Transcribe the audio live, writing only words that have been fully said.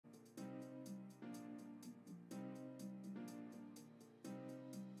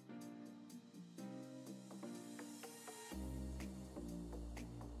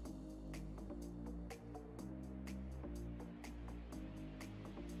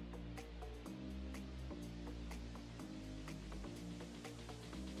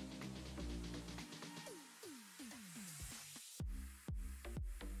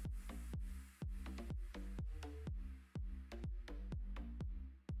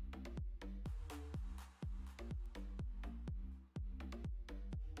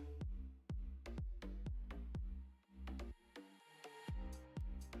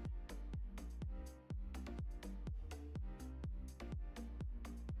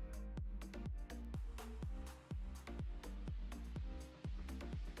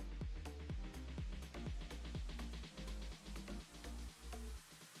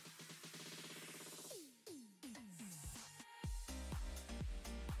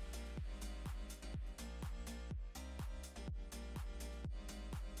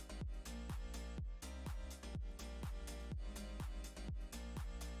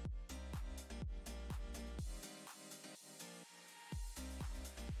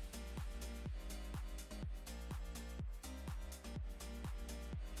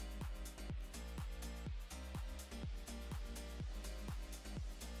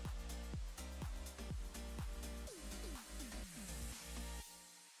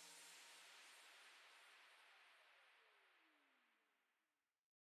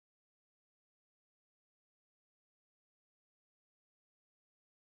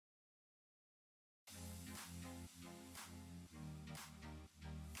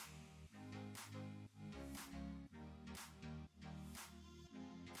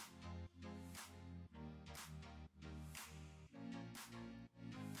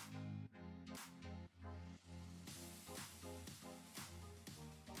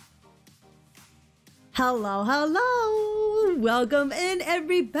Hello, hello! Welcome in,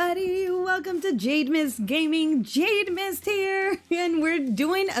 everybody! Welcome to Jade Mist Gaming. Jade Mist here, and we're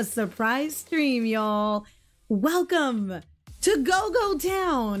doing a surprise stream, y'all. Welcome to Go-Go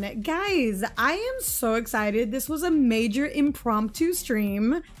Town! Guys, I am so excited. This was a major impromptu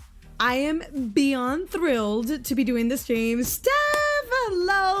stream. I am beyond thrilled to be doing the stream. Steph,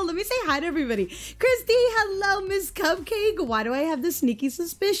 hello! Let me say hi to everybody. Christy, hello, Miss Cupcake. Why do I have the sneaky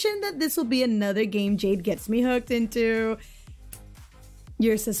suspicion that this will be another game Jade gets me hooked into?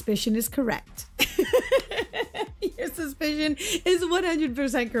 Your suspicion is correct. Your suspicion is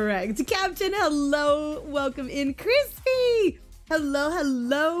 100% correct. Captain, hello. Welcome in. Crispy, hello,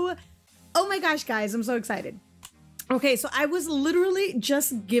 hello. Oh my gosh, guys, I'm so excited. Okay, so I was literally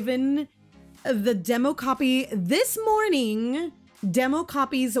just given the demo copy this morning. Demo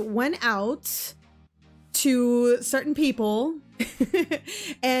copies went out to certain people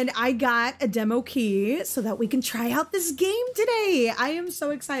and I got a demo key so that we can try out this game today. I am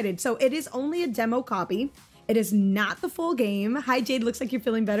so excited. So it is only a demo copy. It is not the full game. Hi, Jade. Looks like you're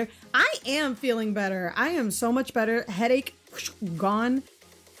feeling better. I am feeling better. I am so much better. Headache gone.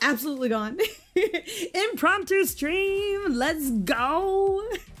 Absolutely gone. Impromptu stream. Let's go.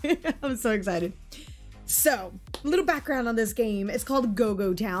 I'm so excited. So, a little background on this game. It's called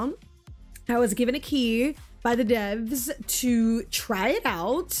Go-Go Town. I was given a key by the devs to try it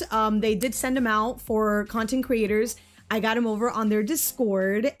out. They did send them out for content creators. I got them over on their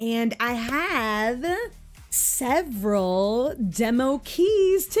Discord, and I have several demo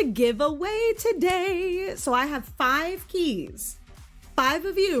keys to give away today. So I have 5 keys. 5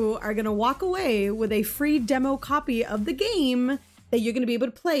 of you are gonna walk away with a free demo copy of the game that you're gonna be able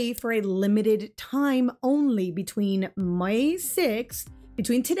to play for a limited time only between May 6th,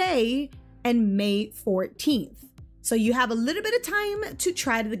 between today and May 14th. So you have a little bit of time to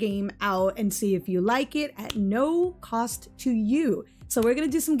try the game out and see if you like it at no cost to you. So we're gonna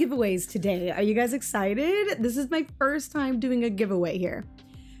do some giveaways today. Are you guys excited? This is my first time doing a giveaway here.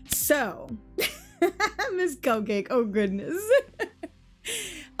 So, Miss Cupcake, oh goodness.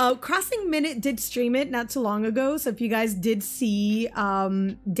 Crossing Minute did stream it not too long ago. So if you guys did see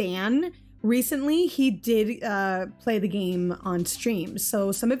Dan recently, he did play the game on stream.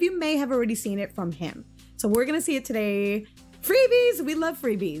 So some of you may have already seen it from him. So we're going to see it today. Freebies. We love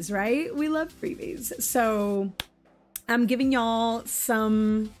freebies, right? We love freebies. So I'm giving y'all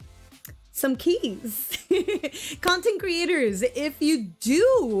some keys. Content creators, if you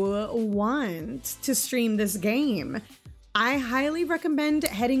do want to stream this game, I highly recommend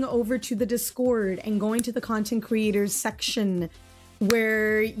heading over to the Discord and going to the content creators section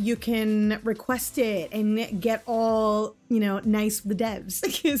where you can request it and get all, you know, nice with the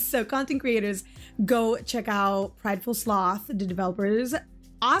devs. So content creators, go check out Prideful Sloth, the developers.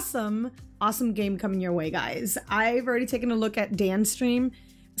 Awesome game coming your way, guys. I've already taken a look at Dan's stream.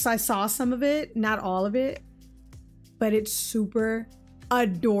 So I saw some of it, not all of it, but it's super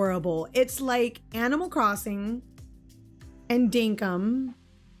adorable. It's like Animal Crossing and Dinkum,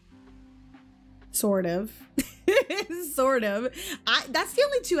 sort of. Sort of. That's the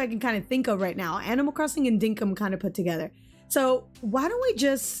only 2 I can kind of think of right now. Animal Crossing and Dinkum kind of put together. So why don't we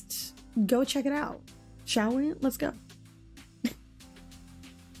just go check it out? Shall we? Let's go.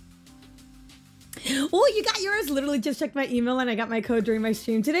 Oh, you got yours. Literally just checked my email and I got my code during my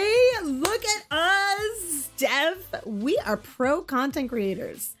stream today. Look at us, Steph. We are pro content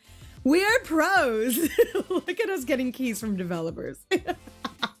creators. We are pros. Look at us getting keys from developers.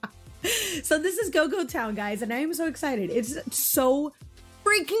 So this is Go-Go Town, guys, and I am so excited. It's so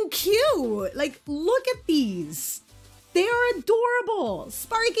freaking cute. Like, look at these. They are adorable.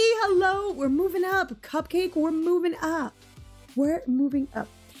 Sparky, hello. We're moving up. Cupcake, we're moving up. We're moving up.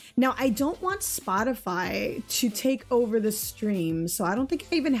 Now, I don't want Spotify to take over the stream, so I don't think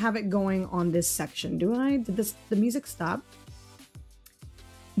I even have it going on this section. Do I? Did the music stop?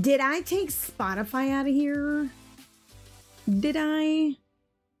 Did I take Spotify out of here? Did I?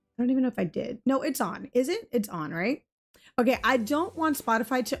 I don't even know if I did. No, it's on. Is it? It's on, right? Okay, I don't want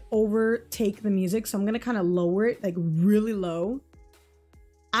Spotify to overtake the music, so I'm going to kind of lower it, like really low.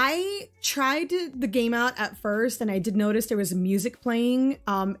 I tried the game out at first, and I did notice there was music playing.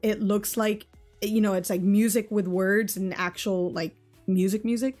 It looks like, you know, it's like music with words and actual like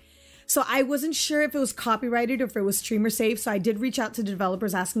music. So I wasn't sure if it was copyrighted or if it was streamer safe. So I did reach out to the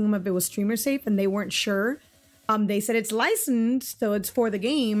developers asking them if it was streamer safe, and they weren't sure. They said it's licensed, so it's for the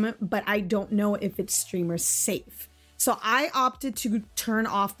game, but I don't know if it's streamer safe. So I opted to turn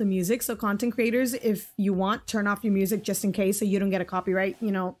off the music. So content creators, if you want, turn off your music just in case so you don't get a copyright,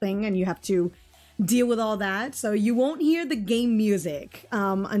 you know, thing and you have to deal with all that. So you won't hear the game music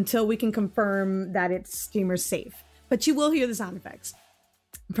until we can confirm that it's streamer safe. But you will hear the sound effects.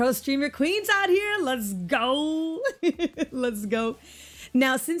 Pro streamer queens out here. Let's go. Let's go.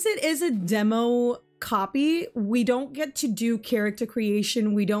 Now, since it is a demo copy, we don't get to do character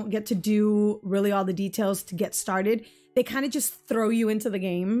creation. We don't get to do really all the details to get started. They kind of just throw you into the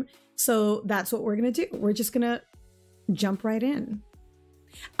game. So that's what we're going to do. We're just going to jump right in.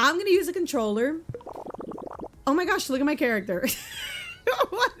 I'm going to use a controller. Oh my gosh, look at my character.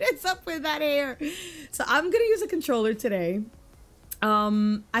 What is up with that hair? So I'm going to use a controller today.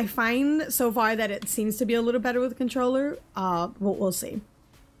 I find so far that it seems to be a little better with a controller. We'll see.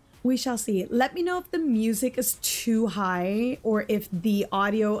 We shall see. Let me know if the music is too high or if the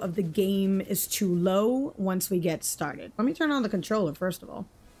audio of the game is too low once we get started. Let me turn on the controller first of all.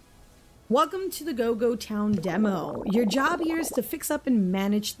 Welcome to the Go-Go Town demo. Your job here is to fix up and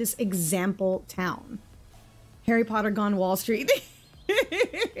manage this example town. Harry Potter Gone Wall Street.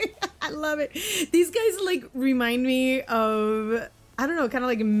 I love it. These guys like remind me of, I don't know, kind of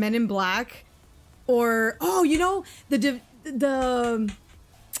like Men in Black, or oh, you know, the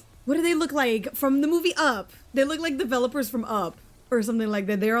what do they look like from the movie Up? They look like developers from Up or something like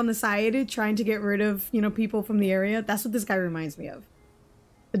that. They're on the side trying to get rid of, you know, people from the area. That's what this guy reminds me of.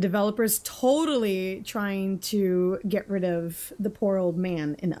 The developers totally trying to get rid of the poor old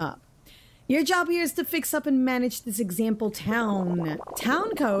man in Up. Your job here is to fix up and manage this example town.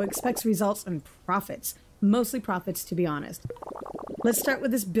 TownCo expects results and profits. Mostly profits, to be honest. Let's start with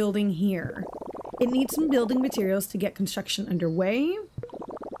this building here. It needs some building materials to get construction underway.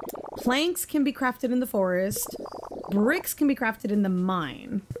 Planks can be crafted in the forest. Bricks can be crafted in the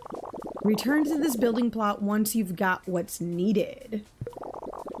mine. Return to this building plot once you've got what's needed.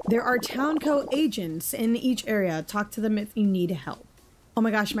 There are TownCo agents in each area. Talk to them if you need help. Oh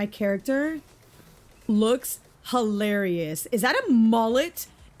my gosh, my character looks hilarious. Is that a mullet?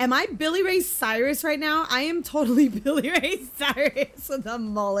 Am I Billy Ray Cyrus right now? I am totally Billy Ray Cyrus with a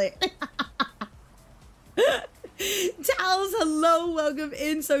mullet. Towels, hello, welcome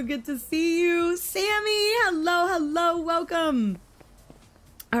in. So good to see you. Sammy, hello, hello, welcome.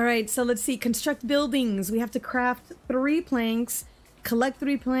 All right, so let's see. Construct buildings. We have to craft 3 planks, collect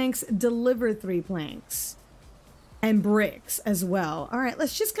 3 planks, deliver 3 planks. And bricks as well. All right,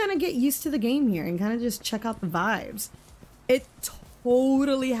 let's just kind of get used to the game here and kind of just check out the vibes. It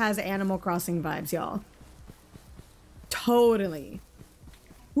totally has Animal Crossing vibes, y'all. Totally.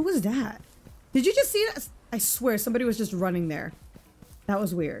 Who was that? Did you just see that? I swear somebody was just running there. That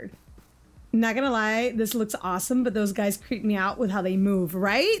was weird. Not gonna lie, this looks awesome, but those guys creep me out with how they move,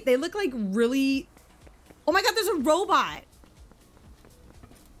 right? They look like really... Oh my god, there's a robot!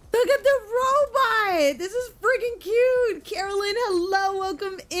 Look at the robot! This is freaking cute! Carolyn, hello,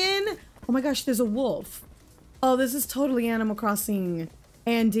 welcome in! Oh my gosh, there's a wolf. Oh, this is totally Animal Crossing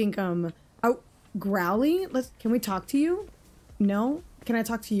and Dinkum. Oh, Growly? Can we talk to you? No? Can I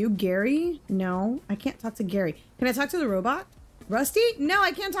talk to you? Gary? No, I can't talk to Gary. Can I talk to the robot? Rusty? No,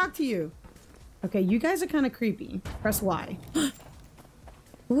 I can't talk to you. Okay, you guys are kind of creepy. Press Y.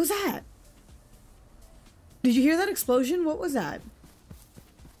 What was that? Did you hear that explosion? What was that?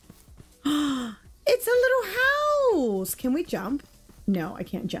 It's a little house. Can we jump? No, I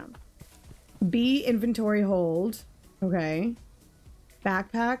can't jump. B, inventory hold. Okay.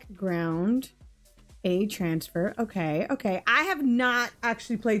 Backpack, ground. A, transfer. Okay, okay. I have not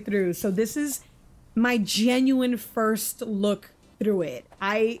actually played through, so this is my genuine first look through it.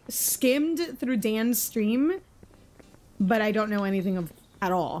 I skimmed through Dan's stream, but I don't know anything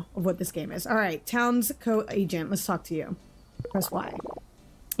at all of what this game is. All right, TownCo agent, let's talk to you. Press Y.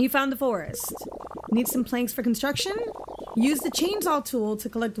 You found the forest. Need some planks for construction? Use the chainsaw tool to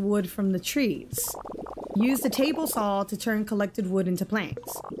collect wood from the trees. Use the table saw to turn collected wood into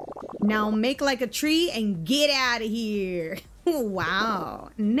planks. Now make like a tree and get out of here.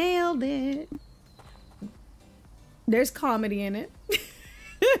 Wow, nailed it. There's comedy in it.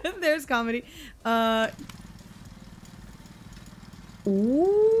 There's comedy.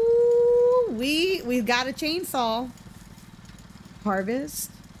 Ooh, we got a chainsaw. Harvest.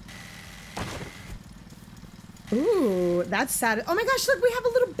 Ooh, that's sad. Oh my gosh, look, we have a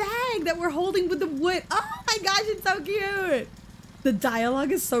little bag that we're holding with the wood. Oh my gosh, it's so cute. The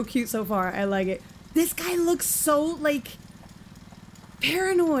dialogue is so cute so far. I like it. This guy looks so, like,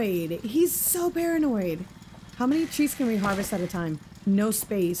 paranoid. He's so paranoid. How many trees can we harvest at a time? No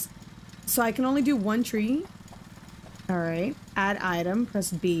space. So I can only do 1 tree. All right. Add item.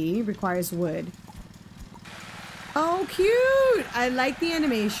 Press B. Requires wood. Oh, cute. I like the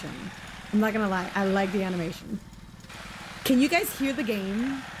animation. I'm not gonna lie. I like the animation. Can you guys hear the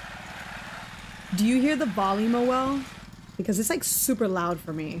game? Do you hear the volume well? Because it's like super loud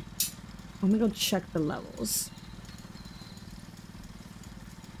for me. I'm gonna go check the levels.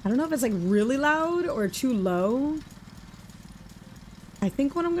 I don't know if it's like really loud or too low. I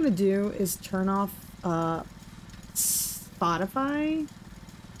think what I'm gonna do is turn off Spotify.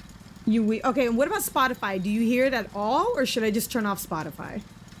 Okay, and what about Spotify? Do you hear it at all, or should I just turn off Spotify?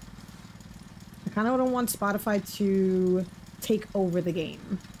 I kind of don't want Spotify to take over the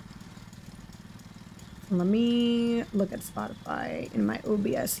game. Let me look at Spotify in my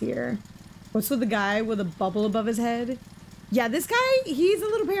OBS here. What's with the guy with a bubble above his head? Yeah, this guy, he's a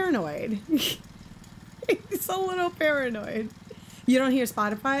little paranoid. He's a little paranoid. You don't hear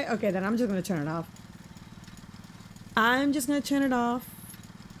Spotify? Okay, then I'm just gonna turn it off. I'm just gonna turn it off.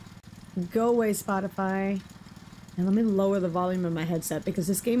 Go away, Spotify. And let me lower the volume of my headset because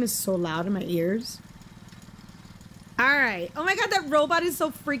this game is so loud in my ears. All right. Oh my God, that robot is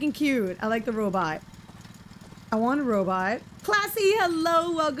so freaking cute. I like the robot. I want a robot. Classy,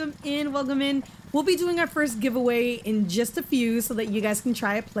 hello, welcome in, welcome in. We'll be doing our first giveaway in just a few so that you guys can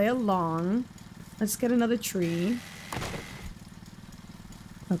try it, play along. Let's get another tree.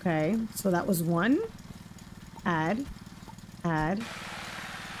 Okay, so that was one. Add. I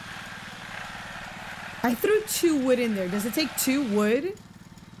threw 2 wood in there. Does it take 2 wood?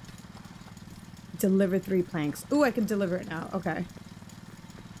 Deliver 3 planks. Ooh, I can deliver it now. Okay.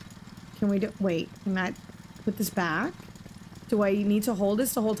 Can we do... Wait, can I put this back? Do I need to hold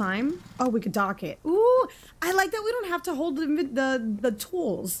this the whole time? Oh, we could dock it. Ooh, I like that we don't have to hold the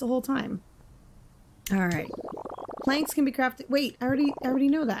tools the whole time. All right. Planks can be crafted. Wait, I already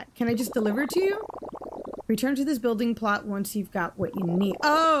know that. Can I just deliver it to you? Return to this building plot once you've got what you need.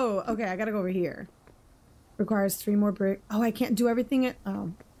 Oh, okay. I gotta go over here. Requires 3 more bricks. Oh, I can't do everything at...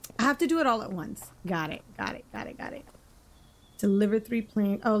 Oh, I have to do it all at once. Got it. Deliver 3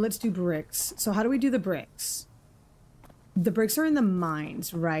 planks. Oh, let's do bricks. So how do we do the bricks? The bricks are in the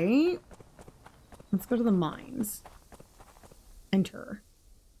mines, right? Let's go to the mines. Enter.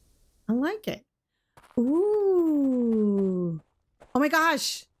 I like it. Ooh. Oh my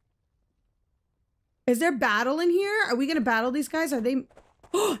gosh. Is there battle in here? Are we gonna battle these guys? Are they...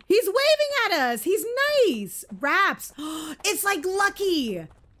 Oh, he's waving at us. He's nice. Raps. It's like Lucky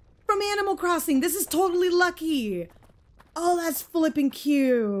from Animal Crossing. This is totally Lucky. Oh, that's flipping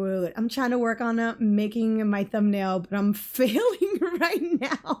cute. I'm trying to work on making my thumbnail, but I'm failing right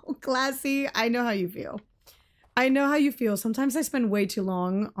now. Classy. I know how you feel. I know how you feel. Sometimes I spend way too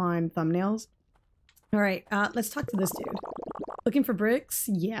long on thumbnails. All right, let's talk to this dude. Looking for bricks?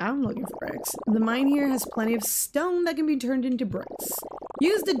 Yeah, I'm looking for bricks. The mine here has plenty of stone that can be turned into bricks.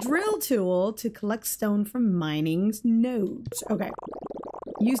 Use the drill tool to collect stone from mining nodes. Okay.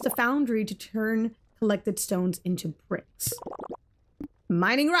 Use the foundry to turn collected stones into bricks.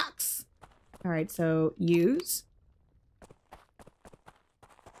 Mining rocks. All right, so use.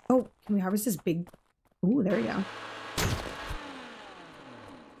 Oh, can we harvest this big... Ooh, there we go.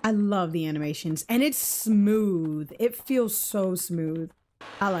 I love the animations, and it's smooth. It feels so smooth.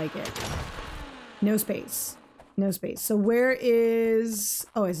 I like it. No space. No space. So where is...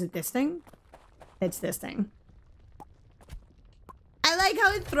 Oh, is it this thing? It's this thing. I like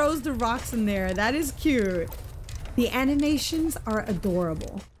how it throws the rocks in there. That is cute. The animations are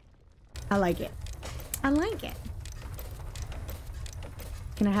adorable. I like it. I like it.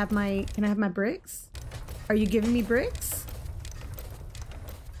 Can I have my bricks? Are you giving me bricks?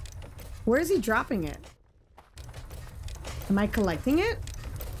 Where is he dropping it? Am I collecting it?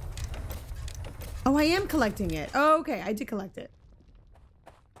 Oh, I am collecting it. Oh, okay. I did collect it.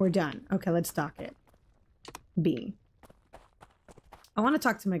 We're done. Okay, let's dock it. B. I want to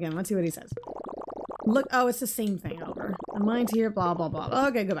talk to him again. Let's see what he says. Look. Oh, it's the same thing over. The mine's here. Blah, blah, blah.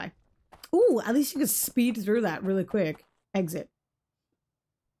 Okay, goodbye. Ooh, at least you can speed through that really quick. Exit.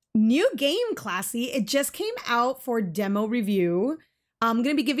 New game, Classy. It just came out for demo review. I'm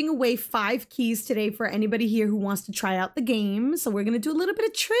going to be giving away 5 keys today for anybody here who wants to try out the game. So we're going to do a little bit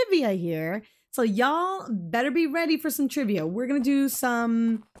of trivia here. So y'all better be ready for some trivia. We're going to do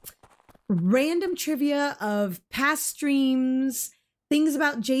some random trivia of past streams, things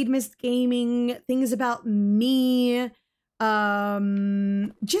about Jade Mist Gaming, things about me,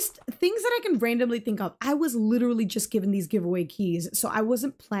 just things that I can randomly think of. I was literally just given these giveaway keys, so I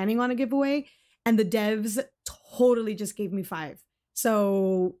wasn't planning on a giveaway, and the devs totally just gave me 5.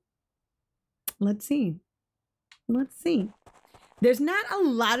 So let's see. Let's see. There's not a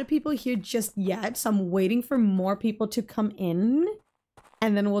lot of people here just yet, so I'm waiting for more people to come in,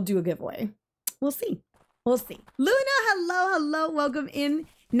 and then we'll do a giveaway. We'll see. We'll see. Luna, hello, hello, welcome in.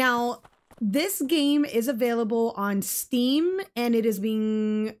 Now, this game is available on Steam, and it is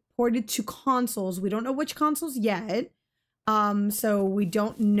being ported to consoles. We don't know which consoles yet. So we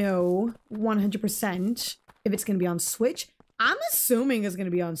don't know 100% if it's going to be on Switch. I'm assuming it's going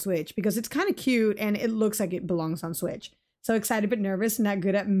to be on Switch because it's kind of cute and it looks like it belongs on Switch. So excited but nervous, not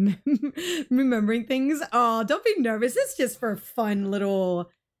good at remembering things. Oh, don't be nervous. It's just for fun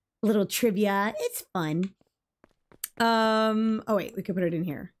little trivia. It's fun. Oh wait, we could put it in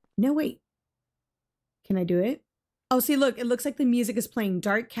here. No, wait. Can I do it? Oh, see, look, it looks like the music is playing.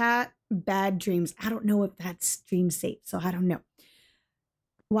 Dark Cat, Bad Dreams. I don't know if that's dream safe, so I don't know.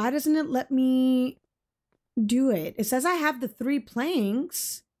 Why doesn't it let me do it? It says I have the 3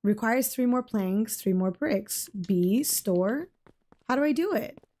 planks. Requires 3 more planks, 3 more bricks. B, store. How do I do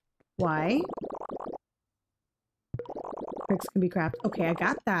it? Y. Bricks can be crafted. Okay, I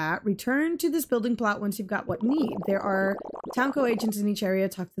got that. Return to this building plot once you've got what you need. There are Townco agents in each area.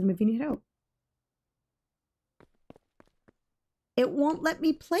 Talk to them if you need help. It won't let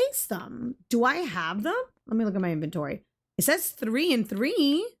me place them. Do I have them? Let me look at my inventory. It says 3 and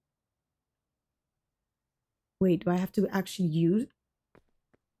 3. Wait, do I have to actually use?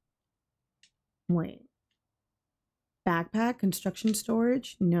 Wait. Backpack, construction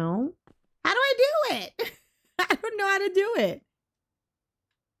storage? No. How do I do it? I don't know how to do it.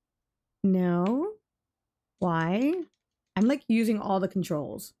 No. Why? I'm like using all the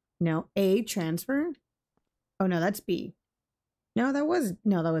controls. No. A, transfer. Oh no, that's B. No, that was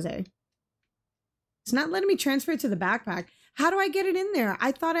A. It's not letting me transfer it to the backpack. How do I get it in there?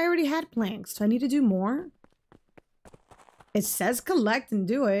 I thought I already had planks. Do I need to do more? It says collect and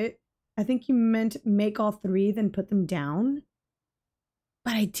do it. I think you meant make all 3, then put them down.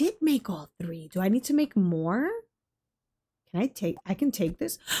 But I did make all 3. Do I need to make more? I can take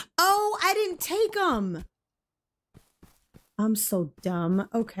this. Oh, I didn't take them. I'm so dumb.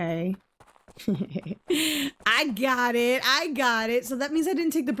 Okay. I got it. So that means I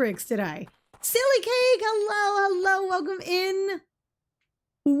didn't take the bricks, did I? Silly Cake, hello, welcome in.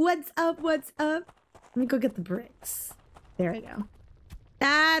 What's up? Let me go get the bricks. There we go.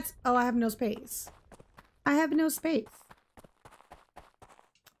 Oh, I have no space.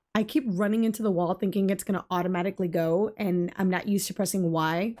 I keep running into the wall thinking it's gonna automatically go, and I'm not used to pressing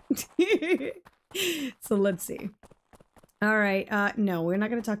Y. So let's see. All right, no, we're not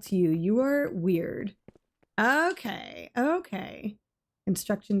gonna talk to you. You are weird. Okay.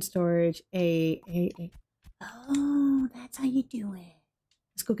 Construction storage, A. Oh, that's how you do it.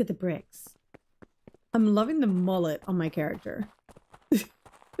 Let's go get the bricks. I'm loving the mullet on my character.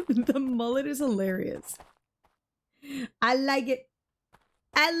 The mullet is hilarious. I like it.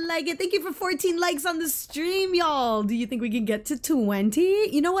 Thank you for 14 likes on the stream, y'all. Do you think we can get to 20?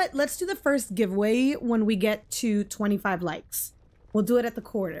 You know what? Let's do the first giveaway when we get to 25 likes. We'll do it at the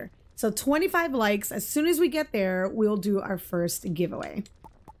quarter. So 25 likes. As soon as we get there, we'll do our first giveaway.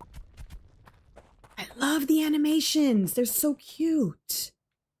 I love the animations. They're so cute.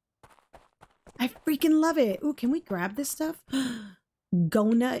 I freaking love it. Ooh, can we grab this stuff?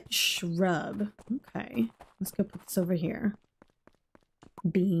 Gonut shrub. Okay. Let's go put this over here.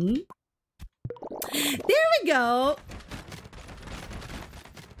 B. There we go.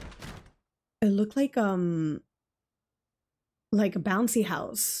 It looked like a bouncy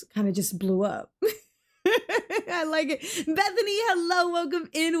house kind of just blew up. I like it. Bethany, hello, welcome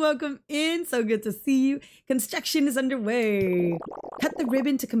in. So good to see you. Construction is underway. Cut the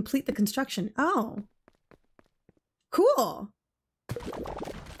ribbon to complete the construction. Oh, cool.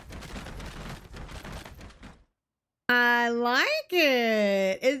 I like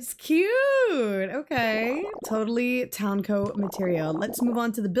it. It's cute. Okay. Totally Townco material. Let's move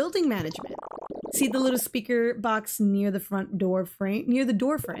on to the building management. See the little speaker box near the front door frame, near the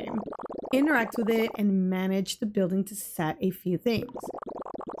door frame. Interact with it and manage the building to set a few things.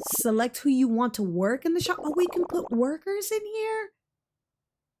 Select who you want to work in the shop. Oh, we can put workers in here.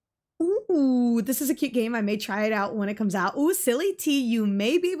 Ooh, this is a cute game. I may try it out when it comes out. Ooh, Silly T, you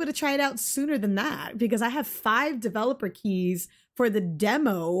may be able to try it out sooner than that because I have 5 developer keys for the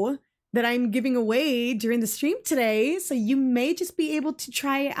demo that I'm giving away during the stream today. So you may just be able to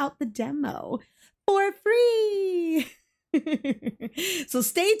try out the demo for free. So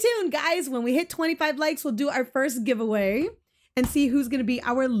stay tuned, guys. When we hit 25 likes, we'll do our first giveaway and see who's going to be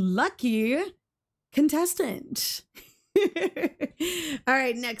our lucky contestant. All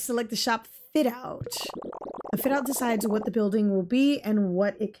right, next, select the shop fit out. The fit out decides what the building will be and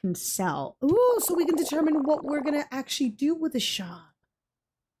what it can sell. Ooh, so we can determine what we're gonna actually do with the shop.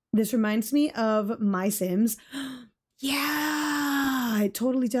 This reminds me of My Sims. Yeah, it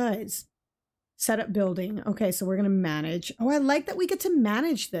totally does. Set up building. Okay, so we're gonna manage. Oh, I like that we get to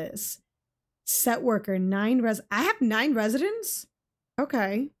manage this. Set worker, I have 9 residents?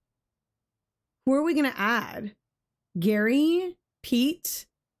 Okay. Who are we going to add? Gary, Pete,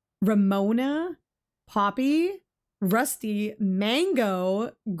 Ramona, Poppy, Rusty,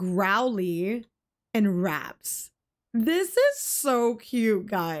 Mango, Growly, and Raps. This is so cute,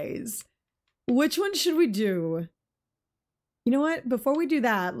 guys. Which one should we do? You know what? Before we do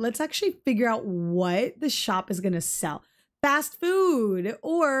that, let's actually figure out what the shop is going to sell. Fast food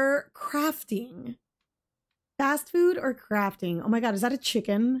or crafting? Fast food or crafting? Oh my God, is that a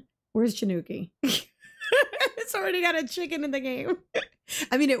chicken? Where's Chanuki? It's already got a chicken in the game.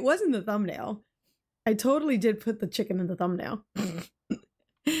 I mean, it was in the thumbnail. I totally did put the chicken in the thumbnail.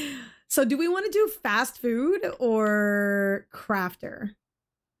 So do we want to do fast food or crafter?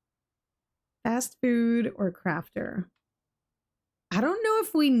 Fast food or crafter? I don't know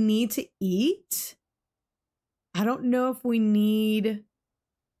if we need to eat. I don't know if we need...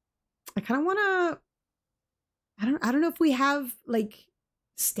 I kind of want to... I don't know if we have, like,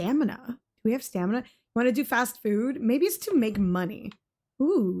 stamina. Do we have stamina? Want to do fast food? Maybe it's to make money.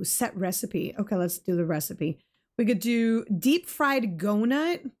 Ooh, set recipe. Okay, let's do the recipe. We could do deep fried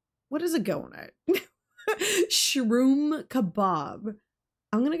gonut. What is a gonut? Shroom kebab.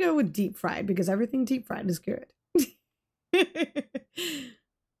 I'm going to go with deep fried because everything deep fried is good.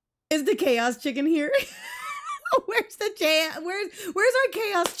 Is the chaos chicken here? Where's our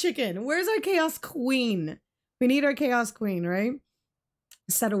chaos chicken? Where's our chaos queen? We need our chaos queen, right?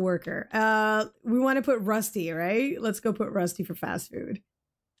 Set a worker. We want to put Rusty, right? Let's go put Rusty for fast food.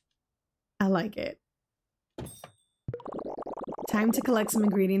 I like it. Time to collect some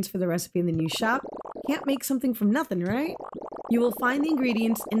ingredients for the recipe in the new shop. Can't make something from nothing, right? You will find the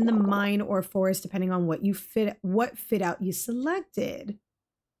ingredients in the mine or forest depending on what fit out you selected.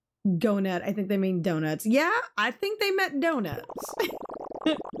 Donut. I think they mean donuts. Yeah, I think they meant donuts.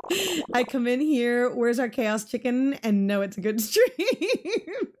 I come in here. Where's our chaos chicken? And no, it's a good stream.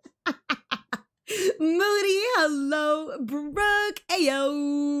 Moody, hello. Brooke,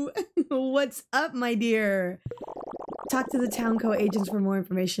 ayo. What's up, my dear? Talk to the town co-agents for more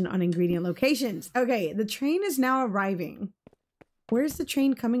information on ingredient locations. Okay, the train is now arriving. Where's the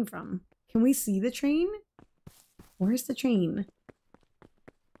train coming from? Can we see the train? Where's the train?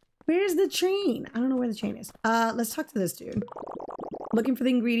 Where's the train? I don't know where the train is. Let's talk to this dude. Looking for the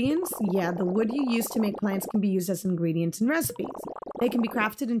ingredients? Yeah, the wood you use to make plants can be used as ingredients in recipes. They can be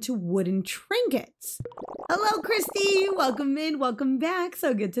crafted into wooden trinkets. Hello, Christy. Welcome in. Welcome back.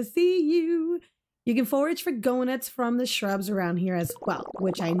 So good to see you. You can forage for gonuts from the shrubs around here as well,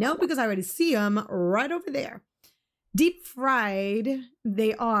 which I know because I already see them right over there. Deep fried,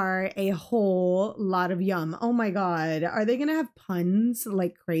 they are a whole lot of yum. Oh my God. Are they going to have puns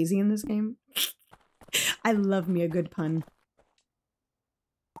like crazy in this game? I love me a good pun.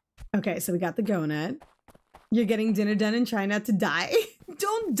 Okay, so we got the gonut. You're getting dinner done and try not to die.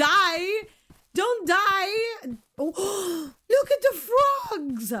 Don't die. Don't die. Oh, look at the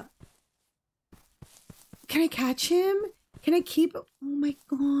frogs. Can I catch him? Can I keep... Oh my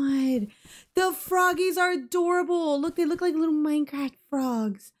God. The froggies are adorable. Look, they look like little Minecraft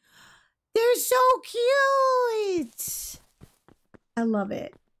frogs. They're so cute. I love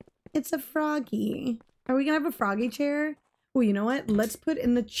it. It's a froggy. Are we going to have a froggy chair? Oh, you know what? Let's put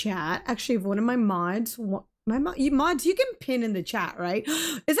in the chat. Actually, if one of my mods... mods, you can pin in the chat, right?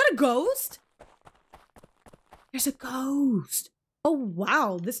 Is that a ghost? There's a ghost. Oh,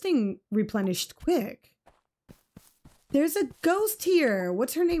 wow. This thing replenished quick. There's a ghost here.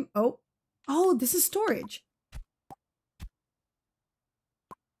 What's her name? Oh, this is storage.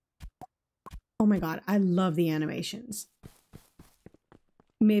 Oh my God, I love the animations.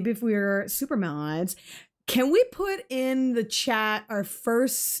 Maybe if we were super mods, can we put in the chat our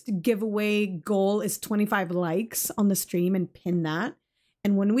first giveaway goal is 25 likes on the stream and pin that?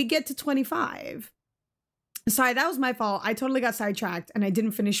 And when we get to 25, sorry, that was my fault. I totally got sidetracked and I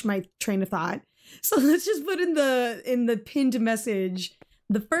didn't finish my train of thought. So let's just put in the pinned message.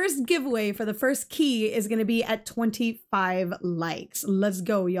 The first giveaway for the first key is going to be at 25 likes. Let's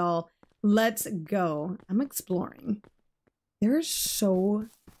go, y'all. Let's go. I'm exploring. There are so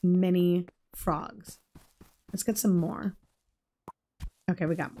many frogs. Let's get some more. Okay,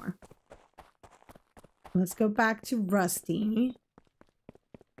 we got more. Let's go back to Rusty.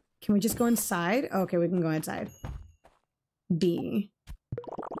 Can we just go inside? Okay, we can go inside. B.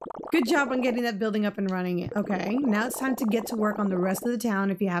 Good job on getting that building up and running. Okay, now it's time to get to work on the rest of the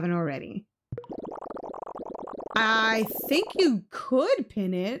town if you haven't already. I think you could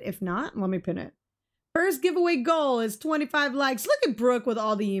pin it. If not, let me pin it. First giveaway goal is 25 likes. Look at Brooke with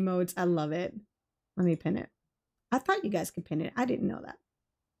all the emotes. I love it. Let me pin it. I thought you guys could pin it. I didn't know that.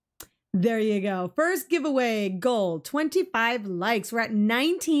 There you go. First giveaway goal, 25 likes. We're at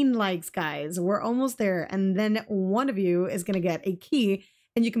 19 likes, guys. We're almost there. And then one of you is going to get a key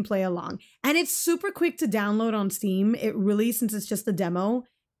and you can play along. And it's super quick to download on Steam. It really, since it's just a demo,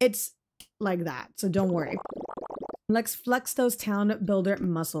 it's like that. So don't worry. Let's flex those town builder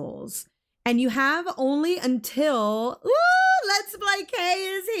muscles. And you have only until, ooh, Let's Play K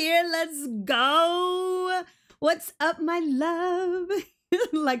is here. Let's go. What's up, my love?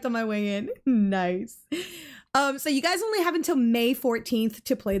 Liked on my way in. Nice. So you guys only have until May 14th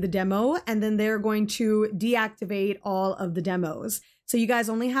to play the demo, and then they're going to deactivate all of the demos. So you guys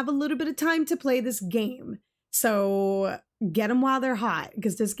only have a little bit of time to play this game. So get them while they're hot,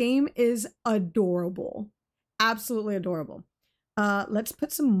 because this game is adorable. Absolutely adorable. Let's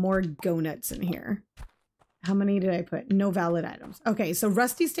put some more go nuts in here. How many did I put? No valid items. Okay, so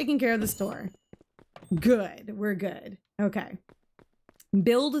Rusty's taking care of the store. Good. We're good. Okay.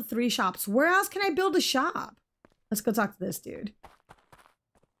 Build 3 shops. Where else can I build a shop? Let's go talk to this dude.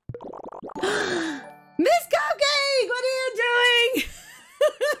 Miss Cupcake, what are you doing?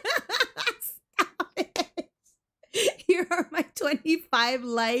 Stop it. Here are my 25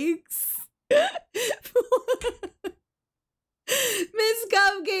 likes. Miss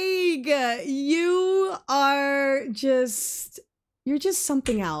Cupcake, you're just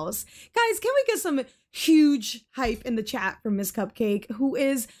something else. Guys, can we get some huge hype in the chat for Miss Cupcake, who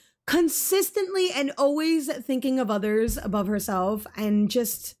is consistently and always thinking of others above herself, and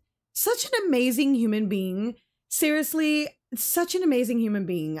just such an amazing human being. Seriously, such an amazing human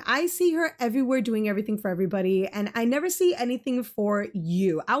being. I see her everywhere doing everything for everybody, and I never see anything for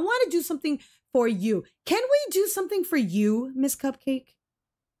you. I want to do something for you. Can we do something for you, Miss Cupcake?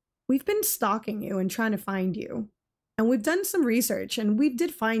 We've been stalking you and trying to find you, and we've done some research, and we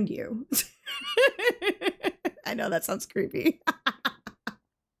did find you. I know that sounds creepy.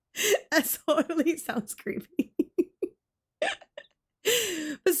 That totally sounds creepy.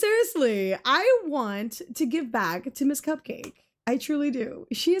 But seriously, I want to give back to Miss Cupcake. I truly do.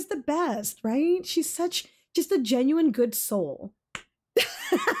 She is the best, right? She's such just a genuine good soul.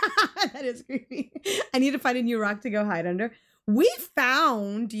 That is creepy. I need to find a new rock to go hide under. We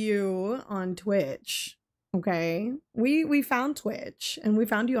found you on Twitch. Okay, we found Twitch and we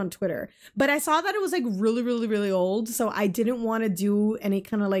found you on Twitter, but I saw that it was like really old, so I didn't want to do any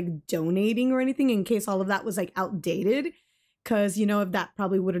kind of like donating or anything in case all of that was like outdated, because you know, if that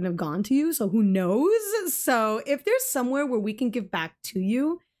probably wouldn't have gone to you, so who knows. So if there's somewhere where we can give back to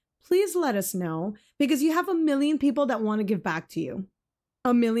you, please let us know, because you have a million people that want to give back to you.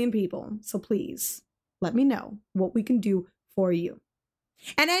 A million people. So please let me know what we can do for you.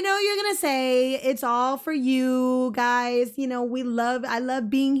 And I know you're going to say it's all for you guys. You know, I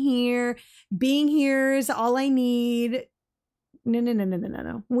love being here. Being here is all I need.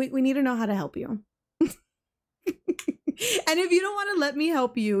 No. We need to know how to help you. And if you don't want to let me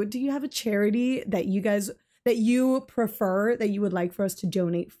help you, do you have a charity that you prefer, that you would like for us to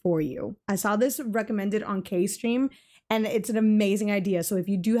donate for you? I saw this recommended on K-Stream, and it's an amazing idea. So if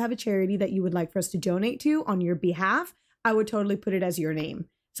you do have a charity that you would like for us to donate to on your behalf, I would totally put it as your name.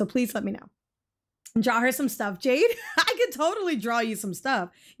 So please let me know. Draw her some stuff, Jade. I could totally draw you some stuff.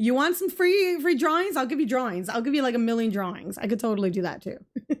 You want some free drawings? I'll give you drawings. I'll give you like 1,000,000 drawings. I could totally do that too.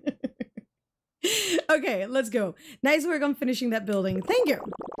 Okay, let's go. Nice work on finishing that building. Thank you.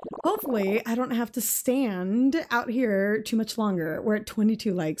 Hopefully I don't have to stand out here too much longer. We're at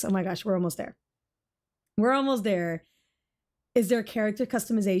 22 likes. Oh my gosh, we're almost there. We're almost there. Is there character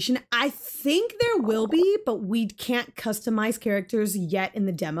customization? I think there will be, but we can't customize characters yet in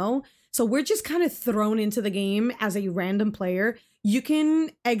the demo. So we're just kind of thrown into the game as a random player. You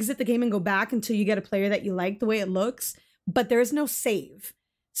can exit the game and go back until you get a player that you like the way it looks, but there is no save.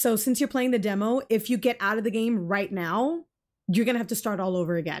 So since you're playing the demo, if you get out of the game right now, you're going to have to start all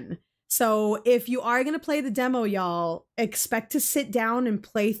over again. So if you are going to play the demo, y'all, expect to sit down and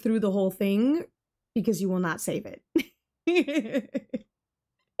play through the whole thing, because you will not save it.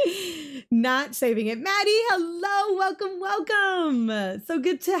 Not saving it. Maddie, hello, welcome. So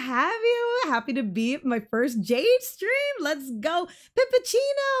good to have you. Happy to be at my first Jade stream. Let's go.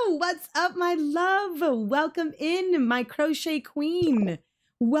 Pippuccino, what's up, my love? Welcome in, my crochet queen.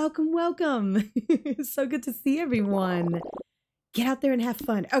 Welcome. So good to see everyone. Get out there and have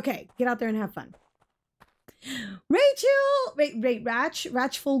fun. Okay, get out there and have fun. Rachel, wait,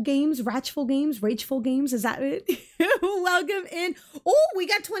 Rachful Games, is that it? Welcome in. Oh, we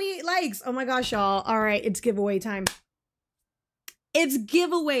got 28 likes. Oh my gosh, y'all. All right, it's giveaway time. It's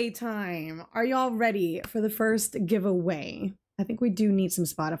giveaway time. Are y'all ready for the first giveaway? I think we do need some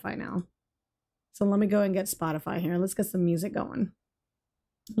Spotify now. So let me go and get Spotify here. Let's get some music going.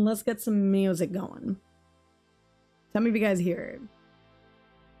 Let's get some music going. Tell me if you guys hear it.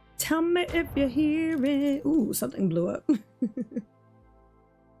 Tell me if you hear it. Ooh, something blew up.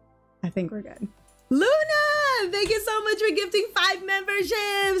 I think we're good. Luna, thank you so much for gifting 5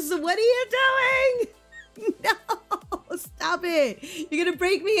 memberships. What are you doing? No, stop it. You're gonna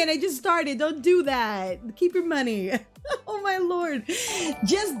break me and I just started. Don't do that. Keep your money. Oh my Lord.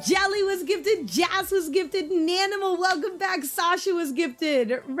 Just Jelly was gifted. Jazz was gifted. Nanimal, welcome back. Sasha was gifted.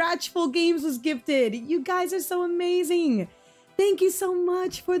 Ratchful Games was gifted. You guys are so amazing. Thank you so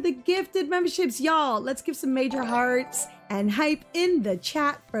much for the gifted memberships. Y'all, let's give some major hearts and hype in the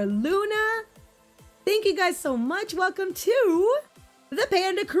chat for Luna. Thank you guys so much. Welcome to the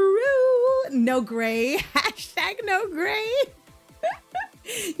Panda Crew. No gray. Hashtag no gray.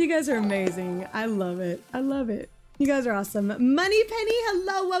 You guys are amazing. I love it. I love it. You guys are awesome. Money Penny,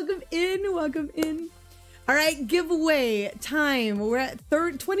 hello. Welcome in. Welcome in. All right, giveaway time. We're at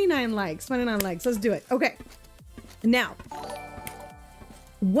 29 likes. 29 likes. Let's do it. Okay. Now,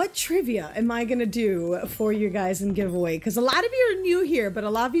 what trivia am I gonna do for you guys in giveaway? Because a lot of you are new here, but a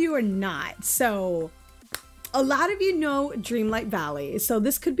lot of you are not. So a lot of you know Dreamlight Valley. So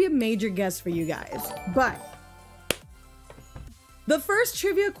this could be a major guess for you guys. But the first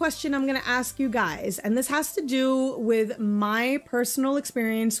trivia question I'm gonna ask you guys, and this has to do with my personal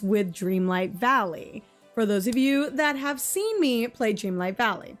experience with Dreamlight Valley. For those of you that have seen me play Dreamlight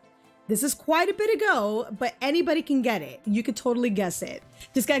Valley. This is quite a bit ago, but anybody can get it. You could totally guess it.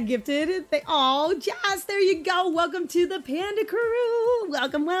 Just got gifted. Oh, Jazz, there you go. Welcome to the Panda Crew.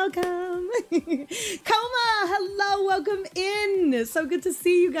 Welcome, welcome. Coma, hello, welcome in. So good to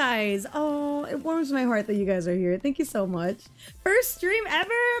see you guys. Oh, it warms my heart that you guys are here. Thank you so much. First stream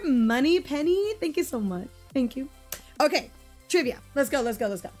ever, Money Penny. Thank you so much. Thank you. Okay, trivia. Let's go, let's go,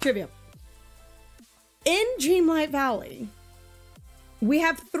 let's go. Trivia. In Dreamlight Valley, we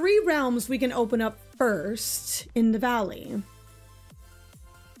have 3 realms we can open up first in the valley.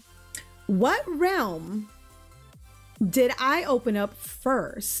 What realm did I open up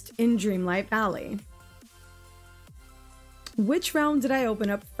first in Dreamlight Valley? Which realm did I open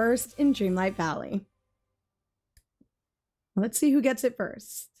up first in Dreamlight Valley? Let's see who gets it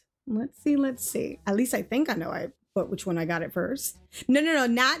first. Let's see, let's see. At least I think I know which one I got it first. No,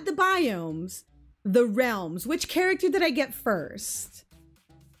 not the biomes, the realms. Which character did I get first?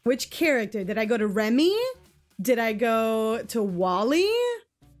 Which character? Did I go to Remy? Did I go to Wally?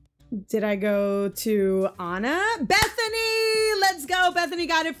 Did I go to Anna? Bethany! Let's go. Bethany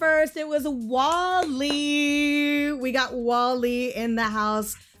got it first. It was Wally. We got Wally in the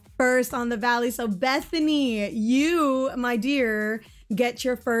house first on the valley. So Bethany, you, my dear, get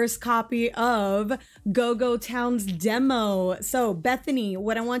your first copy of Go-Go Town's demo. So Bethany,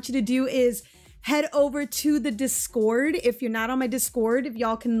 what I want you to do is head over to the Discord. If you're not on my Discord, if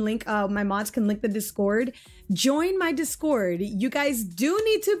y'all can link, my mods can link the Discord. Join my Discord. You guys do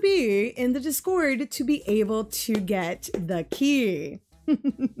need to be in the Discord to be able to get the key.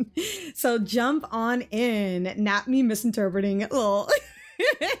 So jump on in. Not me misinterpreting. Oh.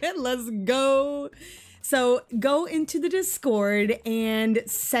 Let's go. So go into the Discord and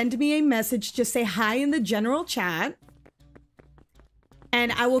send me a message. Just say hi in the general chat.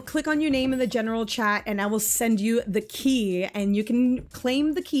 And I will click on your name in the general chat and I will send you the key and you can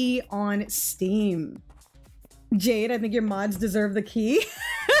claim the key on Steam. Jade, I think your mods deserve the key.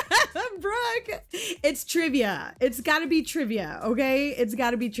 Brooke, it's trivia. It's gotta be trivia, okay? It's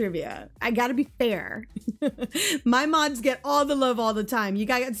gotta be trivia. I gotta be fair. My mods get all the love all the time. You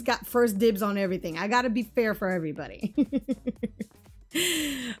guys got first dibs on everything. I gotta be fair for everybody.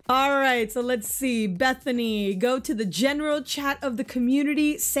 All right, so let's see. Bethany, go to the general chat of the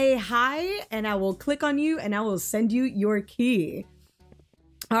community, say hi, and I will click on you and I will send you your key.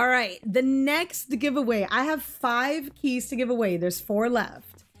 All right, the next giveaway. I have 5 keys to give away. There's 4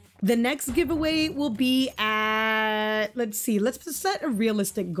 left. The next giveaway will be at, let's see, let's set a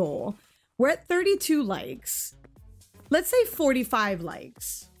realistic goal. We're at 32 likes. Let's say 45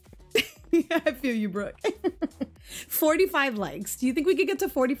 likes. I feel you, Brooke. 45 likes. Do you think we could get to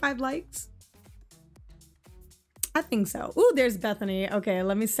 45 likes? I think so. Ooh, there's Bethany. Okay,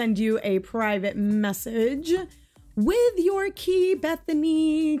 let me send you a private message with your key,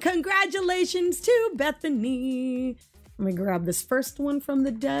 Bethany. Congratulations to Bethany. Let me grab this first one from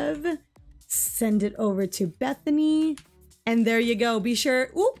the dev. Send it over to Bethany. And there you go. Be sure,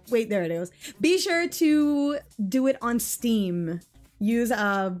 ooh, wait, there it is. Be sure to do it on Steam. Use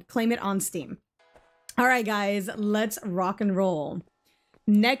claim it on Steam. All right, guys, let's rock and roll.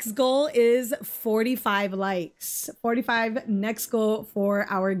 Next goal is 45 likes. 45 next goal for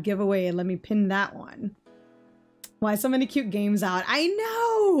our giveaway. Let me pin that one. Why so many cute games out? I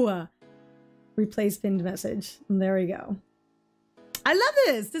know! Replace pinned message. There we go. I love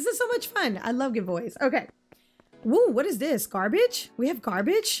this. This is so much fun. I love giveaways. Okay. Woo, what is this? Garbage? We have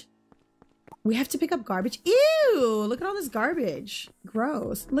garbage? We have to pick up garbage. Ew, look at all this garbage.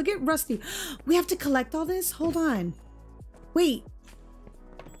 Gross. Look at Rusty. We have to collect all this? Hold on. Wait.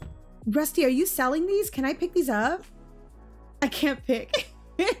 Rusty, are you selling these? Can I pick these up? I can't pick.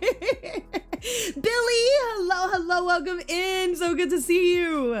 Billy, hello, welcome in. So good to see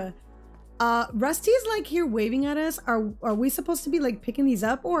you. Rusty is like here waving at us. Are we supposed to be like picking these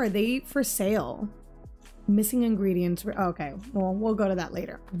up, or are they for sale? Missing ingredients. Okay, well, we'll go to that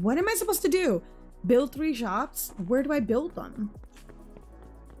later. What am I supposed to do? Build 3 shops? Where do I build them?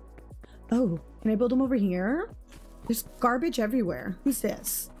 Oh, can I build them over here? There's garbage everywhere. Who's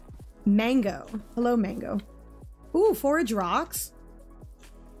this? Mango. Hello, Mango. Ooh, forage rocks.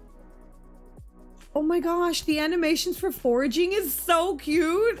 Oh my gosh, the animations for foraging is so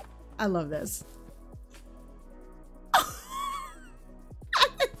cute. I love this. It's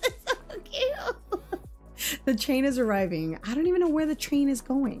so cute. The train is arriving. I don't even know where the train is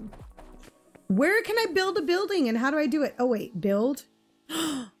going. Where can I build a building and how do I do it? Oh wait, build.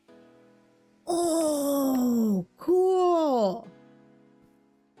 Oh, cool.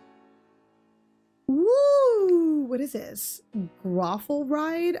 Woo! What is this? Groffle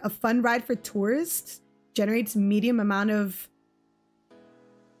ride? A fun ride for tourists? Generates medium amount of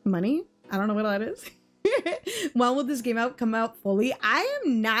money? I don't know what that is. When will this game come out fully? I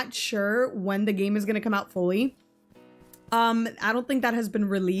am not sure when the game is going to come out fully. I don't think that has been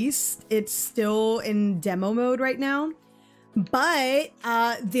released. It's still in demo mode right now. But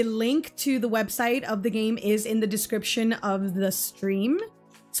the link to the website of the game is in the description of the stream.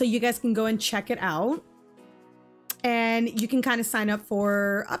 So you guys can go and check it out. And you can kind of sign up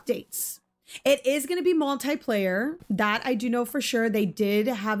for updates. It is going to be multiplayer. That I do know for sure. They did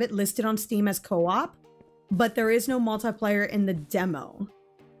have it listed on Steam as co-op. But there is no multiplayer in the demo.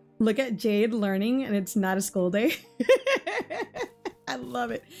 Look at Jade learning and it's not a school day. I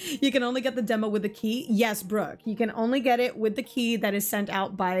love it. You can only get the demo with the key. Yes, Brooke. You can only get it with the key that is sent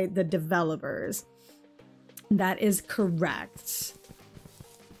out by the developers. That is correct.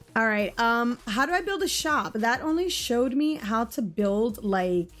 All right. How do I build a shop? That only showed me how to build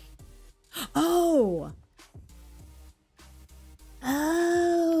like... Oh.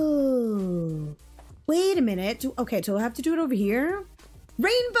 Wait a minute. Okay, so we'll have to do it over here.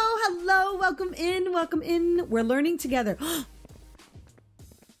 Rainbow, hello. Welcome in. Welcome in. We're learning together.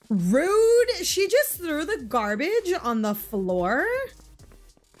 Rude. She just threw the garbage on the floor.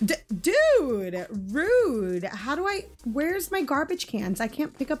 Dude, rude. How do I... Where's my garbage cans? I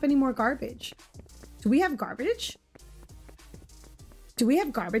can't pick up any more garbage. Do we have garbage? Do we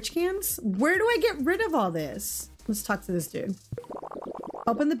have garbage cans? Where do I get rid of all this? Let's talk to this dude.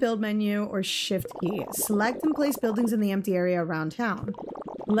 Open the build menu or shift key. Select and place buildings in the empty area around town.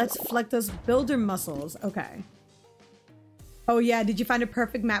 Let's flex those builder muscles. Okay. Oh yeah, did you find a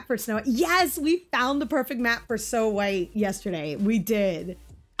perfect map for Snow White? Yes, we found the perfect map for Snow White yesterday. We did.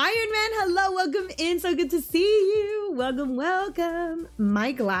 Iron Man, hello, welcome in. So good to see you. Welcome, welcome.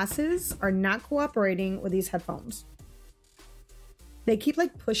 My glasses are not cooperating with these headphones. They keep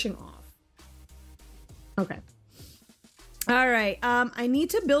like pushing off. Okay. All right. I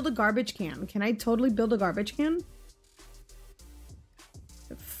need to build a garbage can. Can I totally build a garbage can?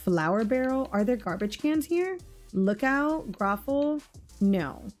 Flour barrel. Are there garbage cans here? Lookout, Groffle.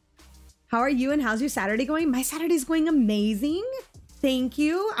 No. How are you and how's your Saturday going? My Saturday's going amazing. Thank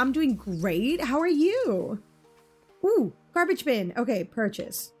you. I'm doing great. How are you? Ooh, garbage bin. Okay,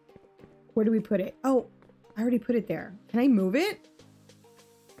 purchase. Where do we put it? Oh, I already put it there. Can I move it?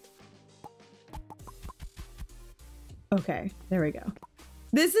 Okay, there we go.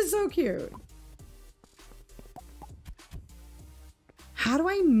 This is so cute. How do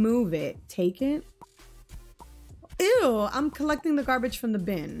I move it? Take it? Ew, I'm collecting the garbage from the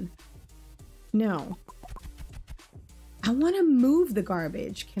bin. No. I want to move the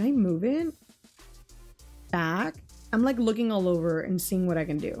garbage. Can I move it? Back? I'm like looking all over and seeing what I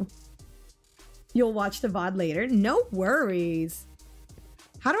can do. You'll watch the VOD later? No worries.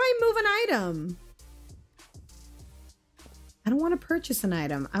 How do I move an item? I don't want to purchase an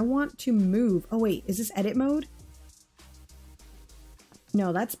item. I want to move. Oh wait, is this edit mode?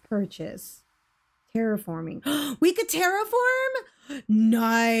 No, that's purchase. Terraforming. We could terraform?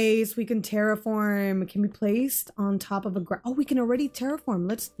 Nice. We can terraform. Can be placed on top of a oh, we can already terraform.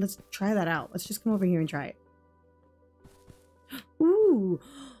 Let's try that out. Let's just come over here and try it. Ooh.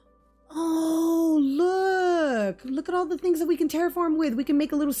 Oh, look at all the things that we can terraform with. We can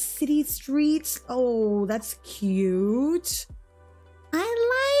make a little city streets. Oh, that's cute.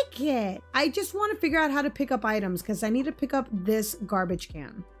 I like it. I just want to figure out how to pick up items because I need to pick up this garbage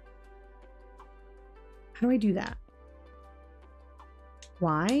can. How do I do that?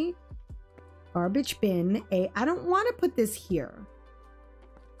 Why? Garbage bin. I don't want to put this here.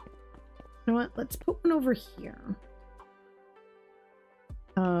 You know what? Let's put one over here.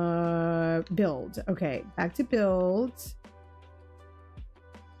 Build. Okay, back to build.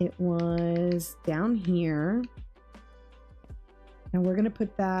 It was down here. And we're gonna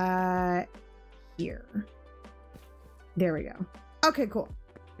put that here. There we go. Okay, cool.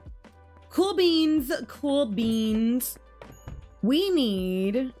 Cool beans, cool beans. We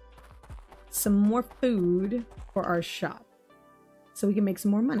need some more food for our shop so we can make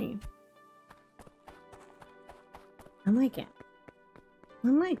some more money. I like it. I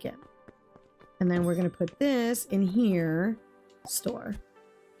like it. And then we're gonna put this in here. Store.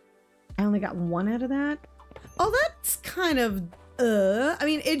 I only got one out of that. Oh, that's kind of I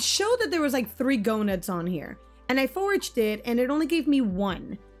mean, it showed that there was like 3 go nuts on here. And I foraged it and it only gave me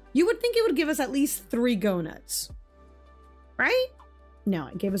 1. You would think it would give us at least 3 go nuts. Right? No,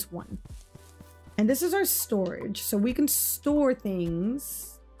 it gave us 1. And this is our storage. So we can store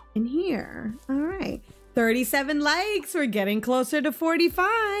things in here. All right. 37 likes. We're getting closer to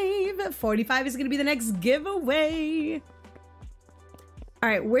 45. 45 is going to be the next giveaway. All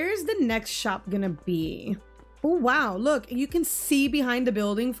right. Where's the next shop going to be? Oh, wow. Look, you can see behind the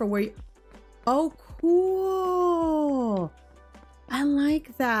building for where you... Oh, cool. I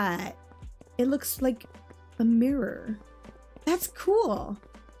like that. It looks like a mirror. That's cool.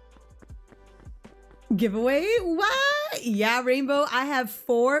 Giveaway? What? Yeah, Rainbow. I have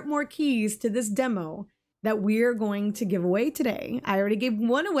 4 more keys to this demo that we're going to give away today. I already gave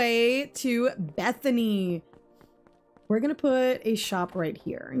one away to Bethany. We're going to put a shop right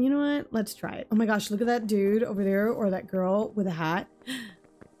here. You know what? Let's try it. Oh my gosh, look at that dude over there or that girl with a hat.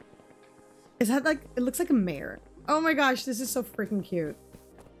 Is that like, it looks like a mayor. Oh my gosh, this is so freaking cute.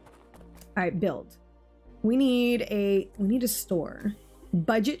 All right, build. We need a store.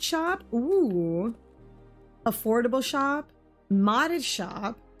 Budget shop. Ooh. Affordable shop. Modded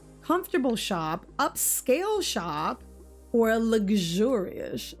shop. Comfortable shop. Upscale shop. Or a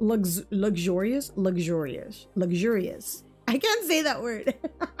luxurious. Luxurious. I can't say that word.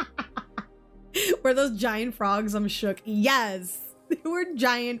 Were those giant frogs? I'm shook. Yes. They were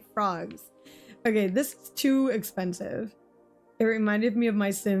giant frogs. Okay, this is too expensive. It reminded me of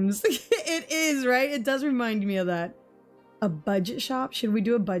my Sims. It is, right? It does remind me of that. A budget shop? Should we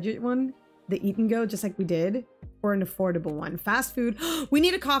do a budget one? The eat and go, just like we did? Or an affordable one? Fast food. We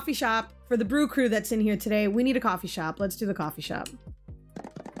need a coffee shop for the brew crew that's in here today. We need a coffee shop. Let's do the coffee shop.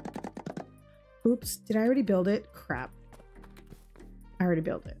 Oops, did I already build it? Crap. I already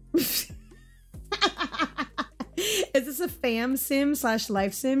built it. Is this a fam sim /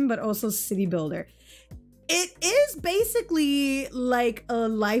 life sim, but also city builder? It is basically like a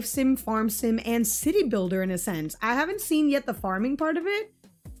life sim, farm sim, and city builder in a sense. I haven't seen yet the farming part of it.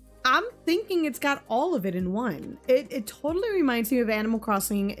 I'm thinking it's got all of it in one. It totally reminds me of Animal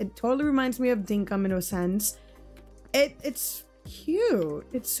Crossing. It totally reminds me of Dinkum in a sense. It's cute.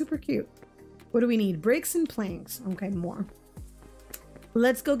 It's super cute. What do we need? Bricks and planks. Okay, more.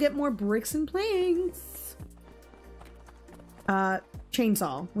 Let's go get more bricks and planks.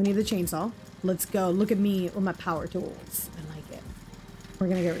 Chainsaw. We need the chainsaw. Let's go. Look at me with my power tools. I like it. We're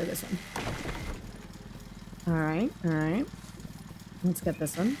gonna get rid of this one. All right. All right. Let's get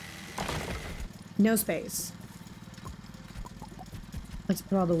this one. No space. Let's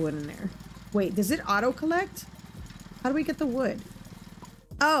put all the wood in there. Wait, does it auto collect? How do we get the wood?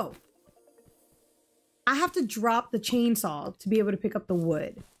 Oh. I have to drop the chainsaw to be able to pick up the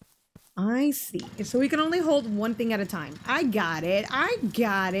wood. I see. So we can only hold one thing at a time. I got it. I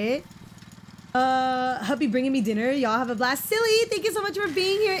got it. Hubby bringing me dinner. Y'all have a blast. Silly, thank you so much for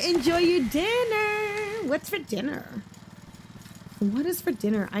being here. Enjoy your dinner. What's for dinner? What is for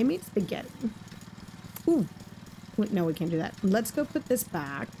dinner? I made spaghetti. Ooh. Wait, no, we can't do that. Let's go put this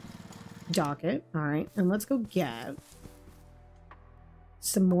back. Dock it. All right. And let's go get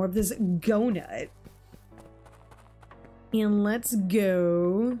some more of this go nut. And let's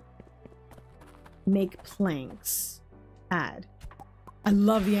go make planks. Add. I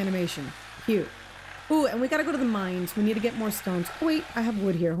love the animation. Cute. Ooh, and we gotta go to the mines. We need to get more stones. Oh, wait, I have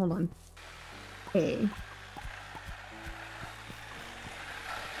wood here. Hold on. Okay.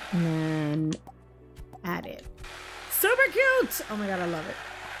 And then add it. Super cute! Oh my god, I love it.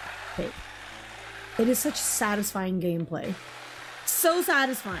 Okay. It is such satisfying gameplay. So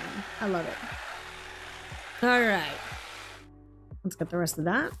satisfying. I love it. All right. Let's get the rest of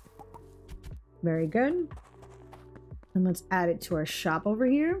that. Very good. And let's add it to our shop over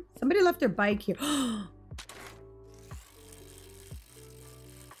here. Somebody left their bike here.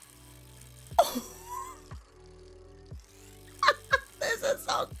 This is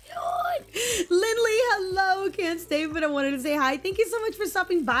so cute. Lindley, hello. Can't stay, but I wanted to say hi. Thank you so much for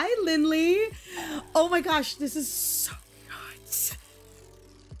stopping by, Lindley. Oh my gosh, this is so cute.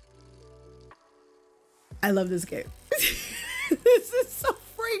 I love this game. This is so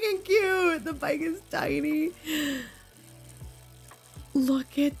freaking cute. The bike is tiny.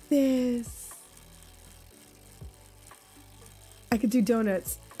 Look at this. I could do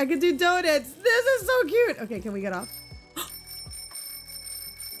donuts. I could do donuts. This is so cute. Okay, can we get off?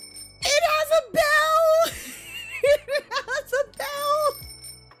 It has a bell. It has a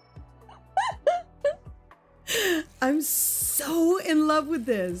bell. I'm so in love with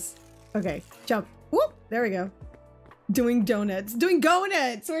this. Okay, jump. Whoop, there we go. Doing donuts. Doing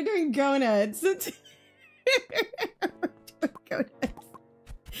go-nuts. We're doing go-nuts. We're doing go-nuts.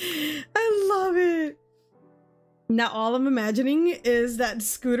 I love it. Now all I'm imagining is that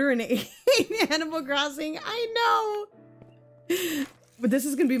scooter in Animal Crossing. I know. But this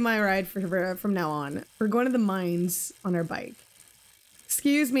is gonna be my ride from now on. We're going to the mines on our bike.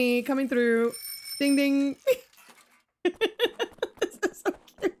 Excuse me, coming through. Ding ding. This is so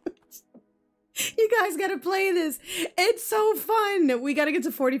cute. You guys gotta play this. It's so fun. We gotta get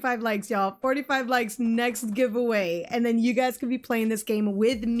to 45 likes, y'all. 45 likes next giveaway. And then you guys can be playing this game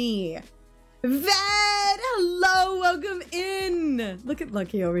with me. Ved, hello, welcome in. Look at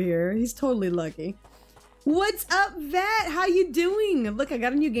Lucky over here. He's totally lucky. What's up, Vet? How you doing? Look, I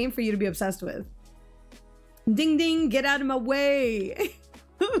got a new game for you to be obsessed with. Ding ding, get out of my way.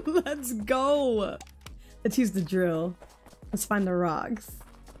 Let's go. Let's use the drill. Let's find the rocks.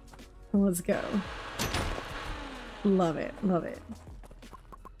 Let's go. Love it, love it.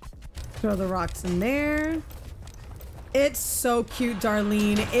 Throw the rocks in there. It's so cute,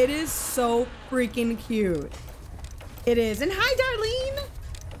 Darlene. It is so freaking cute. It is. And hi, Darlene.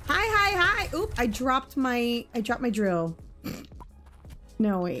 Hi, hi, hi. Oop, I dropped my drill.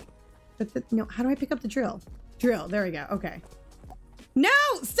 No, wait. No, how do I pick up the drill? Drill, there we go. Okay. No,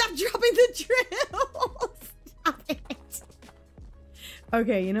 stop dropping the drill. Stop it.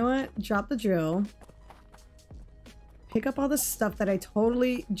 Okay, you know what? Drop the drill. Pick up all the stuff that I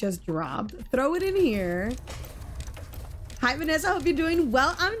totally just dropped. Throw it in here. Hi, Vanessa. Hope you're doing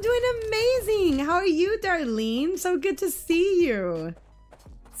well. I'm doing amazing. How are you, Darlene? So good to see you.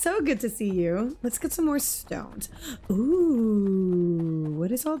 So good to see you. Let's get some more stones. Ooh,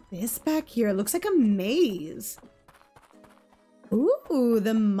 what is all this back here? It looks like a maze. Ooh,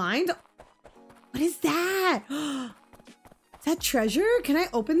 the mind. What is that? Is that treasure? Can I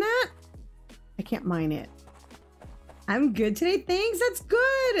open that? I can't mine it. I'm good today, thanks. That's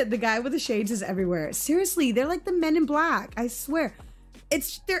good. The guy with the shades is everywhere. Seriously, they're like the Men in Black. I swear,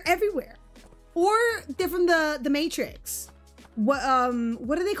 they're everywhere. Or they're from the Matrix. What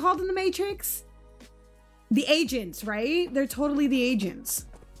are they called in the Matrix? The agents, right? They're totally the agents.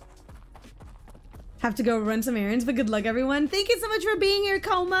 Have to go run some errands, but good luck, everyone. Thank you so much for being here,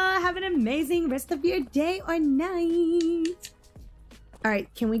 Coma. Have an amazing rest of your day or night. All right,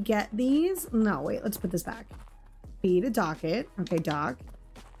 can we get these? No, wait, let's put this back. B to dock it. Okay, dock.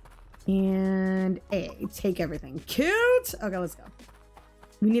 And A, take everything. Cute. Okay, let's go.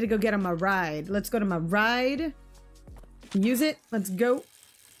 We need to go get on my ride. Let's go to my ride. Use it. Let's go.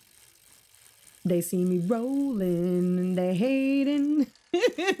 They see me rolling and they hating.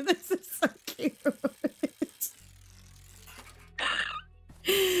 This is so cute.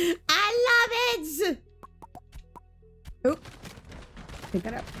 I love it. Oh, pick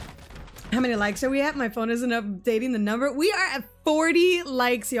that up. How many likes are we at? My phone isn't updating the number. We are at 40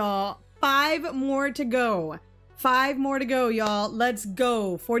 likes, y'all. 5 more to go. 5 more to go, y'all. Let's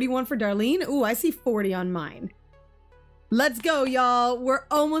go. 41 for Darlene. Ooh, I see 40 on mine. Let's go, y'all. We're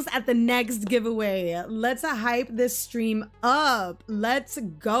almost at the next giveaway. Let's hype this stream up. Let's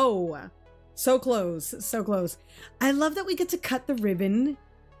go. So close, so close. I love that we get to cut the ribbon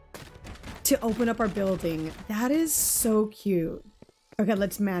to open up our building. That is so cute. Okay,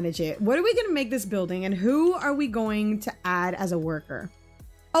 let's manage it. What are we gonna make this building and who are we going to add as a worker?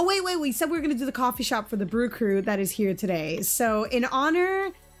 Oh, wait, we said we were gonna do the coffee shop for the brew crew that is here today. So in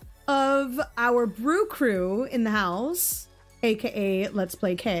honor of our brew crew in the house, aka Let's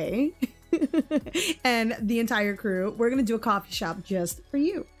Play K, and the entire crew, we're gonna do a coffee shop just for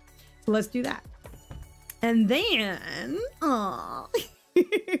you. So let's do that. And then, aw,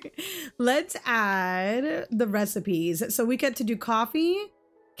 Let's add the recipes. So we get to do coffee,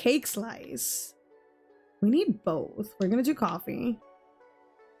 cake slice. We need both. We're gonna do coffee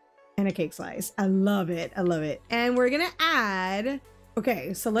and a cake slice. I love it. I love it. And we're gonna add,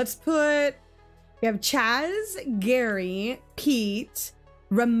 okay, so let's put, we have Chaz, Gary, Pete,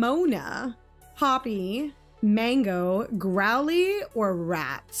 Ramona, Poppy, Mango, Growly, or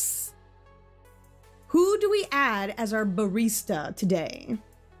Rats. Who do we add as our barista today?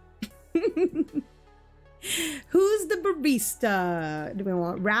 Who's the barista? Do we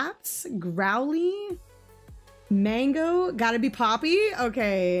want Rats, Growly, Mango? Gotta be Poppy?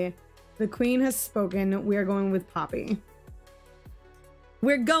 Okay. The queen has spoken. We are going with Poppy.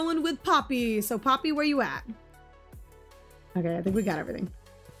 We're going with Poppy. So Poppy, where you at? Okay, I think we got everything.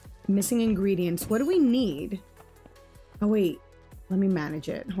 Missing ingredients. What do we need? Oh, wait. Let me manage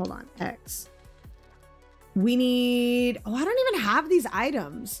it. Hold on. X. We need... Oh, I don't even have these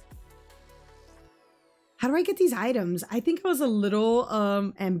items. How do I get these items? I think I was a little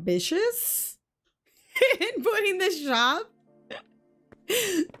ambitious in putting this shop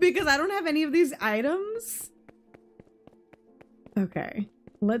because I don't have any of these items. Okay,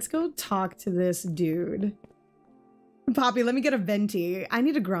 let's go talk to this dude. Poppy, let me get a venti. I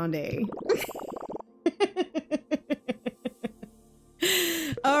need a grande.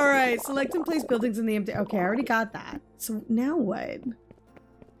 All right, select and place buildings in the empty. Okay, I already got that. So now what?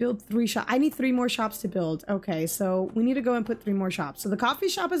 Build 3 shops. I need 3 more shops to build. Okay, so we need to go and put 3 more shops. So the coffee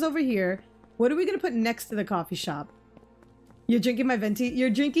shop is over here. What are we gonna put next to the coffee shop? You're drinking my venti? You're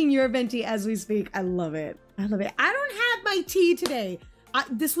drinking your venti as we speak. I love it. I love it. I don't have my tea today.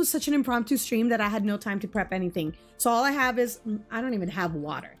 This was such an impromptu stream that I had no time to prep anything. So all I have is, I don't even have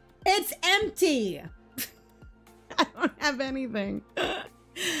water. It's empty. I don't have anything.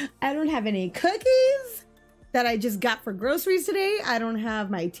 I don't have any cookies that I just got for groceries today. I don't have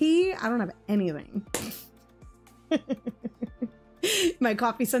my tea. I don't have anything. My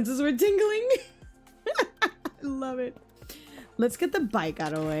coffee senses were tingling. I love it. Let's get the bike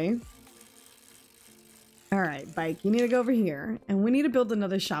out of the way. All right, bike, you need to go over here. And we need to build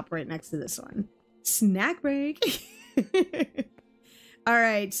another shop right next to this one. Snack break. All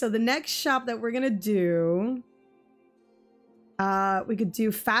right, so the next shop that we're gonna do, we could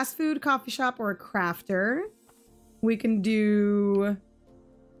do fast food, coffee shop, or a crafter. We can do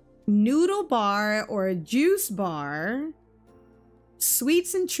noodle bar or a juice bar.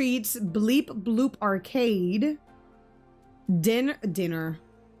 Sweets and treats, bleep bloop arcade. Dinner.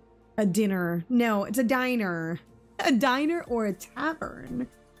 A dinner. No, it's a diner. A diner or a tavern.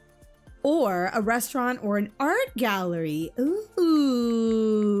 Or a restaurant or an art gallery.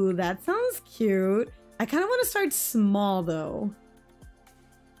 Ooh, that sounds cute. I kind of want to start small though.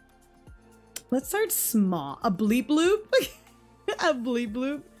 Let's start small. A bleep bloop. A bleep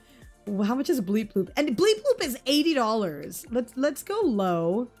bloop. How much is a bleep bloop? And bleep bloop is $80. Let's go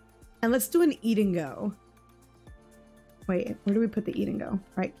low and let's do an eat and go. Wait, where do we put the eat and go?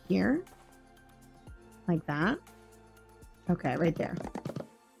 Right here? Like that? Okay, right there.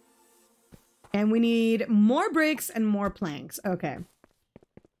 And we need more bricks and more planks. Okay.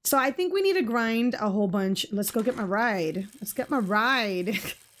 So I think we need to grind a whole bunch. Let's go get my ride. Let's get my ride.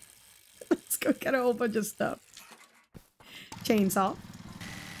 Let's go get a whole bunch of stuff. Chainsaw.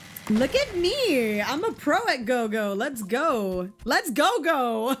 Look at me. I'm a pro at go-go. Let's go. Let's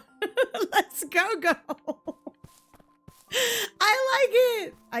go-go. Let's go-go. I like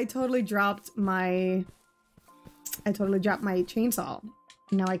it. I totally dropped my chainsaw.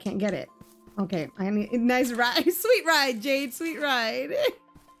 Now I can't get it. Okay, I need nice ride. Sweet ride, Jade. Sweet ride.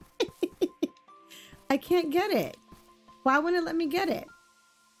 I can't get it. Why wouldn't it let me get it?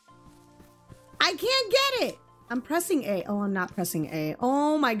 I can't get it. I'm pressing A. Oh, I'm not pressing A.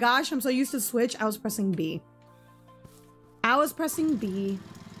 Oh my gosh, I'm so used to Switch. I was pressing B. I was pressing B.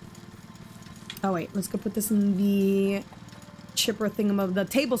 Oh wait, let's go put this in the chipper thingam, the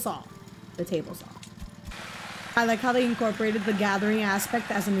table saw. The table saw. I like how they incorporated the gathering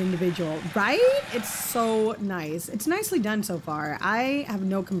aspect as an individual, right? It's so nice. It's nicely done so far. I have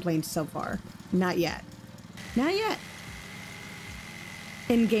no complaints so far. Not yet. Not yet.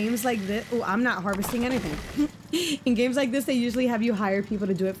 In games like this, oh, I'm not harvesting anything. In games like this, they usually have you hire people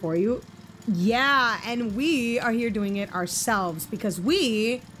to do it for you. Yeah, and we are here doing it ourselves because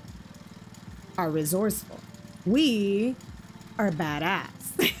we are resourceful. We are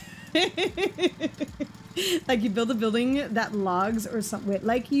badass. Like you build a building that logs or something.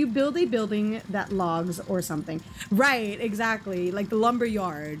 Like you build a building that logs or something. Right, exactly. Like the lumber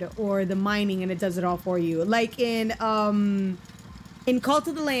yard or the mining and it does it all for you. Like in Cult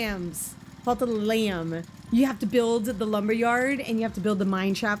of the Lambs. Cult of the Lamb. You have to build the lumberyard and you have to build the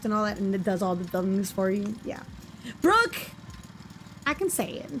mine shaft and all that, and it does all the things for you. Yeah. Brooke, I can say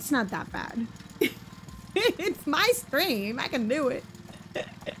it. It's not that bad. It's my stream. I can do it.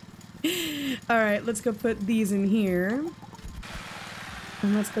 All right, let's go put these in here.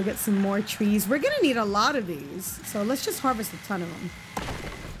 And let's go get some more trees. We're gonna need a lot of these. So let's just harvest a ton of them.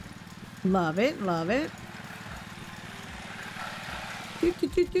 Love it, love it. Doop, doop,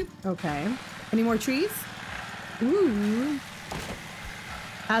 doop, doop. Okay. Any more trees? Ooh.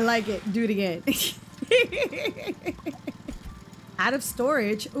 I like it. Do it again. Out of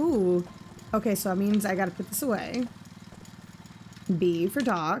storage. Ooh. Okay, so that means I gotta put this away. B for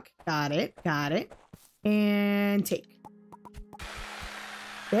dock. Got it. Got it. And take.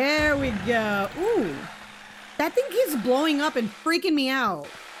 There we go. Ooh. That thing keeps blowing up and freaking me out.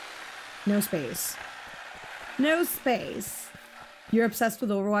 No space. No space. You're obsessed with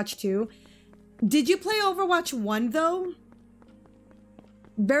Overwatch 2? Did you play Overwatch 1 though?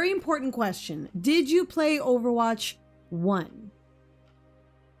 Very important question. Did you play Overwatch 1?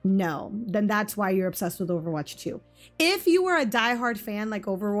 No. Then that's why you're obsessed with Overwatch 2. If you were a diehard fan like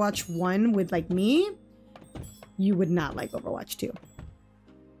Overwatch 1 with like me, you would not like Overwatch 2.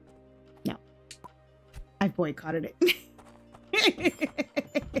 No. I've boycotted it.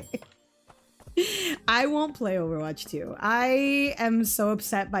 I won't play Overwatch 2. I am so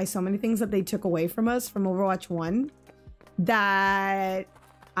upset by so many things that they took away from us from Overwatch 1 that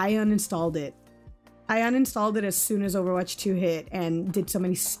I uninstalled it. I uninstalled it as soon as Overwatch 2 hit and did so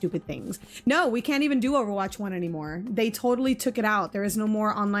many stupid things. No, we can't even do Overwatch 1 anymore. They totally took it out. There is no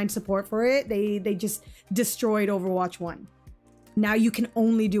more online support for it. They just destroyed Overwatch 1. Now you can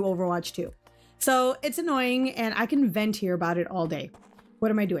only do Overwatch 2. So it's annoying and I can vent here about it all day.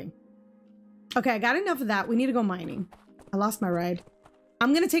 What am I doing? Okay, I got enough of that. We need to go mining. I lost my ride.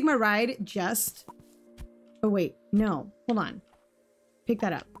 I'm gonna take my ride just... Oh, wait. No. Hold on. Pick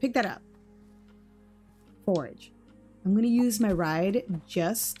that up. Pick that up. Forage. I'm gonna use my ride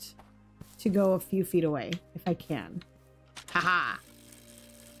just to go a few feet away, if I can. Haha!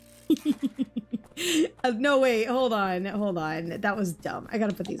 No, wait. Hold on. Hold on. That was dumb. I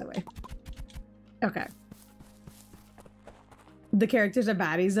gotta put these away. Okay. The characters are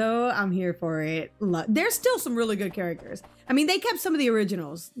baddies though. I'm here for it. There's still some really good characters. I mean, they kept some of the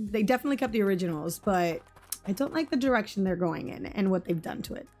originals. They definitely kept the originals, but I don't like the direction they're going in and what they've done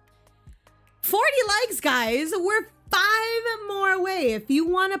to it. 40 likes, guys. We're 5 more away. If you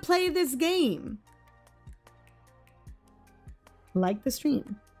want to play this game, like the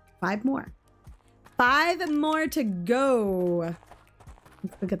stream. 5 more. 5 more to go.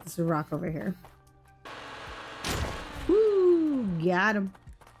 Let's look at this rock over here. Woo, got him.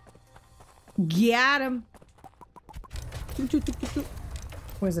 Got him.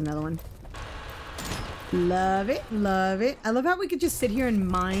 Where's another one? Love it, love it. I love how we could just sit here and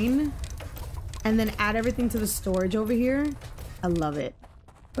mine and then add everything to the storage over here. I love it.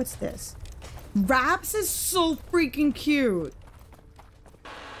 What's this? Wraps is so freaking cute.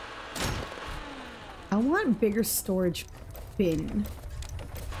 I want bigger storage bin.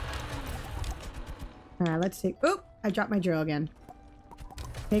 All right, let's take... Oh, I dropped my drill again.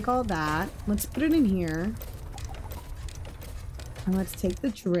 Take all that. Let's put it in here. And let's take the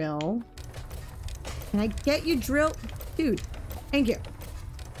drill. Can I get you drill? Dude, thank you.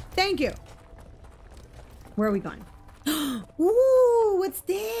 Thank you. Where are we going? Ooh, what's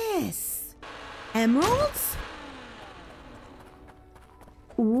this? Emeralds?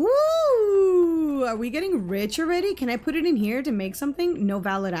 Ooh, are we getting rich already? Can I put it in here to make something? No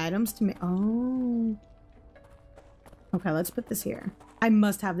valid items to make. Oh. Okay, let's put this here. I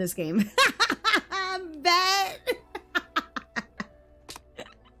must have this game. Bet.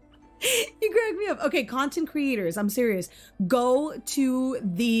 You crack me up. Okay, content creators, I'm serious. Go to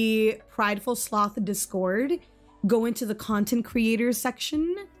the Prideful Sloth Discord. Go into the content creators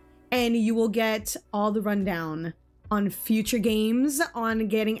section and you will get all the rundown on future games, on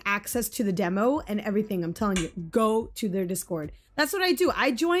getting access to the demo and everything. I'm telling you, go to their Discord. That's what I do.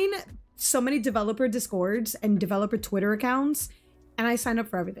 I join so many developer Discords and developer Twitter accounts and I sign up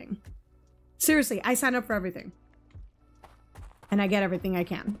for everything. Seriously, I sign up for everything. And I get everything I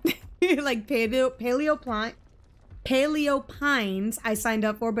can. Like Paleo Pines I signed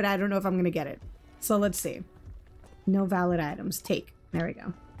up for, but I don't know if I'm gonna get it. So let's see. No valid items. Take. There we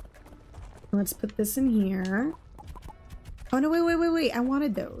go. Let's put this in here. Oh no, wait. I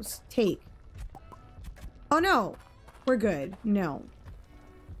wanted those. Take. Oh no. We're good. No.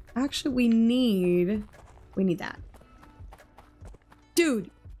 Actually, we need that.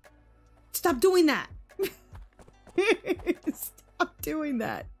 Dude. Stop doing that. Stop doing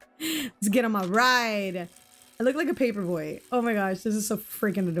that. Let's get on my ride. I look like a paper boy. Oh my gosh, this is so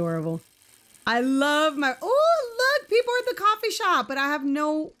freaking adorable. I love my, oh, look, people are at the coffee shop, but I have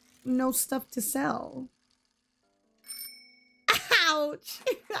no stuff to sell. Ouch.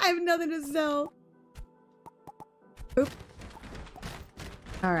 I have nothing to sell. Oop.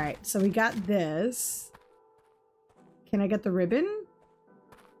 All right, so we got this. Can I get the ribbon?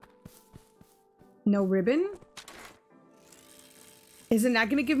 No ribbon? Isn't that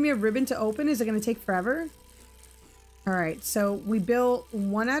gonna give me a ribbon to open? Is it gonna take forever? All right, so we built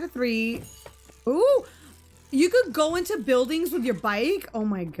 1 out of 3. Ooh, you could go into buildings with your bike? Oh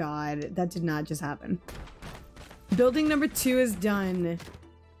my God, that did not just happen. Building number 2 is done.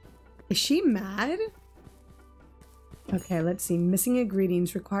 Is she mad? Okay, let's see. Missing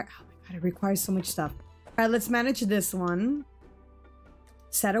ingredients require, oh my God, it requires so much stuff. All right, let's manage this one.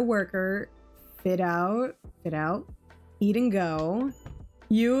 Set a worker, fit out, eat and go.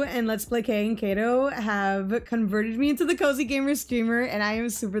 You and Let's Play Kay and Kato have converted me into the Cozy Gamer streamer, and I am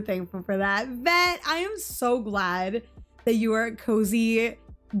super thankful for that. Vet, I am so glad that you are a Cozy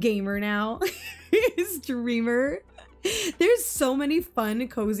Gamer now. Streamer. There's so many fun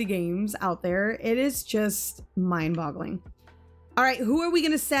Cozy games out there. It is just mind-boggling. All right, who are we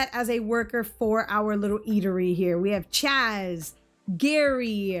gonna set as a worker for our little eatery here? We have Chaz,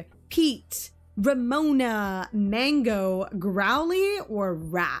 Gary, Pete, Ramona, Mango, Growly, or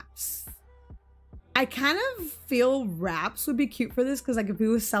Wraps? I kind of feel Wraps would be cute for this because like if he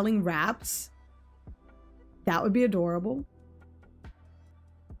was selling wraps, that would be adorable.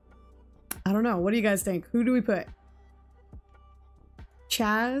 I don't know. What do you guys think? Who do we put?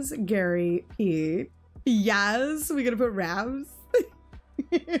 Chaz, Gary, Pete. Yes, we're gonna put Wraps.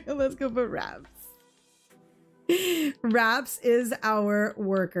 Let's go put Wraps. Wraps is our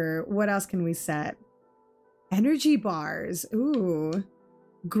worker. What else can we set? Energy bars. Ooh.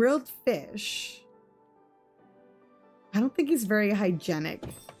 Grilled fish. I don't think he's very hygienic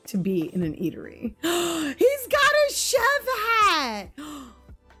to be in an eatery. He's got a chef hat.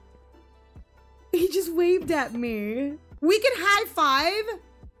 He just waved at me. We can high five.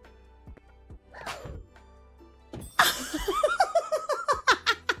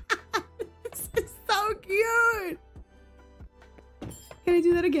 This is so cute. Can I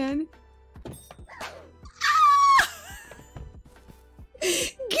do that again?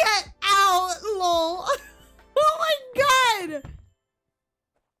 Get out, lol. Oh my God.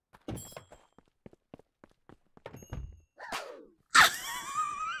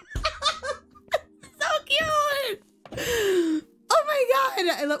 So cute. Oh my God.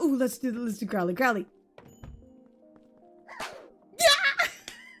 I love, ooh, let's do Growly. Growly.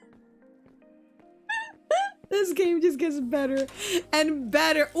 This game just gets better and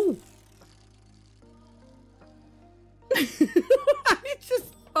better. Ooh. I just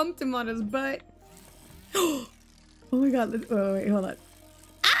pumped him on his butt. Oh my God. Oh, wait, hold on.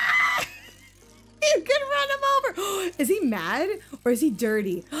 Ah! You can run him over. Is he mad or is he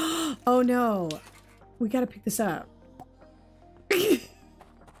dirty? Oh no. We gotta pick this up.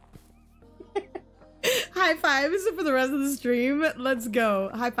 High five. Is it for the rest of the stream? Let's go.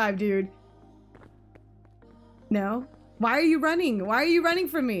 High five, dude. No? Why are you running? Why are you running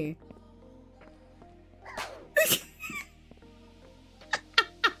from me?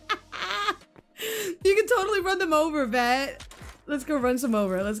 You can totally run them over, Vet. Let's go run some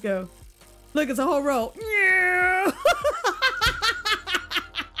over. Let's go. Look, it's a whole row. Yeah.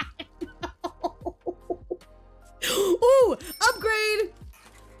 Ooh, upgrade.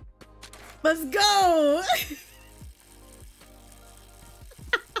 Let's go.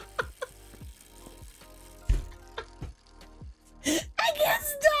 I can't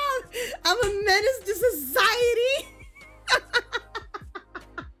stop. I'm a menace to society.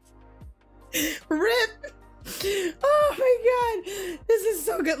 Rip. Oh my God. This is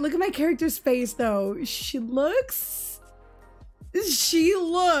so good. Look at my character's face though. She looks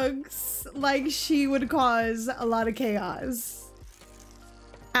like she would cause a lot of chaos.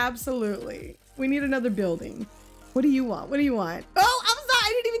 Absolutely. We need another building. What do you want? What do you want? Oh, I'm sorry.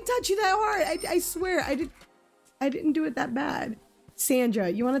 I didn't even touch you that hard. I swear I didn't do it that bad. Sandra,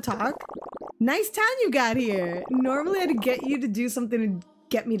 you want to talk? Nice town you got here. Normally I'd get you to do something to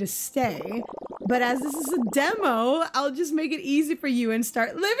get me to stay, but as this is a demo, I'll just make it easy for you and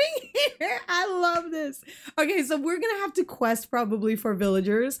start living here. I love this. Okay, so we're gonna have to quest probably for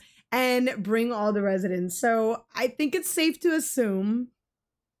villagers and bring all the residents. So I think it's safe to assume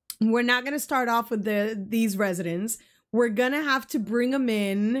we're not gonna start off with these residents. We're gonna have to bring them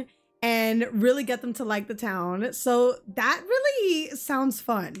in and really get them to like the town. So that really sounds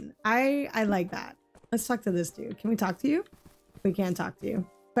fun. I like that. Let's talk to this dude. Can we talk to you? We can't talk to you,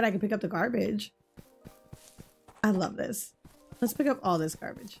 but I can pick up the garbage. I love this. Let's pick up all this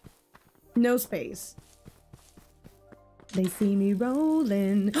garbage. No space. They see me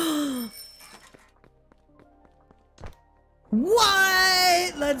rolling.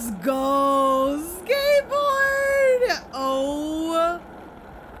 What? Let's go. Skateboard. Oh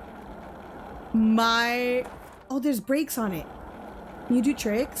my. Oh, there's brakes on it. Can you do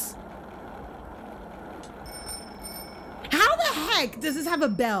tricks? How the heck does this have a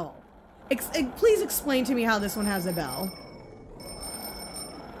bell? Please explain to me how this one has a bell.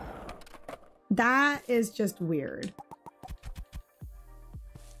 That is just weird.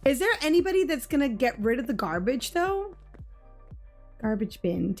 Is there anybody that's gonna get rid of the garbage though? Garbage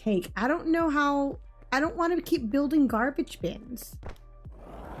bin, take. I don't know how. I don't want to keep building garbage bins.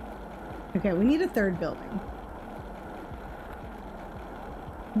 Okay, we need a third building.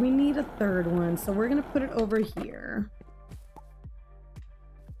 We need a third one, so we're gonna put it over here.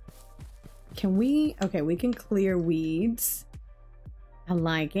 Can we? Okay, we can clear weeds. I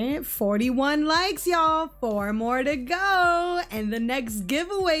like it. 41 likes, y'all. 4 more to go. And the next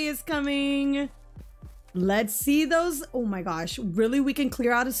giveaway is coming. Let's see those. Oh my gosh. Really? We can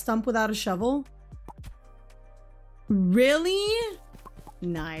clear out a stump without a shovel? Really?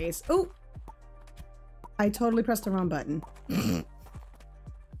 Nice. Oh. I totally pressed the wrong button.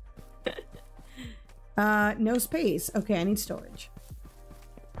 No space. Okay, I need storage.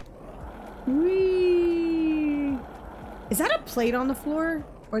 Whee! Is that a plate on the floor?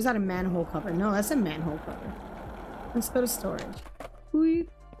 Or is that a manhole cover? No, that's a manhole cover. Let's go to storage. Whee!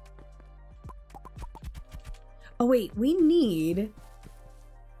 Oh wait, we need...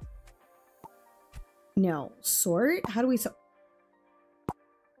 No, sort? How do we sort?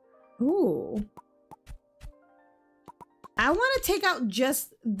 Ooh. I want to take out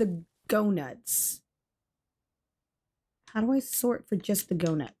just the go nuts. How do I sort for just the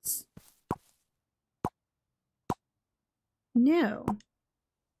go nuts? No.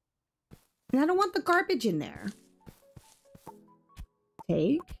 And I don't want the garbage in there.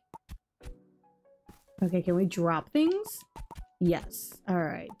 Take. Okay, can we drop things? Yes. All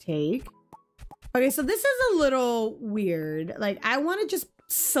right, take. Okay, so this is a little weird. Like, I want to just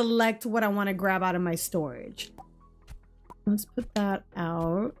select what I want to grab out of my storage. Let's put that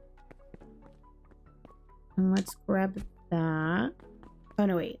out. And let's grab that. Oh,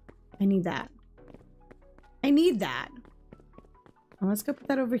 no, wait. I need that. I need that. And let's go put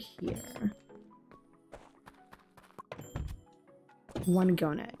that over here. One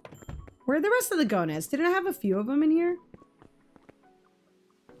gonad. Where are the rest of the gonads? Didn't I have a few of them in here?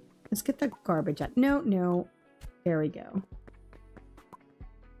 Let's get the garbage out. No, no. There we go.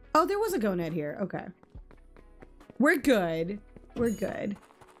 Oh, there was a gonad here. Okay. We're good. We're good.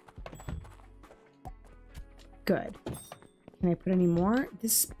 Good. Can I put any more?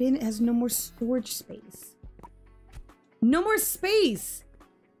 This bin has no more storage space. No more space!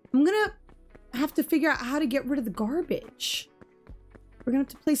 I'm gonna have to figure out how to get rid of the garbage. We're gonna have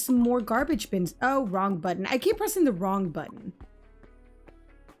to place some more garbage bins. Oh, wrong button. I keep pressing the wrong button.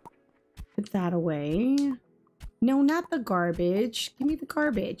 Put that away. No, not the garbage. Give me the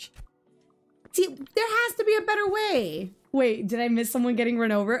garbage. See, there has to be a better way. Wait, did I miss someone getting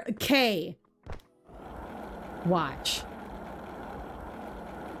run over? Okay. Watch.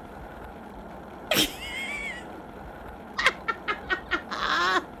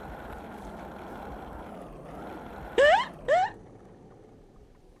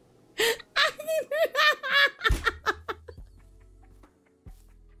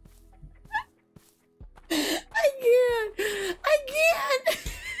 I can't.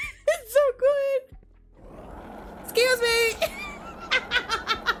 It's so good. Excuse me.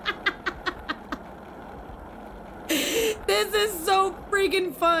 This is so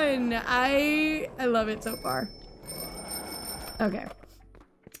freaking fun. I love it so far. Okay.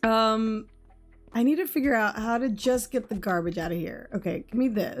 I need to figure out how to just get the garbage out of here. Okay, give me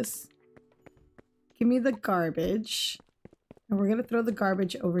this. Give me the garbage. And we're gonna throw the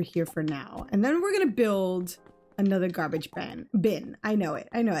garbage over here for now. And then we're gonna build another garbage bin. I know it.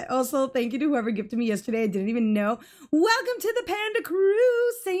 I know it. Also, thank you to whoever gifted me yesterday. I didn't even know. Welcome to the Panda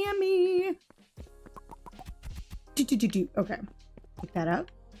Crew, Sammy. Okay. Pick that up.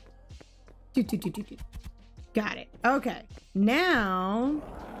 Got it. Okay. Now,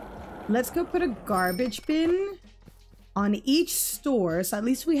 let's go put a garbage bin on each store. So at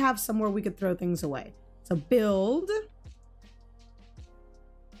least we have somewhere we could throw things away. So build.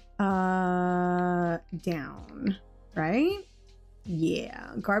 Down, right?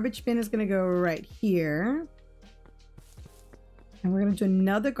 Yeah, garbage bin is gonna go right here. And we're gonna do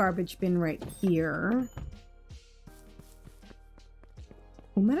another garbage bin right here.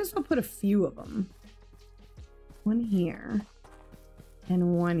 We might as well put a few of them. One here.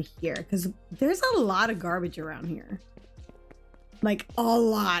 And one here. Because there's a lot of garbage around here. Like, a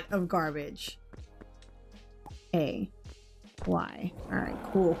lot of garbage. A. Y. Alright,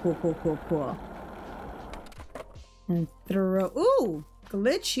 cool, cool, cool, cool, cool. And throw... Ooh!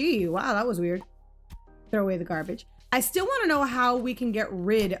 Glitchy! Wow, that was weird. Throw away the garbage. I still want to know how we can get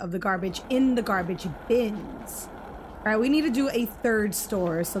rid of the garbage in the garbage bins. Alright, we need to do a third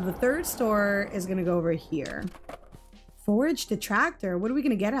store. So the third store is going to go over here. Forage the tractor. What are we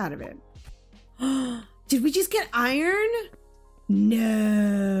going to get out of it? Did we just get iron?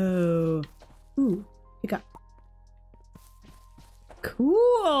 No. Ooh, pick up.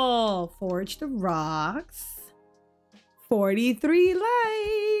 Cool. Forage the rocks. 43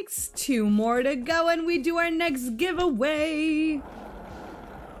 likes. 2 more to go and we do our next giveaway.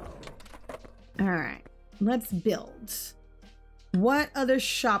 All right, let's build. What other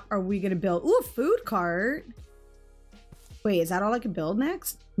shop are we gonna build? Ooh, food cart. Wait, is that all I can build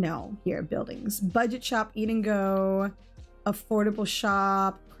next? No, here, buildings. Budget shop, eat and go. Affordable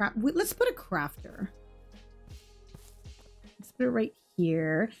shop. Let's put a crafter. Let's put it right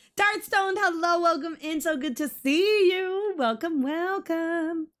here. Dartstone, hello, welcome in. So good to see you. Welcome,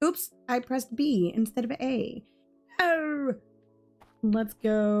 welcome. Oops, I pressed B instead of A. Oh, let's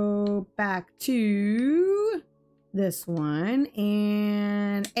go back to this one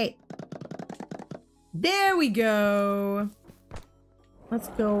and A. There we go. Let's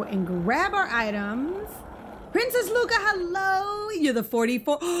go and grab our items. Princess Luca, hello. You're the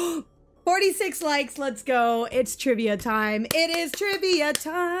 46 likes. Let's go. It's trivia time. It is trivia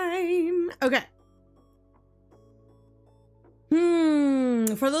time. Okay.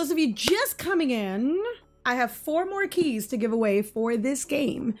 For those of you just coming in, I have 4 more keys to give away for this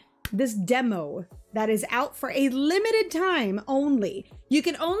game. This demo that is out for a limited time only. You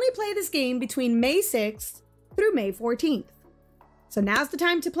can only play this game between May 6th through May 14th. So now's the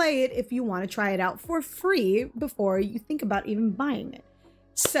time to play it if you want to try it out for free before you think about even buying it.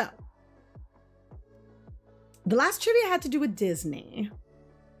 So, the last trivia had to do with Disney.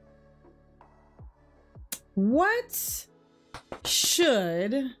 What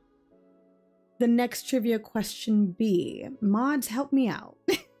should the next trivia question be? Mods, help me out.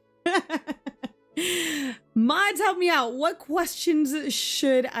 Mods, help me out. What questions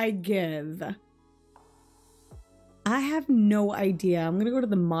should I give? I have no idea. I'm gonna go to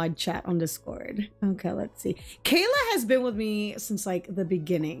the mod chat on Discord. Okay, let's see. Kayla has been with me since like the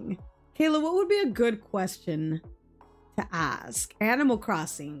beginning. Kayla, what would be a good question to ask? Animal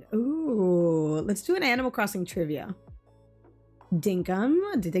Crossing. Ooh, let's do an Animal Crossing trivia. Dinkum.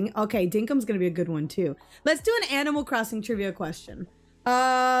 Okay, Dinkum's gonna be a good one too. Let's do an Animal Crossing trivia question.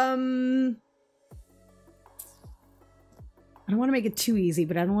 I don't want to make it too easy,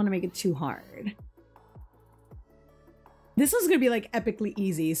 but I don't want to make it too hard. This one's gonna be like epically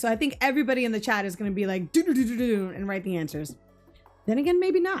easy, so I think everybody in the chat is gonna be like do and write the answers. Then again,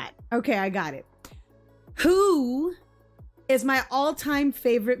 maybe not. Okay, I got it. Who is my all-time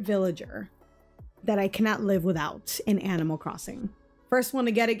favorite villager that I cannot live without in Animal Crossing? First one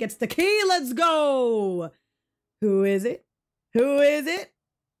to get it gets the key. Let's go. Who is it? Who is it?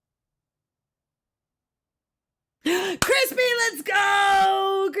 Crispy, let's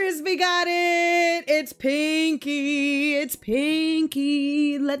go! Crispy got it! It's Pinky! It's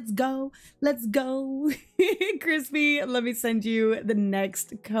Pinky! Let's go! Let's go! Crispy, let me send you the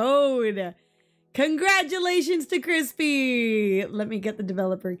next code. Congratulations to Crispy! Let me get the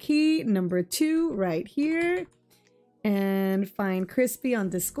developer key, number 2, right here. And find Crispy on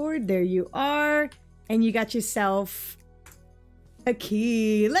Discord. There you are. And you got yourself a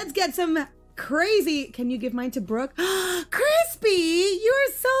key. Let's get some crazy. Can you give mine to Brooke? Crispy, you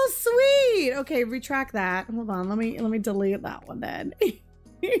are so sweet. Okay, retract that. Hold on, let me delete that one then.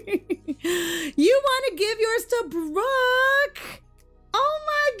 You want to give yours to Brooke? Oh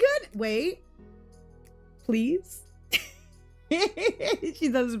my good. Wait, please. She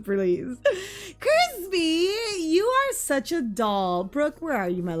does please. Crispy, you are such a doll. Brooke, where are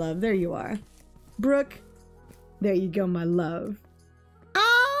you, my love? There you are. Brooke, there you go, my love.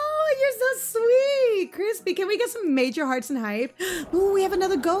 Oh, you're so sweet. Crispy, can we get some major hearts and hype? Ooh, we have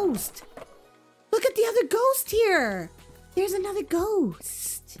another ghost. Look at the other ghost here. There's another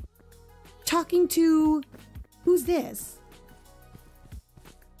ghost. Talking to... Who's this?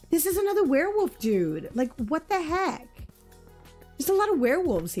 This is another werewolf dude. Like, what the heck? There's a lot of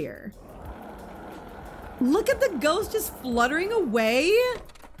werewolves here. Look at the ghost just fluttering away.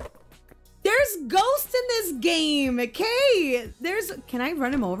 There's ghosts in this game, okay? Can I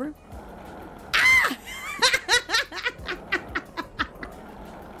run him over? Ah!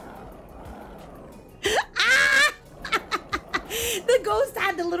 Ah!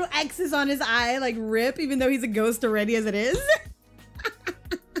 the little X's on his eye, like rip, even though he's a ghost already as it is.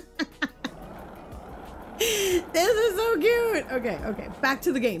 This is so cute. Okay, okay, back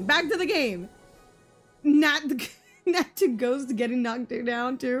to the game. Back to the game. Not to ghost getting knocked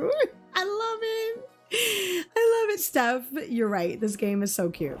down too. I love it. I love it, Steph. You're right. This game is so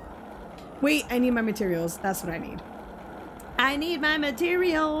cute. Wait, I need my materials. That's what I need. I need my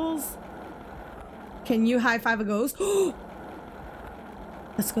materials. Can you high five a ghost?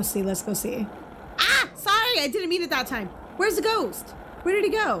 Let's go see. Let's go see. Ah, sorry. I didn't mean it that time. Where's the ghost? Where did he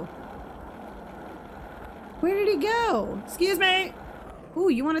go? Where did he go? Excuse me. Ooh,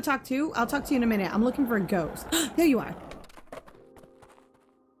 you want to talk too? I'll talk to you in a minute. I'm looking for a ghost. There you are.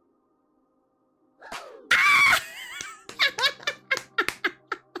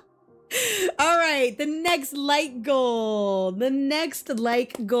 All right, the next light goal. The next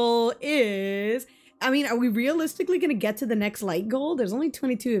light goal is, I mean, are we realistically going to get to the next light goal? There's only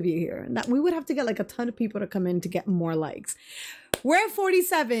 22 of you here. That we would have to get like a ton of people to come in to get more likes. We're at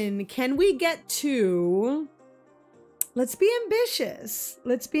 47. Can we get to, let's be ambitious.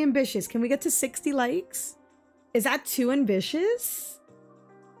 Let's be ambitious. Can we get to 60 likes? Is that too ambitious?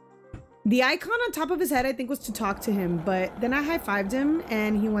 The icon on top of his head, I think, was to talk to him, but then I high-fived him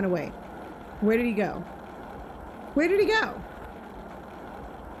and he went away. Where did he go? Where did he go?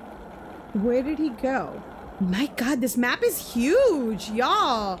 Where did he go? My God, this map is huge,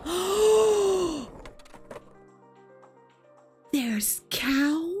 y'all. There's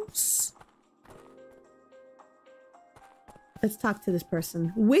cows. Let's talk to this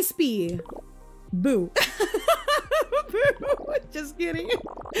person. Wispy. Boo. Boo. Just kidding.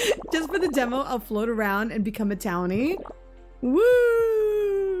 Just for the demo, I'll float around and become a townie.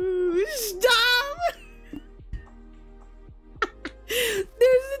 Woo! Stop!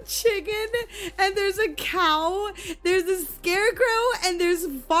 There's a chicken and there's a cow. There's a scarecrow and there's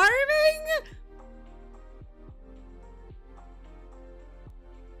farming.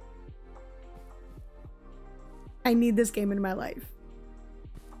 I need this game in my life.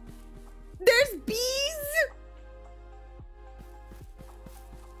 There's bees.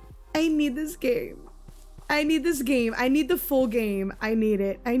 I need this game. I need this game. I need the full game. I need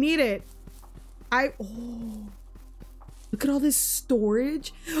it. I need it. Oh, look at all this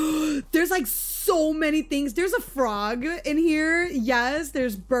storage. There's like so many things. There's a frog in here. Yes,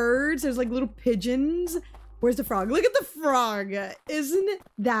 there's birds. There's like little pigeons. Where's the frog? Look at the frog. Isn't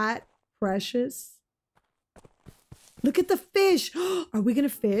that precious? Look at the fish. Are we gonna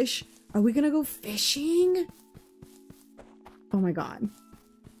fish? Are we gonna go fishing? Oh my God.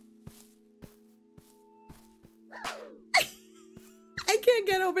 I can't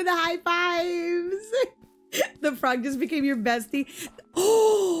get over the high fives. The frog just became your bestie.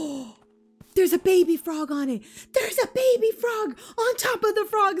 Oh, there's a baby frog on it. There's a baby frog on top of the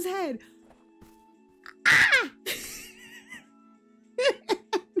frog's head. Ah!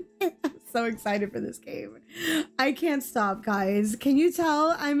 I'm so excited for this game. I can't stop, guys. Can you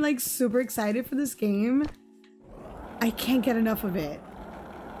tell I'm like super excited for this game? I can't get enough of it.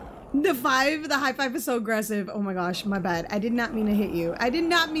 The high five is so aggressive. Oh my gosh, my bad. I did not mean to hit you. I did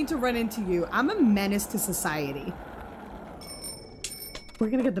not mean to run into you. I'm a menace to society. We're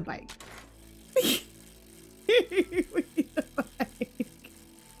gonna get the bike. We need the bike.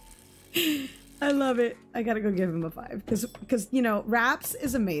 I love it. I gotta go give him a 5 because you know, Raps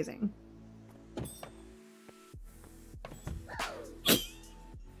is amazing.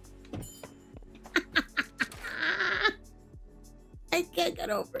 I can't get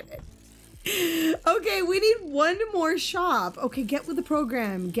over it. Okay, we need one more shop. Okay, get with the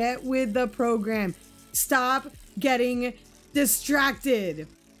program. Get with the program. Stop getting distracted.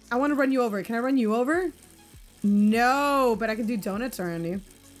 I want to run you over. Can I run you over? No, but I can do donuts around you.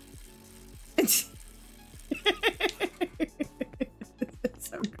 It's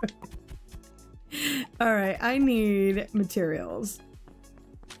so good. All right, I need materials.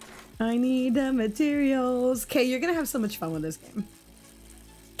 I need the materials. Okay, you're gonna have so much fun with this game.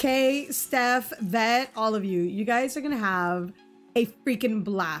 Okay, Steph, Vet, all of you. You guys are gonna have a freaking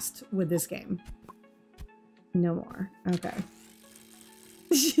blast with this game. No more. Okay.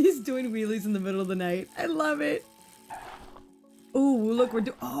 She's doing wheelies in the middle of the night. I love it. Oh, look,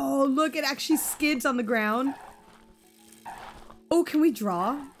 oh, look, it actually skids on the ground. Oh, can we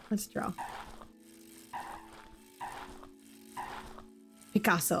draw? Let's draw.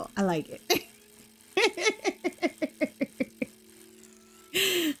 Picasso, I like it.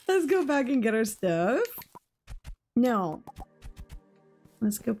 Let's go back and get our stuff. No.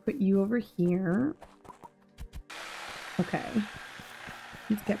 Let's go put you over here. Okay.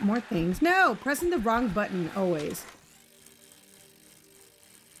 Let's get more things. No! Pressing the wrong button, always.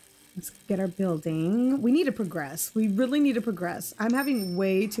 Let's get our building. We need to progress. We really need to progress. I'm having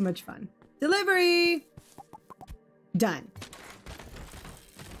way too much fun. Delivery. Done.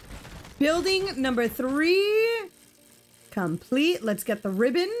 Building number 3. Complete. Let's get the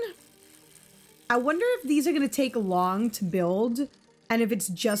ribbon. I wonder if these are going to take long to build. And if it's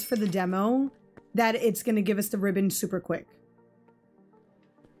just for the demo, that it's going to give us the ribbon super quick.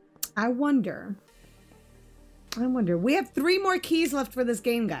 I wonder. We have 3 more keys left for this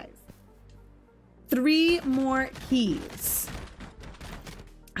game, guys. 3 more keys.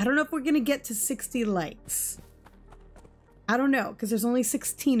 I don't know if we're going to get to 60 likes. I don't know, because there's only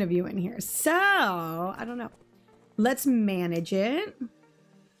 16 of you in here. So, I don't know. Let's manage it.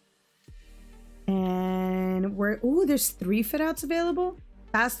 And ooh, there's 3 fit outs available.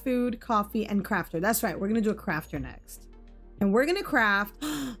 Fast food, coffee, and crafter. That's right. We're going to do a crafter next. And we're going to craft,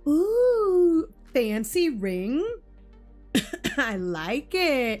 ooh, fancy ring. I like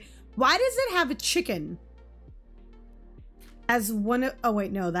it. Why does it have a chicken? As one of, oh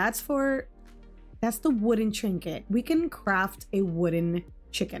wait, no, that's the wooden trinket. We can craft a wooden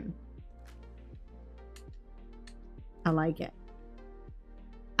chicken. I like it.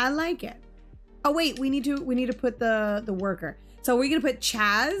 I like it. Oh wait, we need to put the worker. So we're gonna put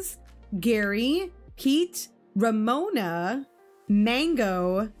Chaz, Gary, Pete, Ramona,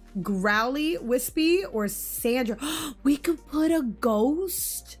 Mango, Growly, Wispy, or Sandra. We could put a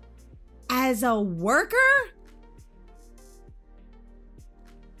ghost as a worker?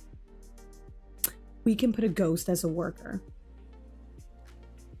 We can put a ghost as a worker.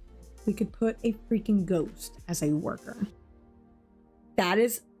 We could put a freaking ghost as a worker. That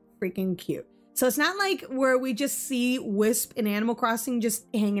is freaking cute. So it's not like where we just see Wisp in Animal Crossing just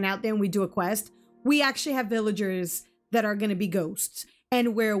hanging out there and we do a quest. We actually have villagers that are going to be ghosts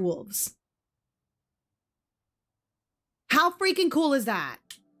and werewolves. How freaking cool is that?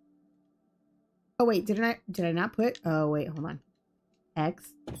 Oh wait, did I not put? Oh wait, hold on.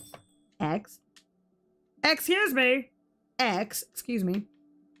 X. Excuse me. Excuse me.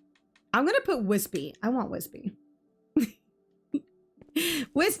 I'm gonna put Wispy. I want Wispy.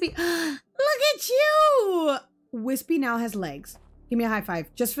 Wispy. Look at you. Wispy now has legs. Give me a high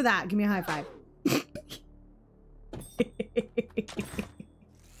five. Just for that, give me a high five.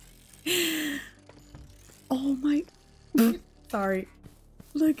 Oh my. Sorry.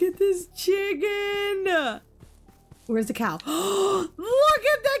 Look at this chicken. Where's the cow? Look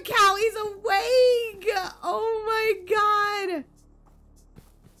at the cow. He's awake. Oh my God.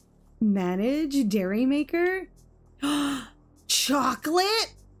 Manage dairy maker.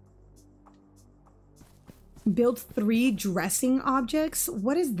 Chocolate. Build 3 dressing objects.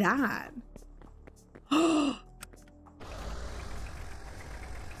 What is that?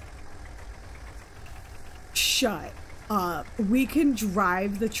 Shut up. We can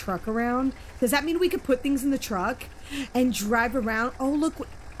drive the truck around. Does that mean we could put things in the truck and drive around? Oh, look.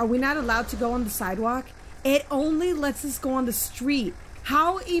 Are we not allowed to go on the sidewalk? It only lets us go on the street.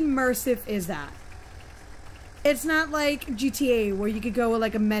 How immersive is that? It's not like GTA where you could go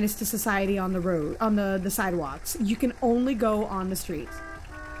like a menace to society on the road, on the sidewalks. You can only go on the streets.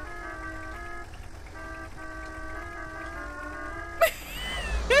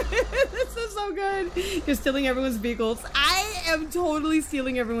 This is so good. You're stealing everyone's vehicles. I am totally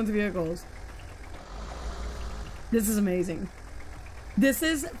stealing everyone's vehicles. This is amazing. This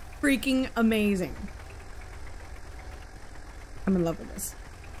is freaking amazing. I'm in love with this.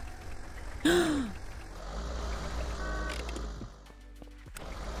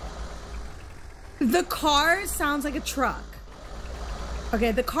 The car sounds like a truck.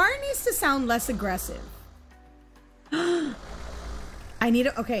 Okay, the car needs to sound less aggressive. I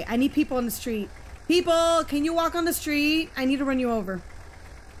need people on the street. People, can you walk on the street? I need to run you over.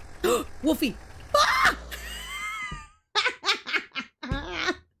 Wolfie. Ah!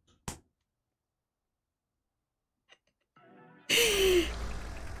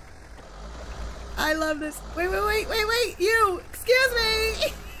 I love this. Wait, you, excuse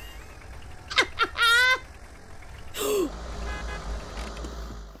me.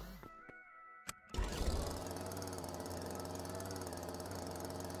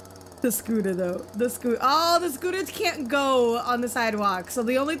 The scooter though, oh, the scooters can't go on the sidewalk. So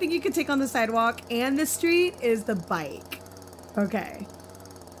the only thing you can take on the sidewalk and the street is the bike. Okay.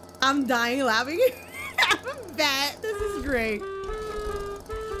 I'm dying laughing. I bet. This is great.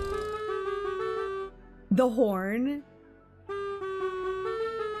 The horn.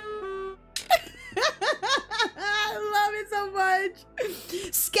 I love it so much.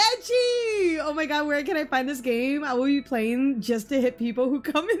 Sketchy. Oh my God, where can I find this game? I will be playing just to hit people who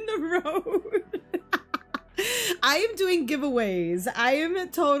come in the road. I am doing giveaways. I am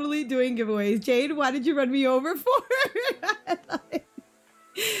totally doing giveaways. Jade, why did you run me over for?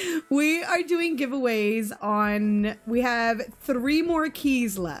 We are doing giveaways on, we have 3 more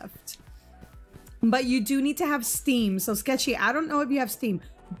keys left. But you do need to have Steam. So Sketchy, I don't know if you have Steam.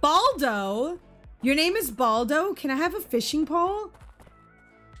 Baldo, your name is Baldo. Can I have a fishing pole?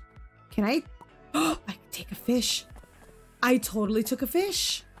 Can I? Oh, I can take a fish. I totally took a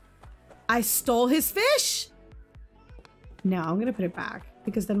fish. I stole his fish. No, I'm gonna put it back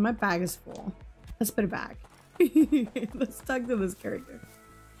because then my bag is full. Let's put it back. Let's talk to this character.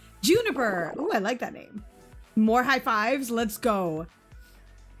 Juniper. Ooh, I like that name. More high fives. Let's go.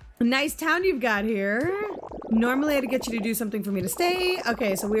 Nice town you've got here. Normally I'd get you to do something for me to stay.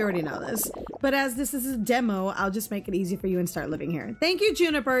 Okay, so we already know this. But as this is a demo, I'll just make it easy for you and start living here. Thank you,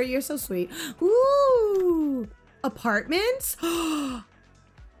 Juniper. You're so sweet. Ooh, apartments?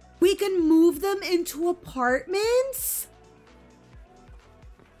 We can move them into apartments?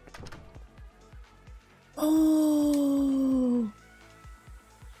 Oh.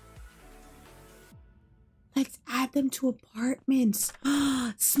 Let's add them to apartments.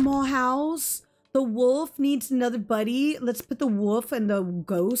 Small house. The wolf needs another buddy. Let's put the wolf and the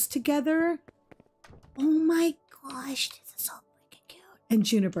ghost together. Oh my gosh, this is so freaking cute. And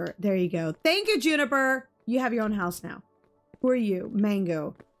Juniper, there you go. Thank you, Juniper. You have your own house now. Who are you?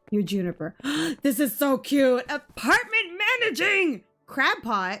 Mango. You're Juniper. This is so cute. Apartment managing. Crab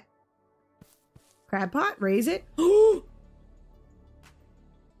pot. Crab pot, raise it.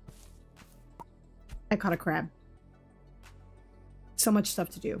 I caught a crab. So much stuff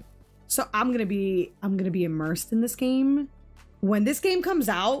to do. So I'm gonna be immersed in this game. When this game comes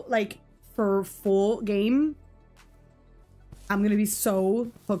out, like for full game, I'm gonna be so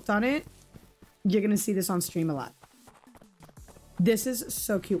hooked on it. You're gonna see this on stream a lot. This is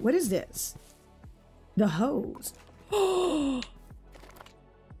so cute. What is this? The hose. Oh,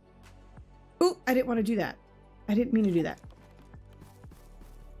 I didn't want to do that. I didn't mean to do that.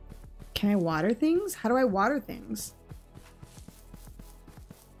 Can I water things? How do I water things?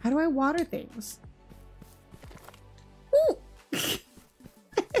 How do I water things? Ooh.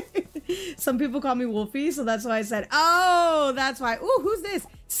 Some people call me Wolfie, so that's why I said, oh, that's why. Ooh, who's this?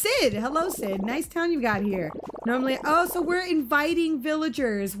 Sid. Hello, Sid. Nice town you got here. Normally, oh, so we're inviting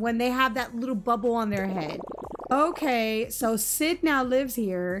villagers when they have that little bubble on their head. Okay, so Sid now lives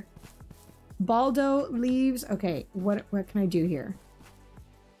here. Baldo leaves. Okay, what can I do here?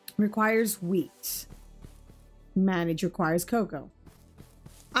 Requires wheat. Manage requires cocoa.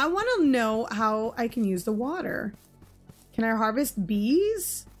 I want to know how I can use the water. Can I harvest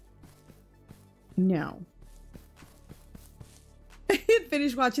bees? No.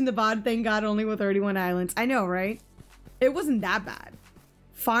 Finished watching the VOD, thank God, only with 31 islands. I know, right? It wasn't that bad.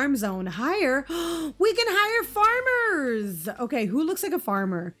 Farm zone, hire. We can hire farmers. Okay, who looks like a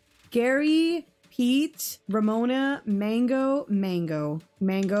farmer? Gary, Pete, Ramona, Mango,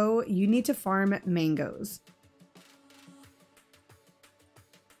 you need to farm mangoes.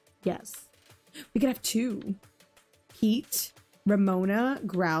 Yes. We could have 2. Pete, Ramona,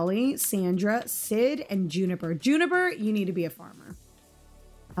 Growly, Sandra, Sid, and Juniper. Juniper, you need to be a farmer.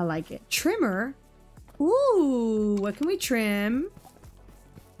 I like it. Trimmer? Ooh, what can we trim?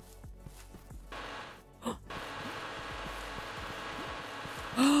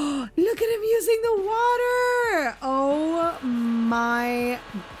 Look at him using the water! Oh my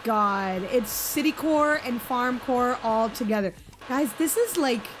God. It's city core and farm core all together. Guys, this is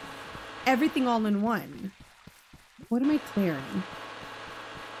like everything all in one. What am I clearing?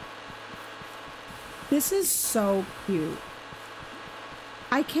 This is so cute.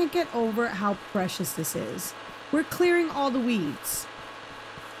 I can't get over how precious this is. We're clearing all the weeds.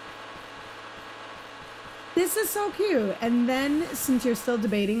 This is so cute. And then, since you're still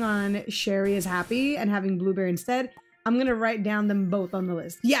debating on Sherry is happy and having blueberry instead, I'm gonna write down them both on the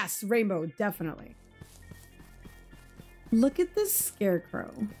list. Yes, rainbow, definitely. Look at this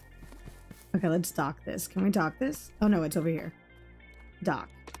scarecrow. Okay, let's dock this. Can we dock this? Oh no, it's over here. Dock.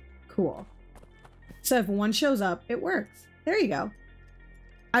 Cool. So if one shows up, it works. There you go.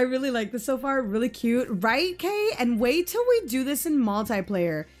 I really like this so far. Really cute. Right, Kay? And wait till we do this in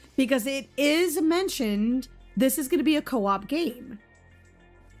multiplayer. Because it is mentioned this is going to be a co-op game.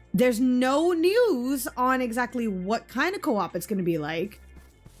 There's no news on exactly what kind of co-op it's going to be like.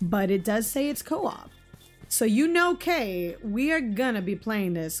 But it does say it's co-op. So you know, Kay, we are going to be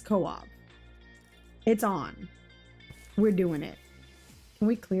playing this co-op. It's on. We're doing it. Can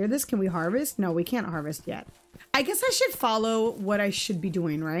we clear this? Can we harvest? No, we can't harvest yet. I guess I should follow what I should be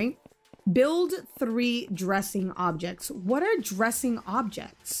doing, right? Build 3 dressing objects. What are dressing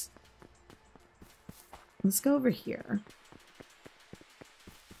objects? Let's go over here.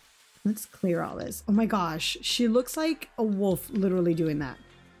 Let's clear all this. Oh my gosh, she looks like a wolf literally doing that.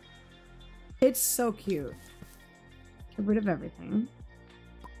 It's so cute. Get rid of everything.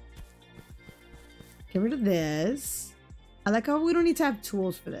 Get rid of this. I like how we don't need to have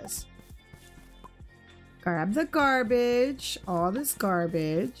tools for this. Grab the garbage. All this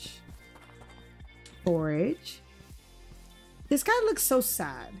garbage. Forage. This guy looks so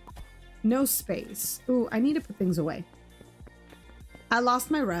sad. No space. Ooh, I need to put things away. I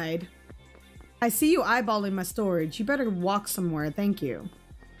lost my ride. I see you eyeballing my storage. You better walk somewhere. Thank you.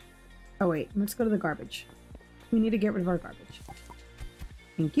 Oh, wait. Let's go to the garbage. We need to get rid of our garbage.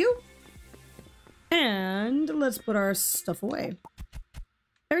 Thank you. And let's put our stuff away.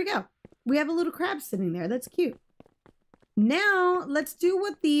 There we go. We have a little crab sitting there. That's cute. Now, let's do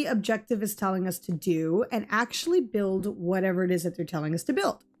what the objective is telling us to do and actually build whatever it is that they're telling us to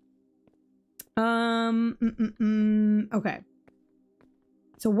build. Okay.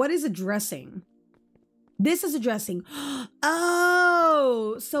 So what is a dressing? This is a dressing.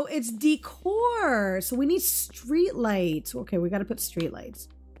 Oh, so it's decor. So we need street lights. Okay, we got to put street lights.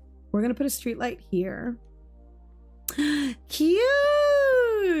 We're going to put a street light here. Cute.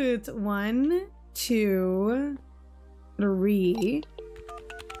 1, 2, 3.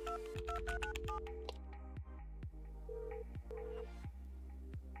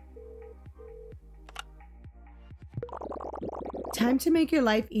 Time to make your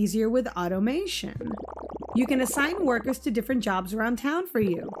life easier with automation. You can assign workers to different jobs around town for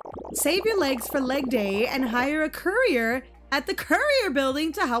you. Save your legs for leg day and hire a courier at the courier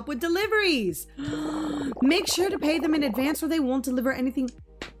building to help with deliveries. Make sure to pay them in advance or they won't deliver anything.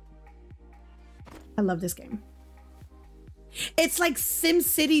 I love this game. It's like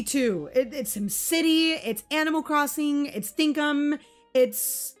SimCity 2. It's SimCity, it's Animal Crossing, it's Thinkum,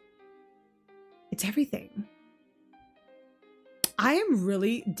 it's everything. I am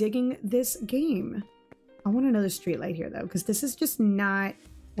really digging this game. I want another streetlight here though, because this is just not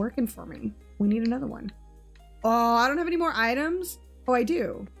working for me. We need another one. Oh, I don't have any more items. Oh, I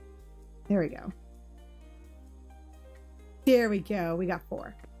do. There we go. There we go. We got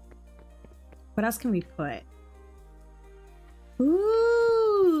 4. What else can we put?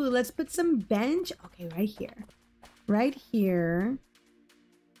 Ooh, let's put some bench. Okay, right here. Right here.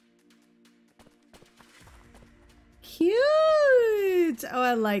 Cute. Oh,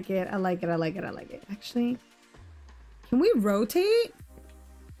 I like it. I like it. I like it. I like it. Actually, can we rotate?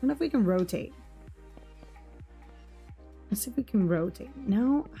 I don't know if we can rotate. Let's see if we can rotate.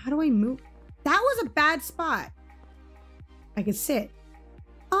 No. How do I move? That was a bad spot. I could sit.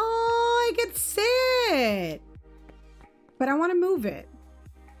 Oh, I could sit. But I want to move it.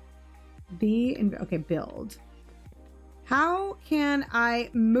 Okay, build. How can I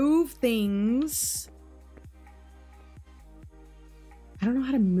move things? I don't know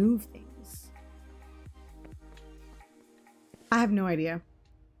how to move things. I have no idea.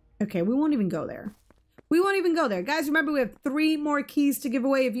 Okay, we won't even go there. We won't even go there. Guys, remember we have 3 more keys to give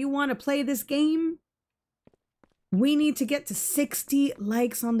away. If you want to play this game, we need to get to 60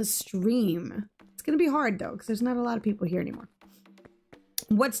 likes on the stream. It's going to be hard though, because there's not a lot of people here anymore.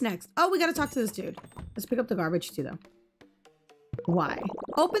 What's next? Oh, we got to talk to this dude. Let's pick up the garbage too though. Why?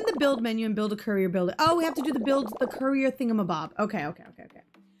 Open the build menu and build a courier builder. Oh, we have to do the courier thingamabob. Okay.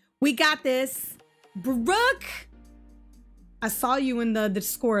 We got this. Brooke! I saw you in the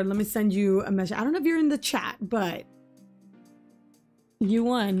Discord. Let me send you a message. I don't know if you're in the chat, but you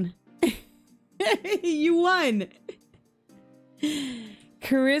won. You won.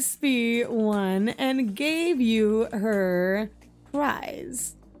 Crispy won and gave you her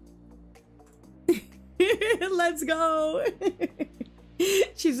prize. Let's go.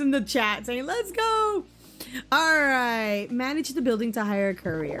 She's in the chat saying, let's go. All right. Manage the building to hire a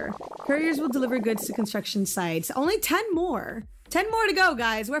courier. Couriers will deliver goods to construction sites. Only 10 more. 10 more to go,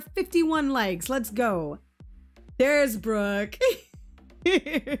 guys. We're 51 likes. Let's go. There's Brooke.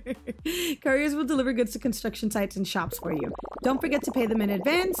 Couriers will deliver goods to construction sites and shops for you. Don't forget to pay them in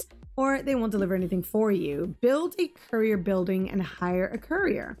advance or they won't deliver anything for you. Build a courier building and hire a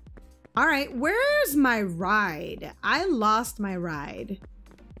courier. All right, where's my ride? I lost my ride.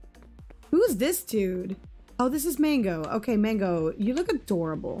 Who's this dude? Oh, this is Mango. Okay, Mango, you look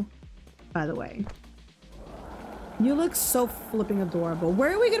adorable, by the way. You look so flipping adorable.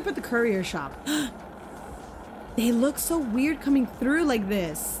 Where are we gonna put the courier shop? They look so weird coming through like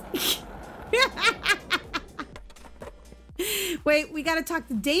this. Wait, we gotta talk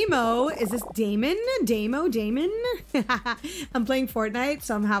to Damo. Is this Damon? Damon? I'm playing Fortnite,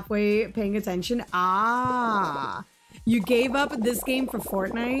 so I'm halfway paying attention. Ah, you gave up this game for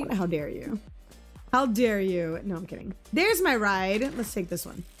Fortnite? How dare you? How dare you? No, I'm kidding. There's my ride. Let's take this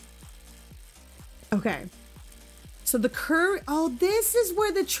one. Okay. So the oh, this is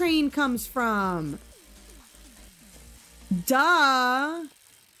where the train comes from. Duh.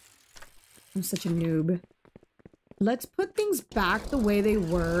 I'm such a noob. Let's put things back the way they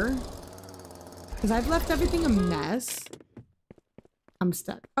were. Because I've left everything a mess. I'm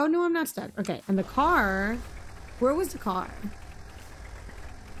stuck. Oh, no, I'm not stuck. Okay, and the car... Where was the car?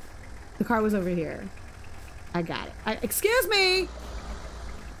 The car was over here. I got it. Excuse me!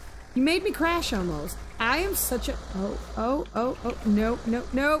 You made me crash almost. I am such a... Oh.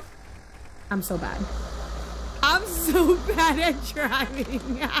 No. I'm so bad. I'm so bad at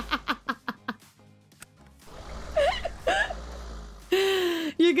driving.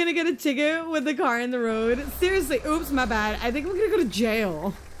 You're gonna get a ticket with the car in the road. Seriously, oops, my bad. I think I'm gonna go to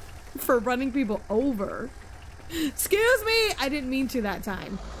jail for running people over. Excuse me, I didn't mean to that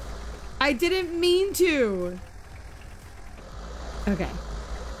time. I didn't mean to. Okay,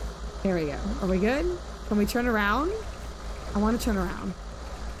 there we go. Are we good? Can we turn around? I want to turn around.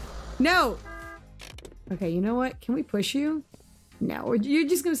 No. Okay, you know what? Can we push you? No, you're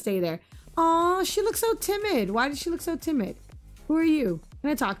just gonna stay there. Oh, she looks so timid. Why does she look so timid? Who are you? Can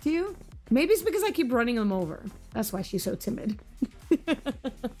I talk to you? Maybe it's because I keep running them over. That's why she's so timid.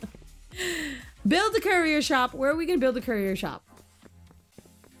 Build a courier shop. Where are we gonna build a courier shop?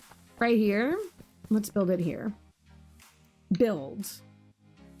 Right here. Let's build it here. Build.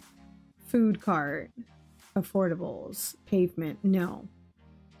 Food cart. Affordables. Pavement. No.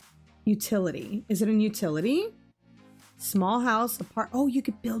 Utility. Is it an utility? Small house. Oh, you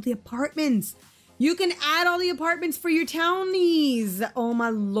could build the apartments. You can add all the apartments for your townies. Oh my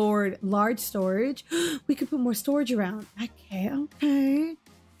lord. Large storage. We could put more storage around. Okay.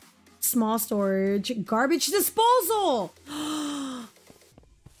 Small storage. Garbage disposal.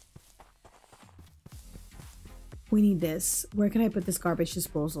 We need this. Where can I put this garbage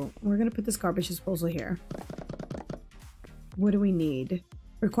disposal? We're gonna put this garbage disposal here. What do we need?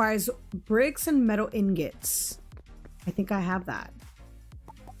 Requires bricks and metal ingots. I think I have that.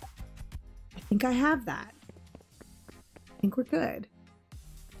 I think we're good.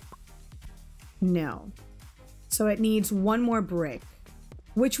 No. So it needs one more brick,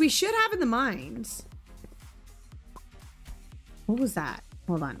 which we should have in the mines. What was that?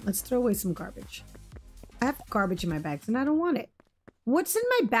 Hold on. Let's throw away some garbage. I have garbage in my bags and I don't want it. What's in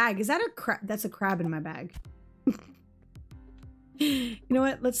my bag? Is that a crab? That's a crab in my bag. You know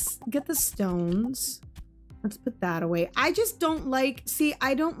what? Let's get the stones. Let's put that away. I just don't like, see,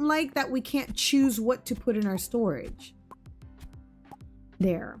 I don't like that we can't choose what to put in our storage.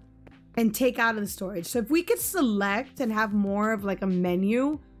 There. And take out of the storage. So if we could select and have more of like a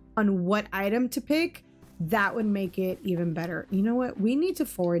menu on what item to pick, that would make it even better. You know what? We need to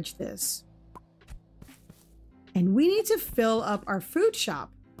forage this. And we need to fill up our food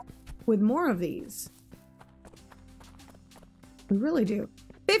shop with more of these. We really do.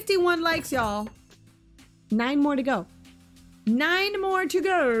 51 likes, y'all. 9 more to go. 9 more to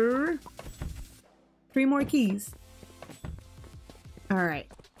go. 3 more keys. All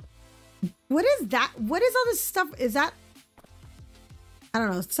right. What is that? What is all this stuff? Is that... I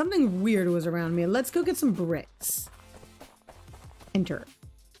don't know. Something weird was around me. Let's go get some bricks. Enter.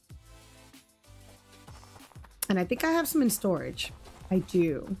 And I think I have some in storage. I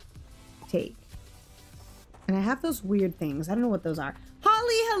do. Take. And I have those weird things. I don't know what those are.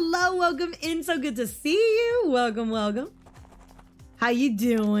 Holly, hello. Welcome in. So good to see you. Welcome. How you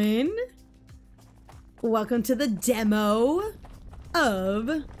doing? Welcome to the demo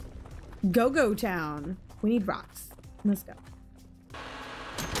of Go-Go Town. We need rocks. Let's go.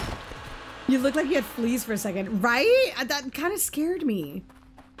 You look like you had fleas for a second, right? That kind of scared me.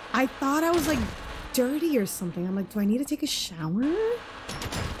 I thought I was like dirty or something. I'm like, do I need to take a shower?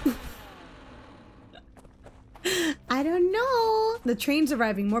 I don't know. The train's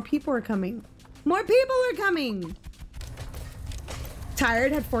arriving. More people are coming. More people are coming.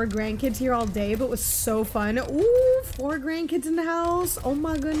 Tired, had 4 grandkids here all day, but was so fun. Ooh, 4 grandkids in the house. Oh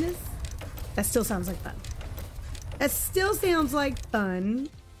my goodness. That still sounds like fun. That still sounds like fun.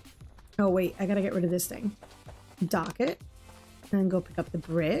 Oh wait, I gotta get rid of this thing. Dock it. And go pick up the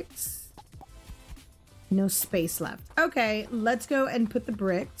bricks. No space left. Okay, let's go and put the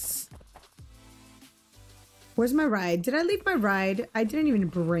bricks. Where's my ride? Did I leave my ride? I didn't even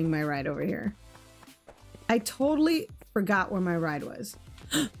bring my ride over here. I totally forgot where my ride was.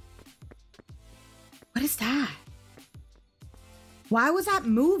 What is that? Why was that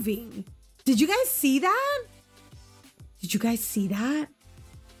moving? Did you guys see that? Did you guys see that?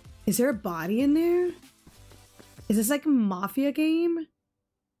 Is there a body in there? Is this like a mafia game?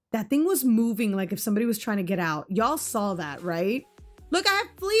 That thing was moving like if somebody was trying to get out. Y'all saw that, right? Look, I have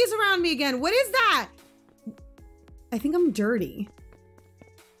fleas around me again. What is that? I think I'm dirty.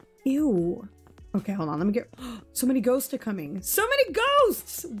 Ew. Okay, hold on. Let me get... So many ghosts are coming. So many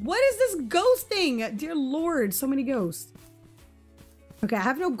ghosts! What is this ghost thing? Dear Lord, so many ghosts. Okay, I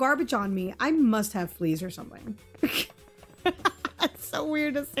have no garbage on me. I must have fleas or something. It's so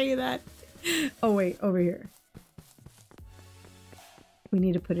weird to say that. Oh, wait. Over here. We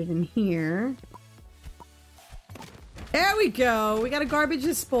need to put it in here. There we go. We got a garbage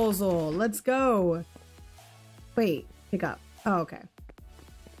disposal. Let's go. Wait, pick up. Oh, okay.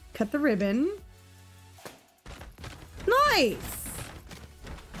 Cut the ribbon. Nice.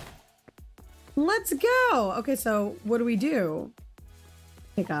 Let's go. Okay, so what do we do?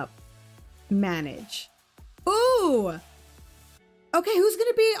 Pick up. Manage. Ooh. Okay, who's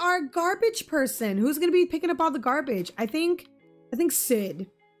gonna be our garbage person? Who's gonna be picking up all the garbage? I think Sid.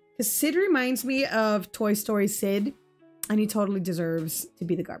 Because Sid reminds me of Toy Story Sid. And he totally deserves to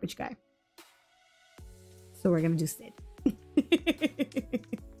be the garbage guy. So we're gonna do Sid.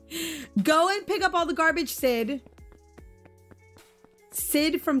 Go and pick up all the garbage, Sid.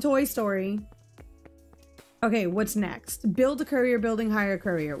 Sid from Toy Story. Okay, what's next? Build a courier building, hire a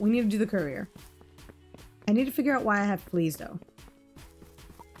courier. We need to do the courier. I need to figure out why I have fleas though.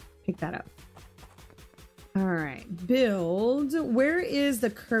 Pick that up. All right, build. Where is the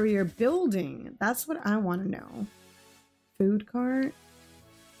courier building? That's what I want to know. Food cart?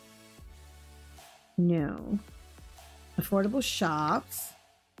 No. Affordable shops?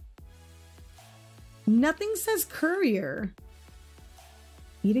 Nothing says courier.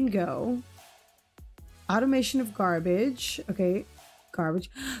 Eat and go. Automation of garbage. Okay, garbage.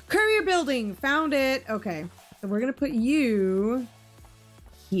 Courier building! Found it! Okay, so we're gonna put you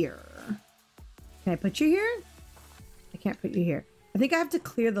here. Can I put you here? I can't put you here. I think I have to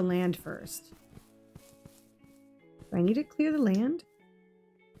clear the land first. Do I need to clear the land?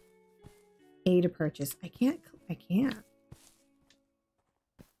 A to purchase. I can't.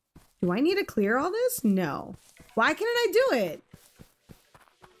 Do I need to clear all this? No. Why can't I do it?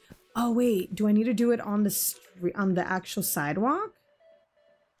 Oh, wait. Do I need to do it on the street, on the actual sidewalk?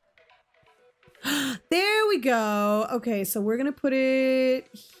 There we go. Okay, so we're going to put it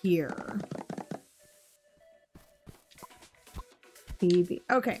here. BB.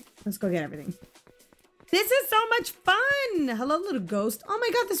 Okay, let's go get everything. This is so much fun! Hello, little ghost. Oh my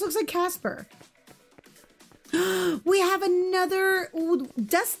god, this looks like Casper. We have another... Ooh,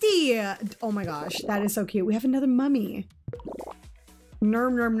 Dusty! Oh my gosh, that is so cute. We have another mummy.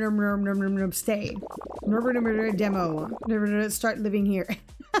 Nerm, nerm, nerm, nerm, nerm, nerm, nerm, stay. Nerm, nerm, nerm, demo. Start living here.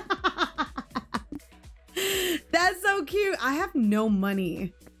 That's so cute. I have no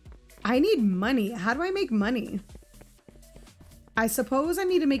money. I need money. How do I make money? I suppose I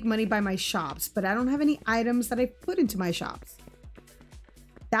need to make money by my shops, but I don't have any items that I put into my shops.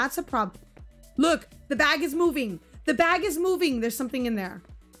 That's a problem. Look, the bag is moving. The bag is moving. There's something in there.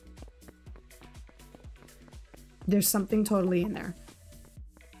 There's something totally in there.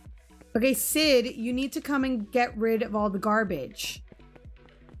 Okay, Sid, you need to come and get rid of all the garbage.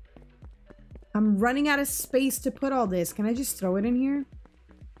 I'm running out of space to put all this. Can I just throw it in here?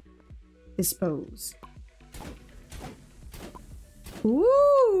 Dispose.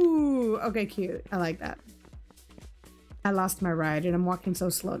 Ooh, okay, cute. I like that. I lost my ride and I'm walking so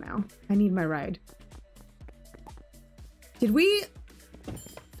slow now. I need my ride. Did we...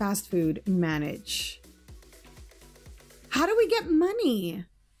 Fast food, manage. How do we get money?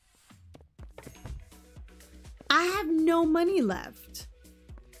 I have no money left.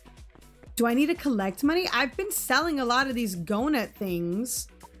 Do I need to collect money? I've been selling a lot of these donut things.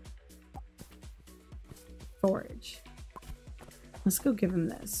 Forage. Let's go give him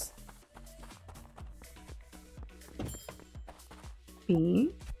this. B.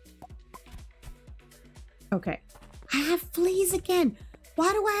 Okay. I have fleas again.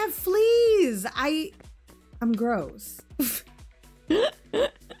 Why do I have fleas? I'm gross.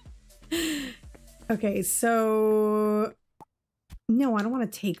 Okay, so... No, I don't want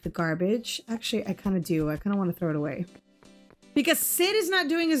to take the garbage. Actually, I kind of do. I kind of want to throw it away. Because Sid is not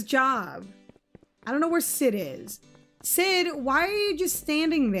doing his job. I don't know where Sid is. Sid, why are you just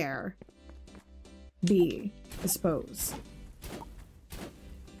standing there? B. Dispose.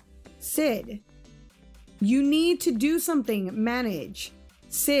 Sid. You need to do something. Manage.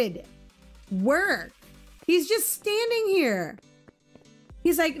 Sid. Work. He's just standing here.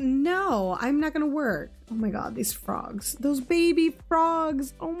 He's like, no, I'm not gonna work. Oh my god, these frogs. Those baby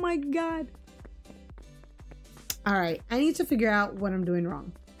frogs. Oh my god. All right, I need to figure out what I'm doing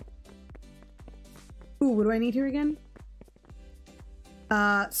wrong. Ooh, what do I need here again?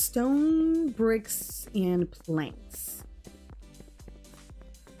 Stone, bricks, and planks.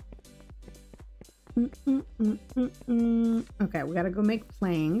 Okay, we gotta go make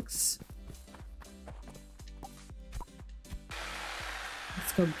planks.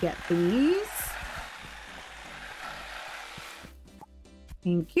 Let's go get these.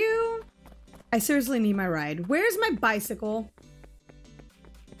 Thank you. I seriously need my ride. Where's my bicycle?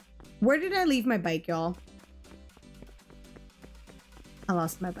 Where did I leave my bike, y'all? I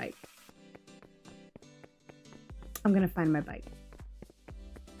lost my bike. I'm gonna find my bike.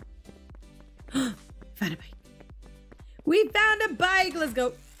 Found a bike. We found a bike. Let's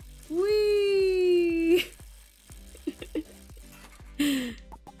go. Whee!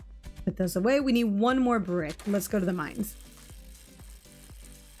 Put those away. We need one more brick. Let's go to the mines.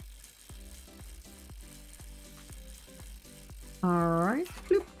 All right.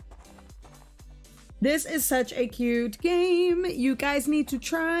 Bloop. This is such a cute game. You guys need to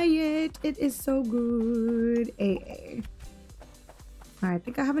try it. It is so good. AA. All right, I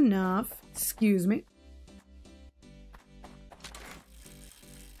think I have enough. Excuse me.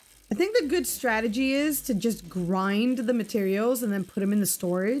 I think the good strategy is to just grind the materials and then put them in the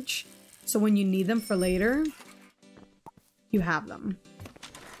storage. So when you need them for later, you have them.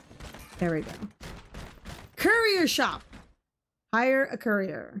 There we go. Courier shop. Hire a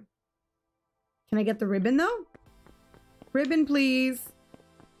courier. Can I get the ribbon though? Ribbon, please.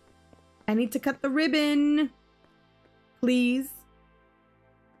 I need to cut the ribbon. Please.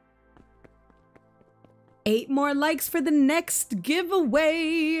 8 more likes for the next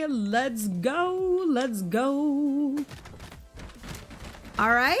giveaway. Let's go. Let's go. All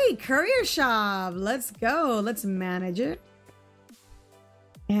right, courier shop. Let's go. Let's manage it.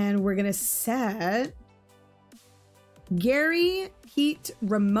 And we're going to set Gary, Pete,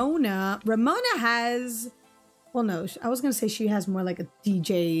 Ramona. Ramona has, well, no, I was going to say she has more like a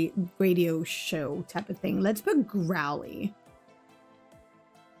DJ radio show type of thing. Let's put Growly.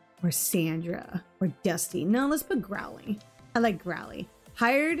 Or Sandra. Or Dusty. No, let's put Growly. I like Growly.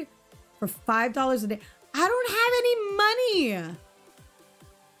 Hired for $5 a day. I don't have any money.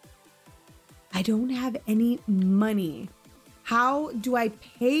 I don't have any money. How do I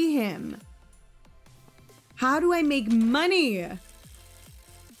pay him? How do I make money? I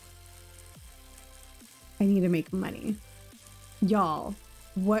need to make money. Y'all,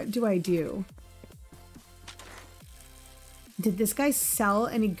 what do I do? Did this guy sell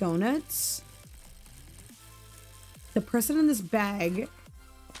any go nuts? The person in this bag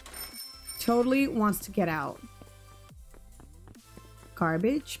totally wants to get out.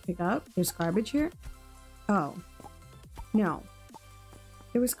 Garbage, pick up. There's garbage here. Oh, no.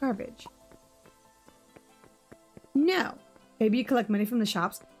 There was garbage. No. Maybe you collect money from the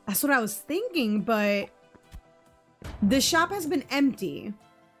shops. That's what I was thinking, but the shop has been empty.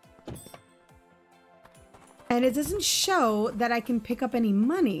 And it doesn't show that I can pick up any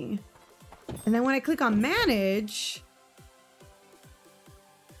money. And then when I click on manage,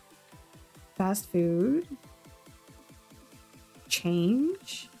 fast food,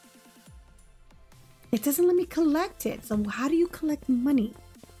 change, it doesn't let me collect it. So how do you collect money?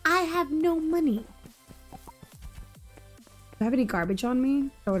 I have no money. Do I have any garbage on me?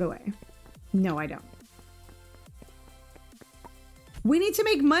 Throw it away. No, I don't. We need to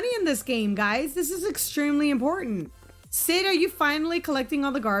make money in this game, guys. This is extremely important. Sid, are you finally collecting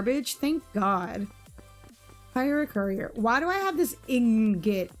all the garbage? Thank God. Hire a courier. Why do I have this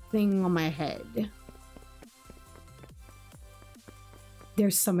ingot thing on my head?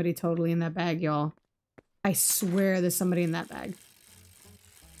 There's somebody totally in that bag, y'all. I swear there's somebody in that bag.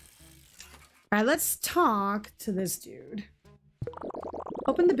 All right, let's talk to this dude.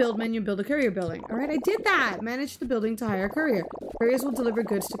 Open the build menu, build a courier building. All right, I did that. Manage the building to hire a courier. Couriers will deliver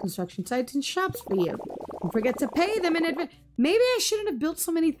goods to construction sites and shops for you. Don't forget to pay them in advance. Maybe I shouldn't have built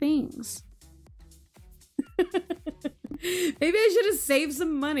so many things. Maybe I should have saved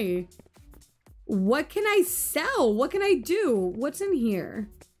some money. What can I sell? What can I do? What's in here?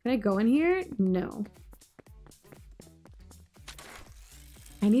 Can I go in here? No.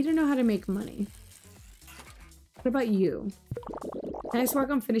 I need to know how to make money. What about you? Nice work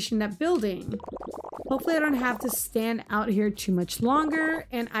on finishing that building. Hopefully I don't have to stand out here too much longer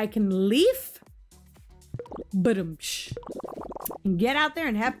and I can leave. Ba-dum-sh. And get out there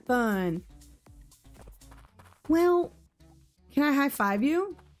and have fun. Well, can I high five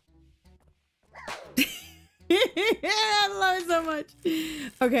you? I love it so much.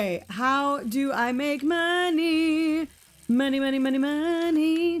 Okay, how do I make money? Money, money, money,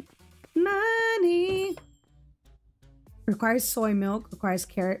 money. Money. Requires soy milk, requires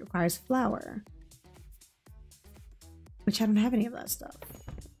carrot, requires flour. which I don't have any of that stuff.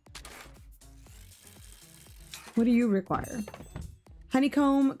 What do you require?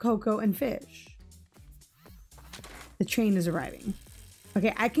 Honeycomb, cocoa, and fish. The train is arriving.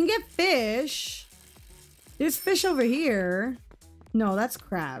 Okay, I can get fish. There's fish over here. No, that's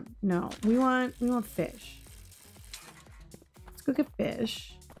crab. No, we want fish. Let's go get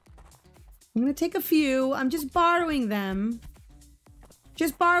fish. I'm gonna take a few. I'm just borrowing them.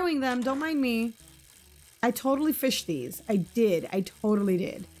 Just borrowing them. Don't mind me. I totally fished these. I did. I totally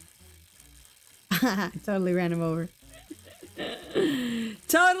did. I totally ran him over.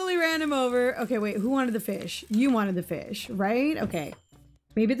 Totally ran him over. Okay, wait. Who wanted the fish? You wanted the fish, right? Okay.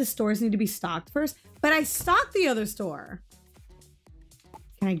 Maybe the stores need to be stocked first. But I stocked the other store.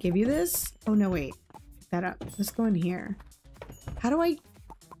 Can I give you this? Oh, no, wait. Pick that up. Let's go in here. How do I...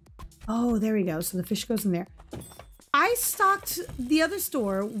 Oh, there we go. So the fish goes in there. I stocked the other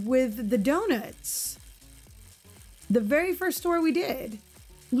store with the donuts. The very first store we did.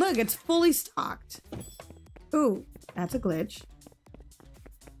 Look, it's fully stocked. Ooh, that's a glitch.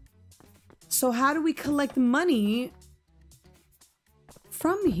 So how do we collect money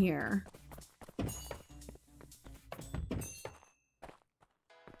from here?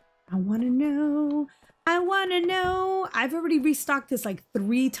 I want to know. I want to know. I've already restocked this like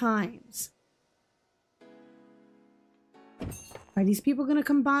 3 times. Are these people going to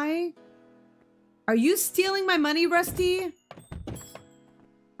come by? Are you stealing my money, Rusty?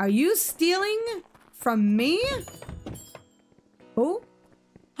 Are you stealing from me? Oh.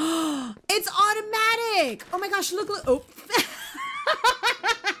 It's automatic. Oh my gosh, look. Oh.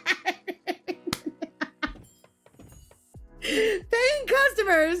 Paying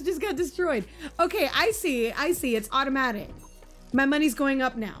customers just got destroyed. Okay, I see. It's automatic. My money's going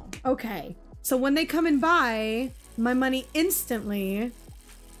up now. Okay. So when they come and buy, my money instantly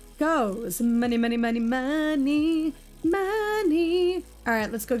goes. Money, money, money, money, money. All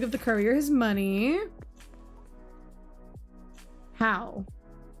right, let's go give the courier his money. How?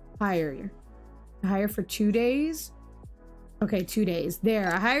 Hire for 2 days? Okay, 2 days.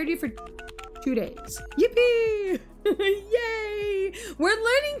 There, I hired you for 2 days. Yippee! Yay! We're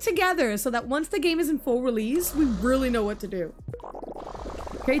learning together so that once the game is in full release, we really know what to do.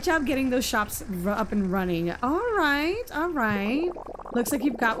 Great job getting those shops up and running. All right, all right. Looks like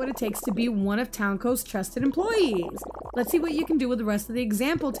you've got what it takes to be one of Townco's trusted employees. Let's see what you can do with the rest of the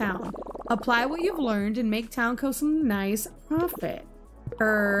example town. Apply what you've learned and make Townco some nice profit.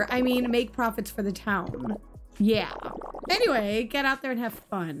 I mean, make profits for the town. Yeah. Anyway, get out there and have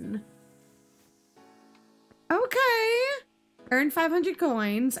fun. Okay. Earn 500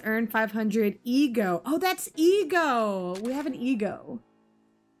 coins. Earn 500 ego. Oh, that's ego. We have an ego.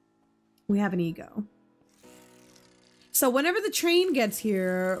 We have an ego. So whenever the train gets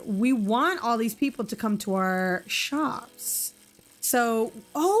here, we want all these people to come to our shops. So,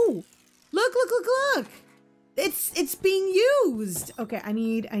 oh, look, look, look, look. It's being used. Okay, I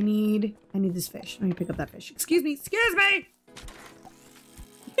need this fish. Let me pick up that fish. Excuse me.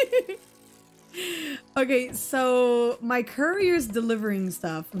 Okay, so my courier's delivering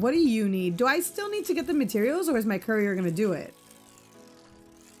stuff. What do you need? Do I still need to get the materials, or is my courier gonna do it?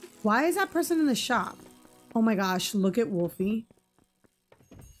 Why is that person in the shop? Oh my gosh, look at Wolfie.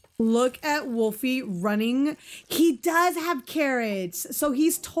 Look at Wolfie running. He does have carrots, so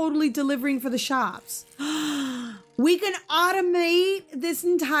he's totally delivering for the shops. We can automate this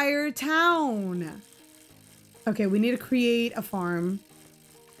entire town. Okay, we need to create a farm.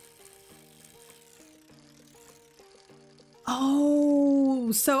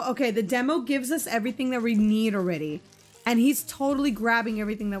 Oh, so, okay, the demo gives us everything that we need already. And he's totally grabbing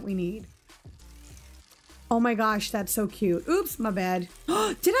everything that we need. Oh my gosh, that's so cute. Oops, my bad.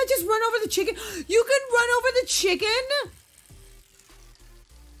 Did I just run over the chicken? You can run over the chicken?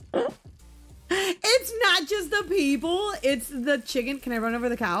 It's not just the people, it's the chicken. Can I run over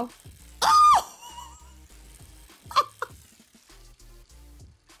the cow? Oh!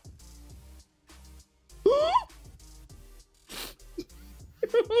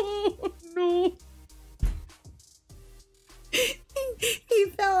 Oh no. He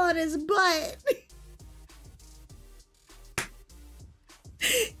fell on his butt.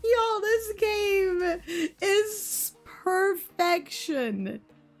 Y'all, this game is perfection.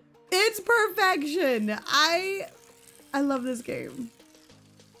 It's perfection. I love this game.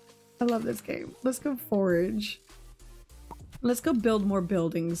 I love this game. Let's go forage. Let's go build more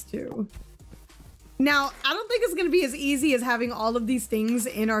buildings too. Now, I don't think it's going to be as easy as having all of these things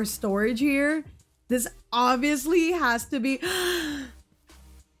in our storage here. This obviously has to be...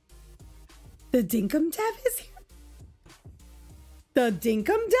 The Dinkum Dev is here? The Dinkum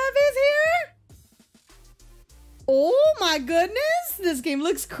Dev is here? Oh my goodness. This game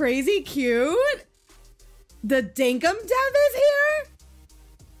looks crazy cute. The Dinkum Dev is here.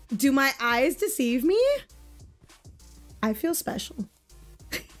 Do my eyes deceive me? I feel special.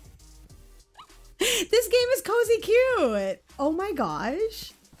 This game is cozy cute. Oh my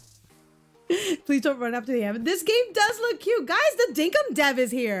gosh. Please don't run up to the end. This game does look cute. Guys, the Dinkum Dev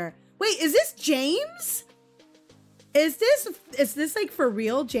is here. Wait, is this James? Is this like for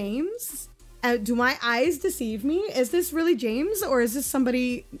real James? Do my eyes deceive me? Is this really James or is this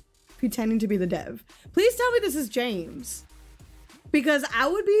somebody pretending to be the dev? Please tell me this is James. Because I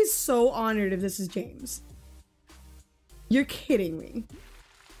would be so honored if this is James. You're kidding me.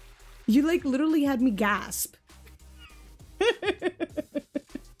 You like literally had me gasp.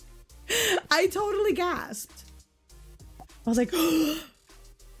 I totally gasped. I was like,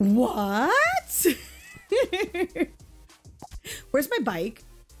 what? Where's my bike?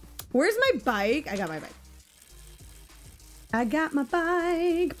 Where's my bike? I got my bike. I got my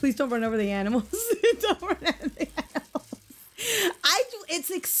bike. Please don't run over the animals. Don't run over the animals. It's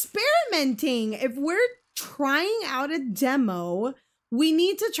experimenting. If we're trying out a demo, we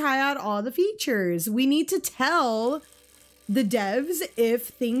need to try out all the features. We need to tell the devs if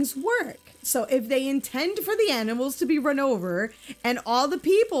things work. So if they intend for the animals to be run over and all the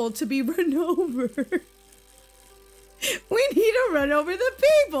people to be run over, we need to run over the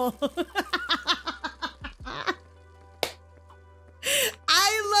people.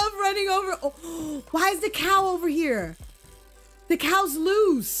 I love running over. Oh, why is the cow over here? The cow's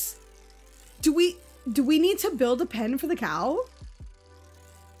loose. Do we need to build a pen for the cow?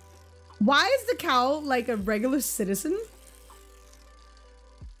 Why is the cow like a regular citizen?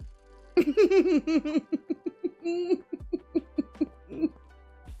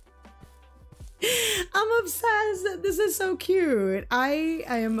 I'm obsessed. This is so cute. I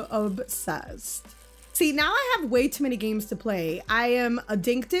am obsessed. See, now I have way too many games to play. I am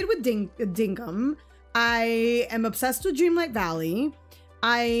addicted with Dinkum. I am obsessed with Dreamlight Valley.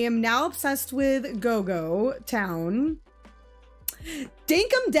 I am now obsessed with Go-Go Town.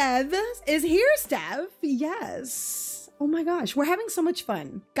 Dinkum Dev is here, Steph. Yes. Oh my gosh, we're having so much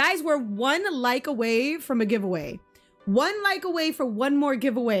fun. Guys, we're 1 like away from a giveaway. 1 like away for 1 more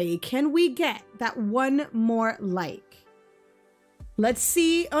giveaway. Can we get that 1 more like? Let's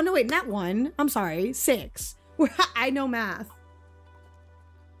see. Oh no, wait, not 1. I'm sorry, 6. I know math.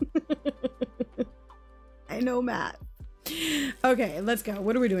 I know math. Okay, let's go.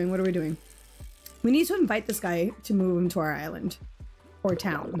 What are we doing? What are we doing? We need to invite this guy to move him to our island or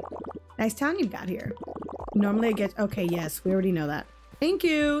town. Nice town you've got here. Normally I get, okay, yes, we already know that. Thank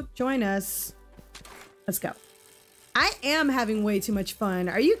you. Join us. Let's go. I am having way too much fun.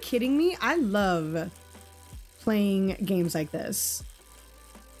 Are you kidding me? I love playing games like this.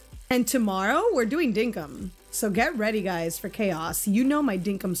 And tomorrow we're doing Dinkum. So get ready, guys, for chaos. You know my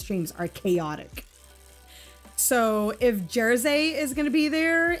Dinkum streams are chaotic. So if Jersey is going to be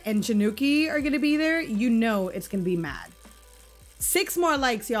there and Januki are going to be there, you know it's going to be mad. 6 more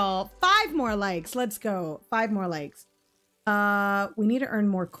likes, y'all. 5 more likes. Let's go. 5 more likes. We need to earn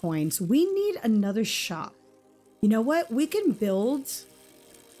more coins. We need another shop. You know what? We can build...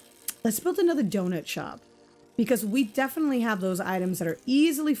 Let's build another donut shop. Because we definitely have those items that are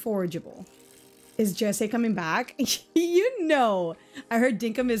easily forageable. Is Jesse coming back? You know. I heard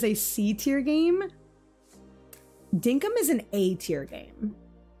Dinkum is a C tier game. Dinkum is an A tier game.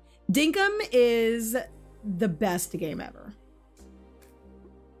 Dinkum is the best game ever.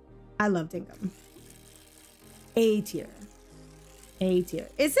 I love Dinkum. A tier. A tier.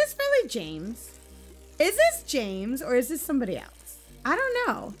 Is this really James? Is this James or is this somebody else? I don't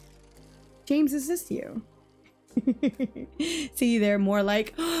know. James, is this you? See you there, more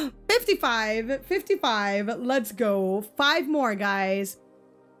like 55. 55. Let's go. 5 more, guys.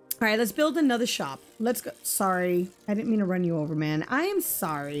 All right, let's build another shop. Let's go. Sorry, I didn't mean to run you over, man. I am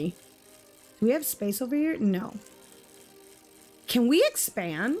sorry. Do we have space over here? No. Can we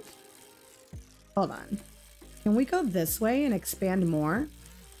expand? Hold on. Can we go this way and expand more?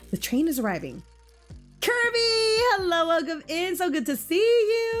 The train is arriving. Kirby, hello, welcome in. So good to see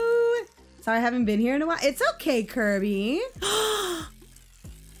you. Sorry, I haven't been here in a while. It's okay, Kirby.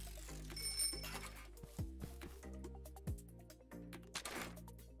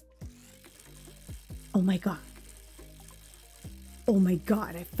 Oh my God. Oh my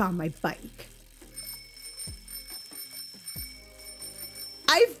God, I found my bike.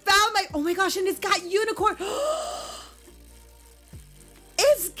 I found my, oh my gosh, and it's got unicorn.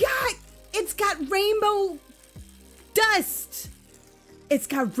 It's got rainbow dust. It's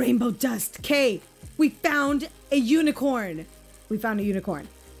got rainbow dust. Okay, we found a unicorn. We found a unicorn.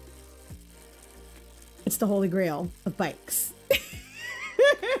 It's the holy grail of bikes.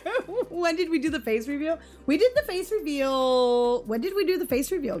 When did we do the face reveal? We did the face reveal. When did we do the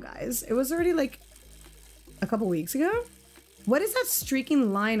face reveal, guys? It was already like a couple weeks ago. What is that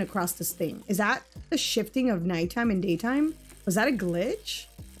streaking line across this thing? Is that the shifting of nighttime and daytime? Was that a glitch?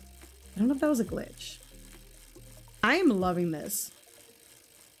 I don't know if that was a glitch. I am loving this.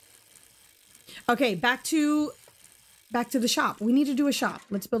 Okay, back to the shop. We need to do a shop.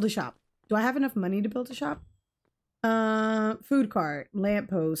 Let's build a shop. Do I have enough money to build a shop? Food cart,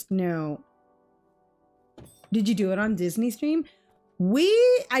 lamppost, no. Did you do it on Disney stream?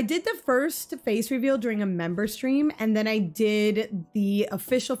 I did the first face reveal during a member stream, and then I did the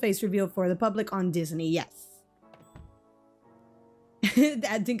official face reveal for the public on Disney, yes.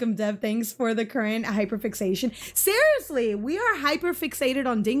 At Dinkum Dev, thanks for the current hyperfixation. Seriously, we are hyperfixated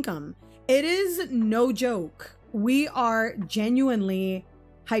on Dinkum. It is no joke. We are genuinely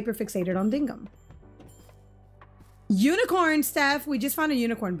hyperfixated on Dinkum. Unicorn, Steph. We just found a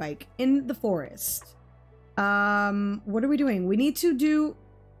unicorn bike in the forest. What are we doing? We need to do...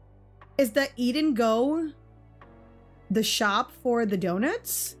 Is the Eat and Go the shop for the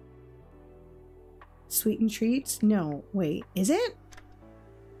donuts? Sweet and treats? No, wait, is it?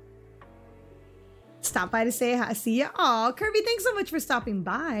 Stop by to say hi. See ya. Aw, Kirby, thanks so much for stopping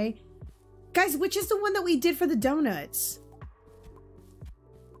by. Guys, which is the one that we did for the donuts?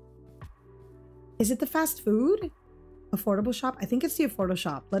 Is it the fast food? Affordable shop? I think it's the affordable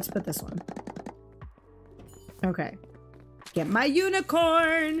shop. Let's put this one. Okay. Get my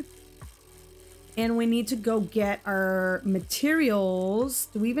unicorn. And we need to go get our materials.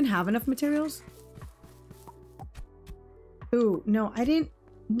 Do we even have enough materials? Ooh, no, I didn't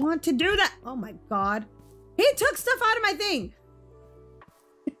want to do that. Oh my God. He took stuff out of my thing.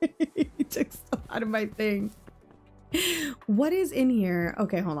 He took stuff out of my thing. What is in here?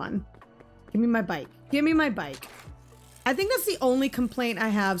 Okay, hold on. Give me my bike. Give me my bike. I think that's the only complaint I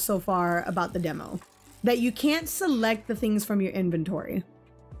have so far about the demo. That you can't select the things from your inventory.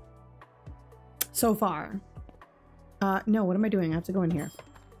 So far. No, what am I doing? I have to go in here.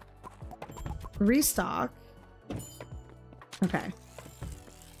 Restock. Okay.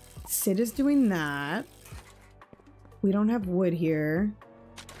 Sid is doing that. We don't have wood here.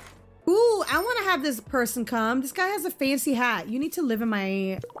 Ooh, I want to have this person come. This guy has a fancy hat. You need to live in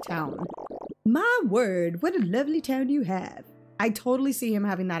my town. My word, what a lovely town you have. I totally see him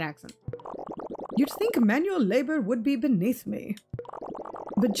having that accent. You'd think manual labor would be beneath me.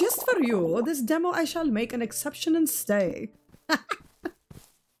 But just for you, this demo I shall make an exception and stay. I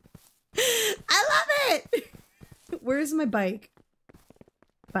love it! Where's my bike?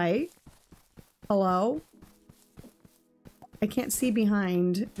 Bike? Hello? I can't see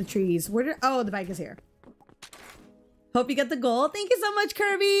behind the trees. Where did... Oh, the bike is here. Hope you got the goal. Thank you so much,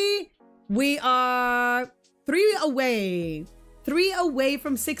 Kirby! We are 3 away. 3 away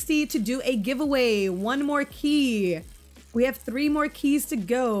from 60 to do a giveaway. 1 more key. We have 3 more keys to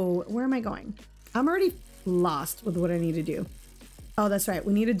go. Where am I going? I'm already lost with what I need to do. Oh, that's right.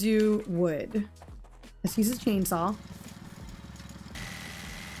 We need to do wood. Let's use a chainsaw.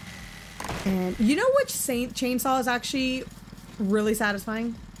 And you know which chainsaw is actually really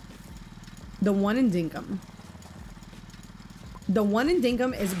satisfying? The one in Dinkum. The one in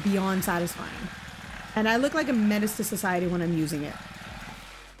Dinkum is beyond satisfying. And I look like a menace to society when I'm using it.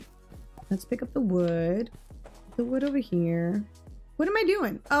 Let's pick up the wood. The wood over here. What am I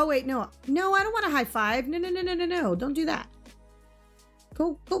doing? Oh, wait, no. No, I don't want a high five. No, no, no, no, no, no. Don't do that.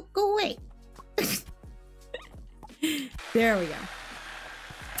 Go away. There we go.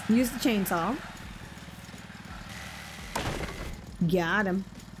 Use the chainsaw. Got him.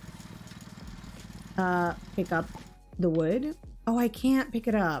 Pick up the wood. Oh, I can't pick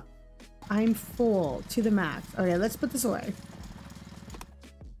it up. I'm full to the max. Okay, let's put this away.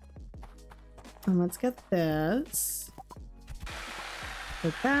 And let's get this.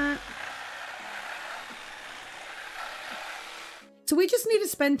 Like that. So we just need to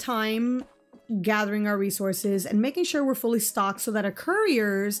spend time gathering our resources and making sure we're fully stocked so that our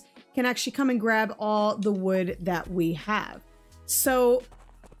couriers can actually come and grab all the wood that we have. So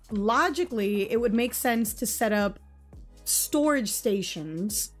logically, it would make sense to set up storage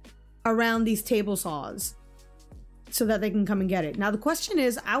stations around these table saws so that they can come and get it. Now the question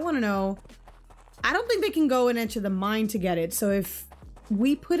is, I want to know, I don't think they can go and enter the mine to get it. So if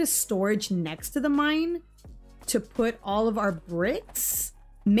we put a storage next to the mine to put all of our bricks,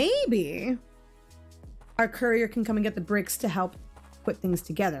 maybe our courier can come and get the bricks to help put things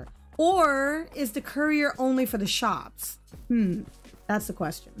together. Or is the courier only for the shops? That's the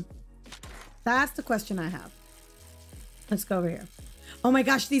question. That's the question I have. Let's go over here. Oh my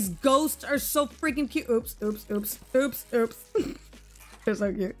gosh, these ghosts are so freaking cute. Oops, oops, oops, oops, oops. They're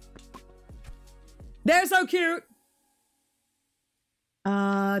so cute. They're so cute.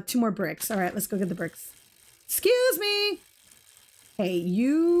 2 more bricks. All right, let's go get the bricks. Excuse me. Hey,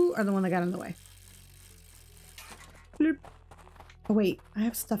 you are the one that got in the way. Bloop. Oh wait, I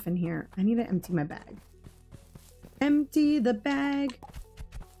have stuff in here. I need to empty my bag. Empty the bag.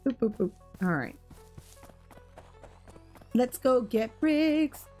 Boop, boop, boop. All right. Let's go get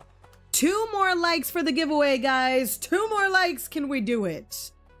bricks. 2 more likes for the giveaway, guys. 2 more likes. Can we do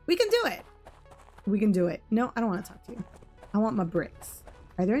it? We can do it. We can do it. No, I don't want to talk to you. I want my bricks.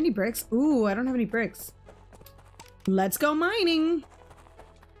 Are there any bricks? Ooh, I don't have any bricks. Let's go mining.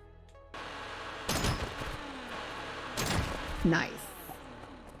 Nice.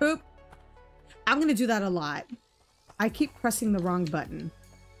 Boop. I'm going to do that a lot. I keep pressing the wrong button.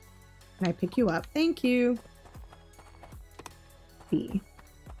 Can I pick you up? Thank you. B.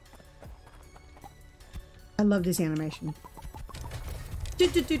 I love this animation. Do,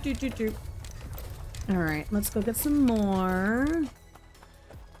 do, do, do, do, do. All right, let's go get some more.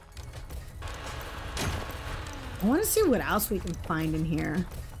 I want to see what else we can find in here.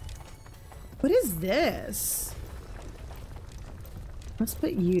 What is this? Let's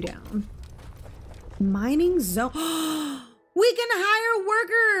put you down. Mining zone. We can hire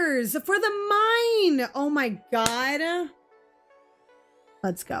workers for the mine. Oh my God.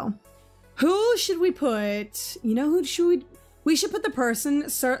 Let's go. Who should we put? You know who should we should put the person,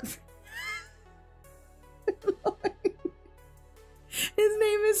 sir. His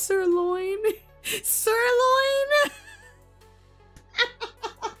name is Sirloin. Sirloin.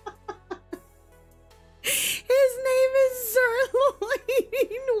 His name is Sirloin.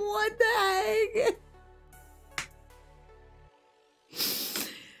 What the heck?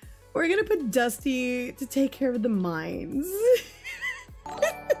 We're gonna put Dusty to take care of the mines.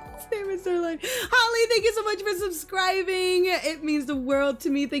 His name is Sirloin. Holly, thank you so much for subscribing. It means the world to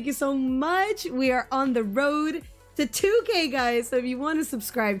me. Thank you so much. We are on the road to 2K, guys. So if you want to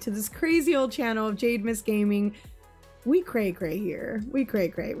subscribe to this crazy old channel of Jade Miss Gaming, we cray here. We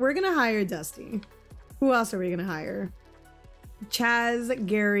cray. We're gonna hire Dusty. Who else are we gonna hire? Chaz,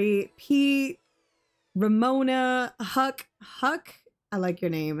 Gary, Pete, Ramona, Huck. I like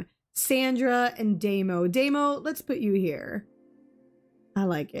your name. Sandra and Damo. Damo, let's put you here. I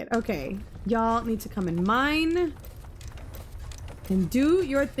like it. Okay, y'all need to come and mine and do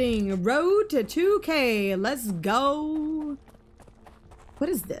your thing. Road to 2K. Let's go. What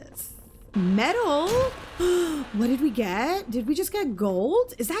is this? Metal? What did we get? Did we just get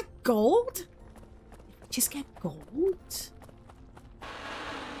gold? Is that gold? Just get gold?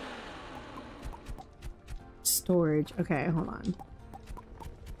 Storage. Okay, hold on.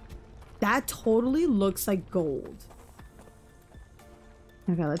 That totally looks like gold.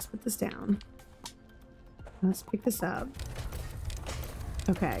 Okay, let's put this down. Let's pick this up.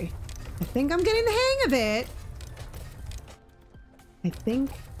 Okay. I think I'm getting the hang of it. I think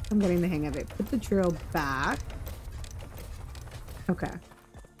I'm getting the hang of it. Put the drill back. Okay.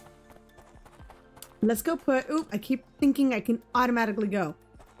 Let's go put... Oop, I keep thinking I can automatically go.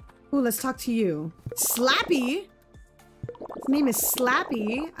 Ooh, let's talk to you. Slappy? His name is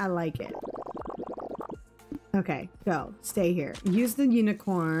Slappy. I like it. Okay, go. Stay here. Use the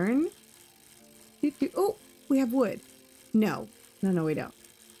unicorn. Oh, we have wood. No, we don't.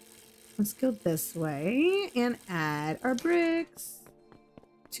 Let's go this way and add our bricks.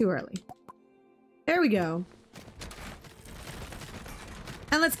 Too early. There we go.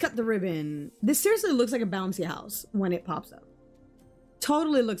 And let's cut the ribbon. This seriously looks like a bouncy house when it pops up.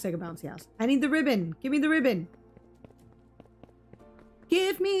 Totally looks like a bouncy house. I need the ribbon. Give me the ribbon.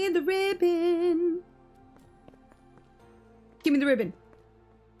 Give me the ribbon. Give me the ribbon.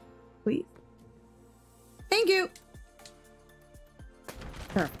 Please. Thank you.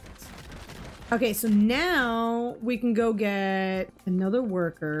 Perfect. Okay, so now we can go get another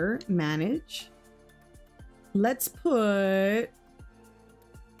worker. Manage. Let's put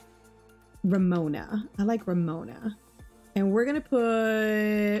Ramona. I like Ramona. And we're gonna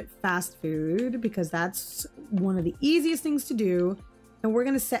put fast food because that's one of the easiest things to do. And we're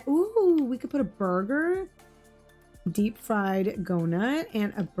gonna set, ooh, we could put a burger, deep fried donut,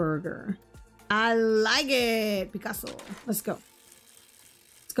 and a burger. I like it, Picasso. Let's go.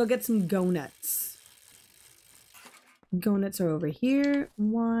 Let's go get some go-nuts. Go-nuts are over here.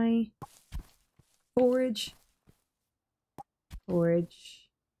 Why? Forage. Forage.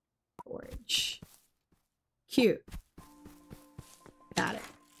 Forage. Cute. Got it.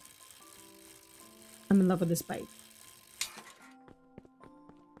 I'm in love with this bike.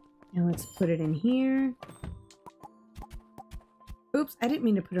 And let's put it in here. Ooh, Oops, I didn't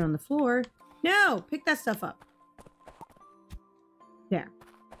mean to put it on the floor. No, pick that stuff up. There.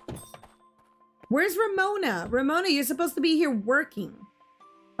 Where's Ramona? Ramona, you're supposed to be here working.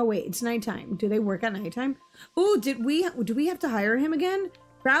 Oh wait, it's nighttime. Do they work at nighttime? Oh, do we have to hire him again?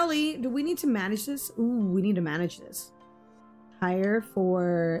 Crowley, do we need to manage this? Ooh, we need to manage this. Hire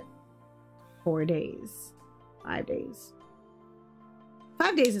for 4 days. 5 days.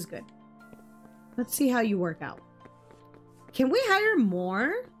 5 days is good. Let's see how you work out. Can we hire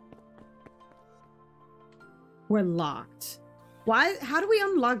more? We're locked. Why? How do we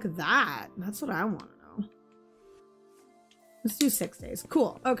unlock that? That's what I want to know. Let's do 6 days.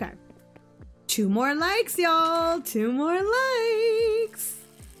 Cool. Okay. 2 more likes, y'all. 2 more likes.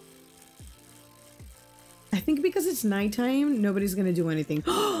 I think because it's nighttime, nobody's going to do anything.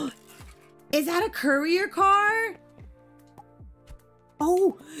 Is that a courier car?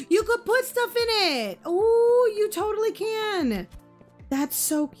 Oh, you could put stuff in it. Oh, you totally can. That's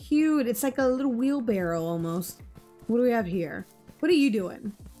so cute. It's like a little wheelbarrow almost. What do we have here? What are you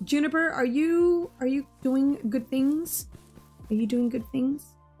doing? Juniper, are you doing good things? Are you doing good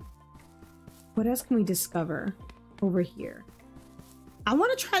things? What else can we discover over here? I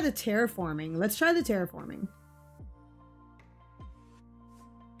want to try the terraforming. Let's try the terraforming.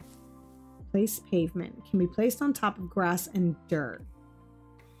 Place pavement. Can be placed on top of grass and dirt.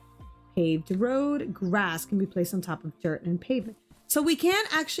 Paved road. Grass can be placed on top of dirt and pavement. So we can't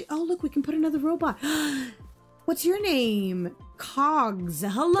actually... Oh, look, we can put another robot. What's your name? Cogs.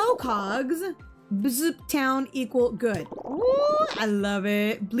 Hello, Cogs. Bzip town equal good. Ooh, I love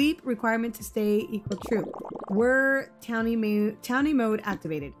it. Bleep requirement to stay equal true. We're townie mode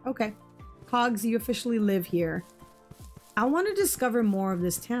activated. Okay. Cogs, you officially live here. I want to discover more of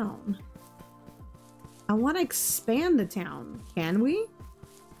this town. I want to expand the town. Can we?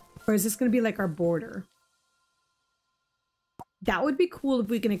 Or is this going to be like our border? That would be cool if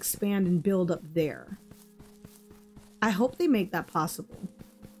we can expand and build up there. I hope they make that possible.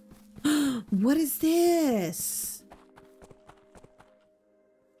 What is this?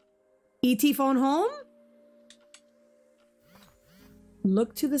 ET phone home?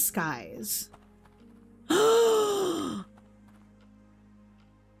 Look to the skies.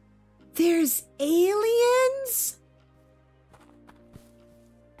 There's aliens?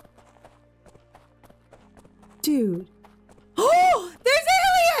 Dude. Oh, there's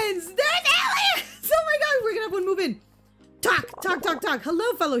aliens! There's aliens! Oh my god, we're gonna have one move in. Talk.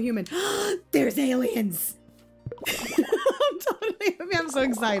 Hello, fellow human. There's aliens. I'm so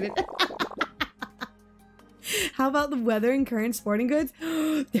excited. How about the weather and current sporting goods?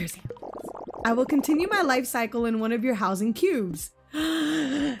 There's aliens. I will continue my life cycle in one of your housing cubes.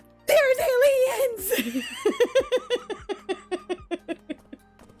 There's aliens.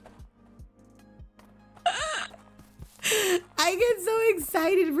 I get so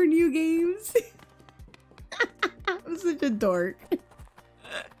excited for new games. I'm such a dork.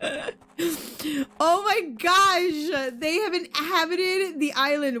 Oh my gosh, they have inhabited the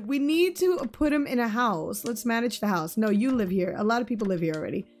island. We need to put them in a house. Let's manage the house. No, you live here. A lot of people live here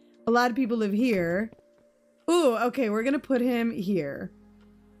already. A lot of people live here. Ooh, okay, we're gonna put him here.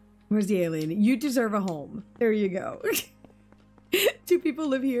 Where's the alien? You deserve a home. There you go. 2 people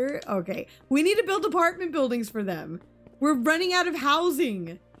live here. Okay, we need to build apartment buildings for them. We're running out of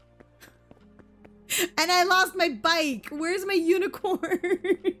housing. And I lost my bike. Where's my unicorn?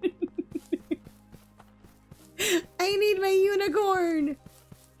 I need my unicorn.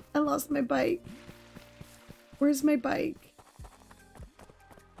 I lost my bike. Where's my bike?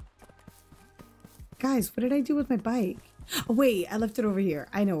 Guys, what did I do with my bike? Oh, wait, I left it over here.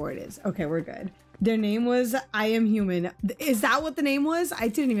 I know where it is. Okay, we're good. Their name was I Am Human. Is that what the name was? I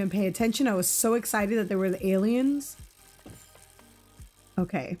didn't even pay attention. I was so excited that there were the aliens.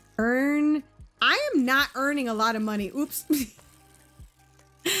 Okay, earn... I am not earning a lot of money. Oops.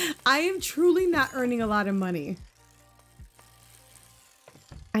 I am truly not earning a lot of money.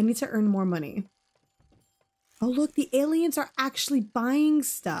 I need to earn more money. Oh, look, the aliens are actually buying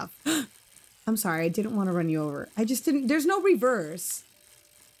stuff. I'm sorry, I didn't want to run you over. I just didn't. There's no reverse.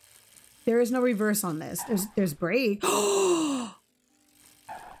 There is no reverse on this. There's brake. Oh,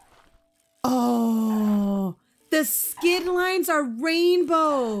 the skid lines are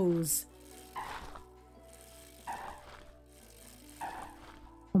rainbows.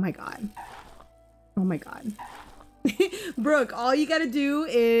 Oh my god. Oh my god. Brooke, all you gotta do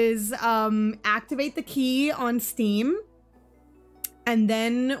is activate the key on Steam. And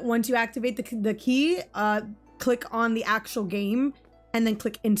then once you activate the key, click on the actual game and then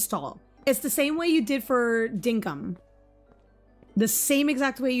click install. It's the same way you did for Dinkum. The same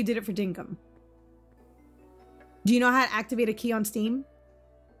exact way you did it for Dinkum. Do you know how to activate a key on Steam?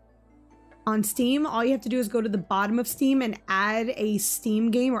 On Steam, all you have to do is go to the bottom of Steam and add a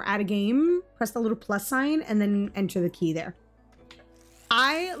Steam game or add a game. Press the little plus sign and then enter the key there.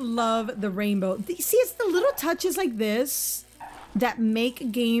 I love the rainbow. See, it's the little touches like this that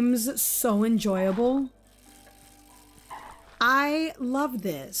make games so enjoyable. I love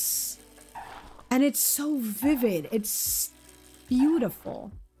this. And it's so vivid. It's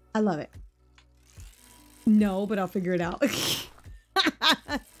beautiful. I love it. No, but I'll figure it out.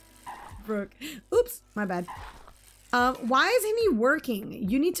 Brooke. Oops, my bad. Why isn't he working?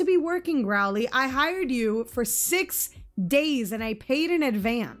 You need to be working, Growly. I hired you for 6 days and I paid in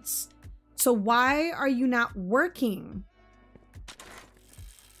advance. So why are you not working?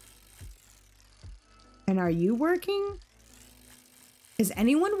 And are you working? Is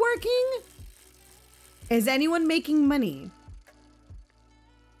anyone working? Is anyone making money?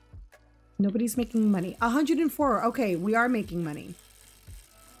 Nobody's making money. 104. Okay, we are making money.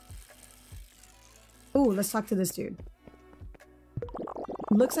 Oh, let's talk to this dude.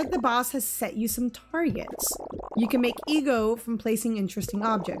 Looks like the boss has set you some targets. You can make ego from placing interesting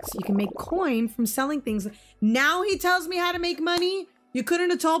objects. You can make coin from selling things. Now he tells me how to make money? You couldn't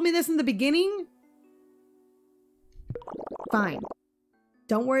have told me this in the beginning? Fine.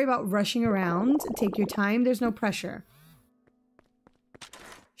 Don't worry about rushing around. Take your time. There's no pressure.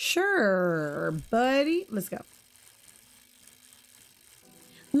 Sure, buddy. Let's go.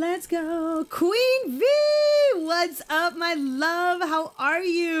 Let's go. Queen V! What's up, my love? How are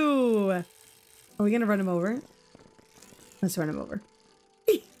you? Are we going to run him over? Let's run him over.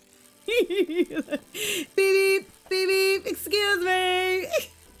 Beep, beep, beep, beep. Excuse me.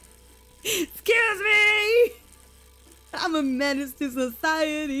 Excuse me. I'm a menace to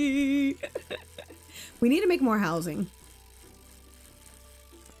society. We need to make more housing.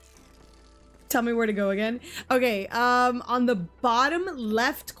 Tell me where to go again. Okay, on the bottom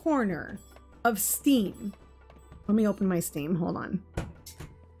left corner of Steam. Let me open my Steam. Hold on.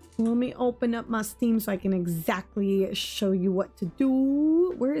 Let me open up my Steam so I can exactly show you what to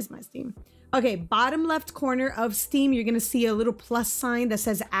do. Where is my Steam? Okay, bottom left corner of Steam, you're gonna see a little plus sign that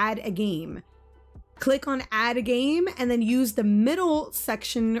says add a game. Click on add a game and then use the middle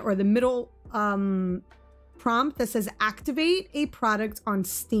section or the middle prompt that says activate a product on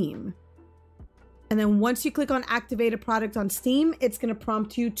Steam. And then once you click on activate a product on Steam, it's going to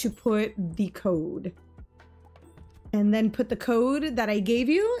prompt you to put the code. And then put the code that I gave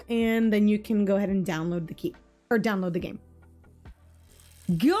you, and then you can go ahead and download the key or download the game.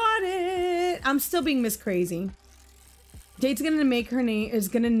 Got it. I'm still being Miss Crazy. Jade's going to make her name is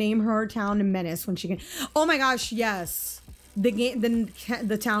going to name her town Menace when she can. Oh my gosh, yes. The game then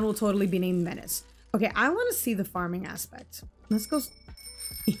the town will totally be named Menace. Okay, I want to see the farming aspect. Let's go.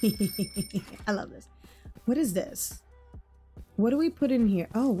 I love this. What is this? What do we put in here?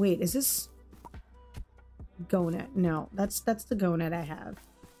 Oh wait, is this Gonut? No, that's the Gonut I have.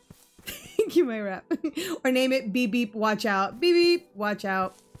 Thank you, my rep. Or name it beep beep watch out. Beep beep watch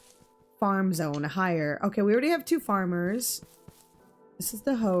out. Farm zone higher. Okay, we already have 2 farmers. This is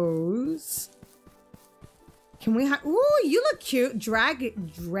the hose. Can we ooh, you look cute.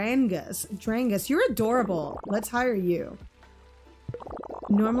 Drangus, you're adorable. Let's hire you.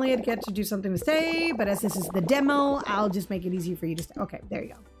 Normally I'd get to do something to say, but as this is the demo, I'll just make it easy for you to stay. Okay, there you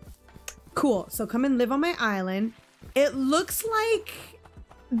go. Cool. So come and live on my island. It looks like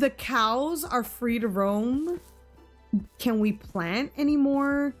the cows are free to roam. Can we plant any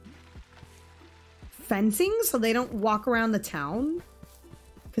more fencing so they don't walk around the town?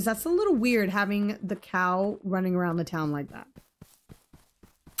 Because that's a little weird having the cow running around the town like that.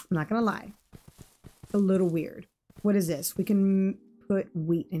 I'm not gonna lie. It's a little weird. What is this? We can put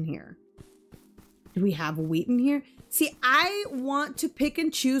wheat in here. Do we have wheat in here? See, I want to pick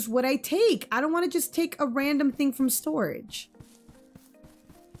and choose what I take. I don't want to just take a random thing from storage.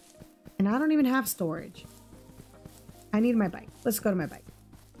 And I don't even have storage. I need my bike. Let's go to my bike.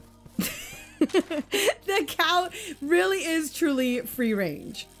 The cow really is truly free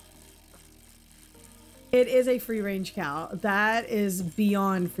range. It is a free range cow. That is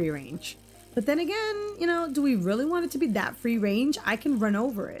beyond free range. But then again, you know, do we really want it to be that free range? I can run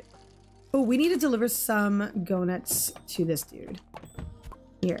over it. Oh, we need to deliver some Gonuts to this dude.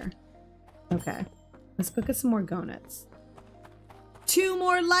 Here. Okay. Let's go get some more Gonuts. 2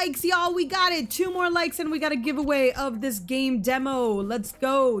 more likes, y'all. We got it. 2 more likes and we got a giveaway of this game demo. Let's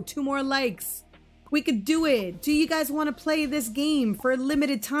go. 2 more likes. We could do it. Do you guys want to play this game for a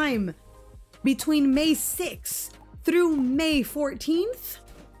limited time between May 6th through May 14th?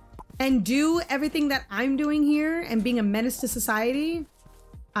 And do everything that I'm doing here and being a menace to society?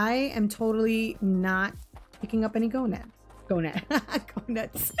 I am totally not picking up any gonads. Gonad.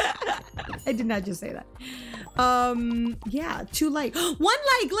 Gonads. I did not just say that. Yeah, 2 like. 1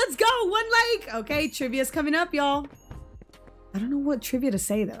 like, let's go, 1 like. Okay, trivia's coming up, y'all. I don't know what trivia to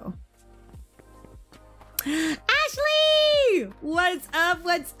say though. Ashley! What's up?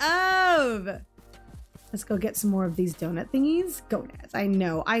 What's up? Let's go get some more of these donut thingies. Gonads. I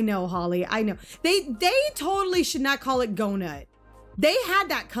know, Holly. I know. They totally should not call it gonut. They had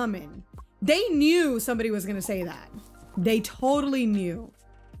that coming. They knew somebody was gonna say that. They totally knew.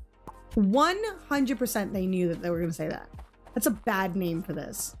 100% they knew that they were gonna say that. That's a bad name for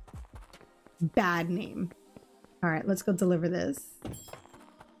this. Bad name. All right, let's go deliver this.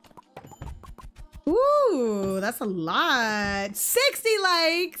 Ooh, that's a lot. 60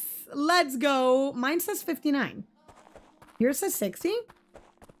 likes. Let's go. Mine says 59. Yours says 60?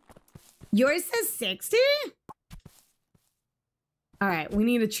 Yours says 60? All right, we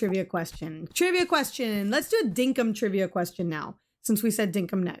need a trivia question. Trivia question. Let's do a Dinkum trivia question now, since we said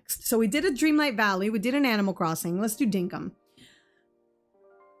Dinkum next. So we did a Dreamlight Valley. We did an Animal Crossing. Let's do Dinkum.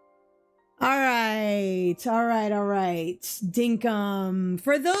 All right. Dinkum.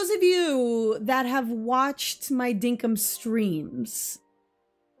 For those of you that have watched my Dinkum streams,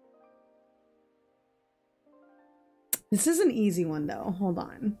 this is an easy one though. Hold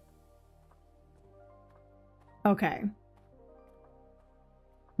on. Okay.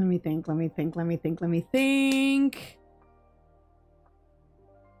 Let me think.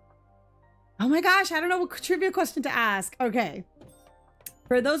 Oh my gosh, I don't know what trivia question to ask. Okay.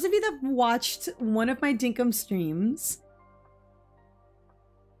 For those of you that watched one of my Dinkum streams,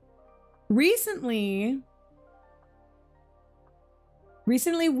 recently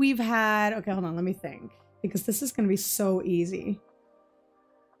we've had, okay, hold on, let me think, because this is going to be so easy.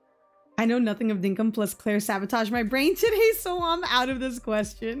 I know nothing of Dinkum, plus Claire sabotaged my brain today, so I'm out of this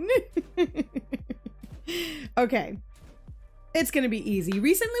question. Okay. It's going to be easy.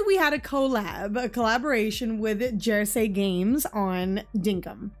 Recently, we had a collaboration with Jersey Games on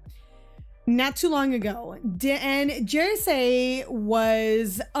Dinkum. Not too long ago. And Jersey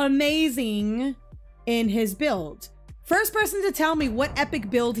was amazing in his build. First person to tell me what epic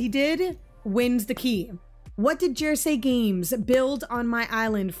build he did wins the key. What did Jersey Games build on my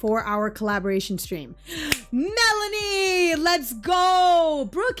island for our collaboration stream? Melanie, let's go.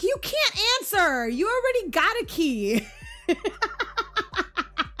 Brooke, you can't answer. You already got a key.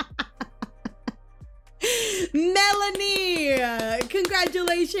 Melanie,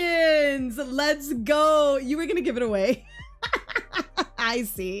 congratulations. Let's go. You were gonna give it away. I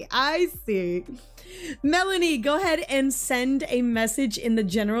see. Melanie, go ahead and send a message in the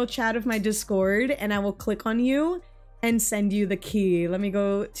general chat of my Discord and I will click on you and send you the key. Let me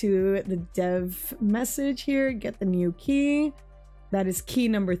go to the dev message here, get the new key. That is key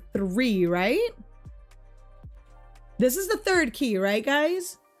number 3, right? This is the 3rd key, right,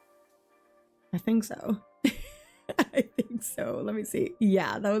 guys? I think so. I think so. Let me see.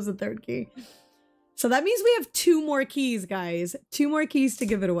 Yeah, that was the 3rd key. So that means we have 2 more keys, guys. 2 more keys to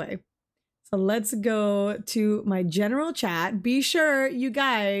give it away. So let's go to my general chat. Be sure you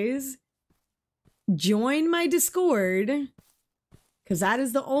guys join my Discord, because that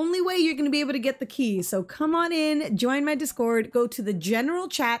is the only way you're going to be able to get the key. So come on in, join my Discord, go to the general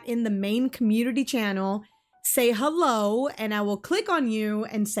chat in the main community channel, say hello, and I will click on you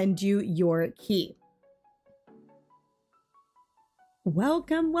and send you your key.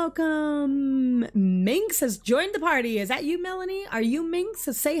 Welcome, welcome. Minx has joined the party. Is that you, Melanie? Are you Minx?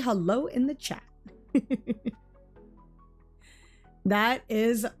 So say hello in the chat. That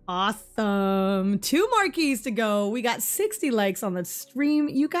is awesome. 2 more keys to go. We got 60 likes on the stream.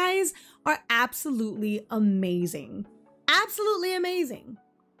 You guys are absolutely amazing. Absolutely amazing.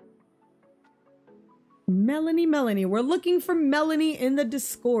 Melanie. We're looking for Melanie in the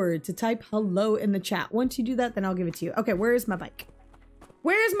Discord to type hello in the chat. Once you do that, then I'll give it to you. Okay, where is my bike?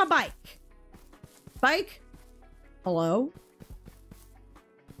 Where's my bike? Bike? Hello?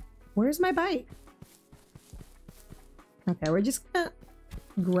 Where's my bike? Okay, we're just gonna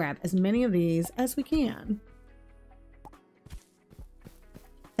grab as many of these as we can.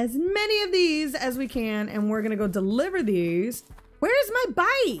 As many of these as we can, and we're gonna go deliver these. Where's my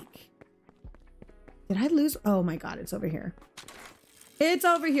bike? Did I lose? Oh my god, it's over here. It's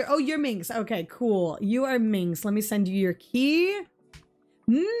over here. Oh, you're Minx. Okay, cool. You are Minx. Let me send you your key.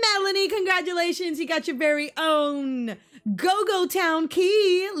 Melanie, congratulations. You got your very own Go-Go Town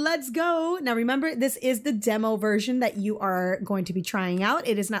key. Let's go. Now remember, this is the demo version that you are going to be trying out.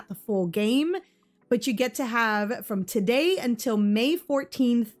 It is not the full game, but you get to have from today until May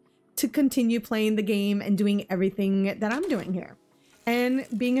 14th to continue playing the game and doing everything that I'm doing here and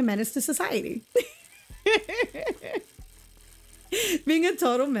being a menace to society. Being a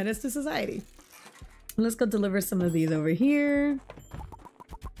total menace to society. Let's go deliver some of these over here.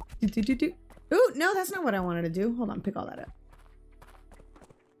 Oh, no, that's not what I wanted to do. Hold on, pick all that up.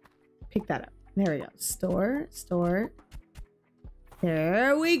 Pick that up. There we go. Store, store.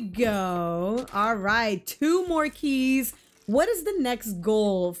 There we go. All right, 2 more keys. What is the next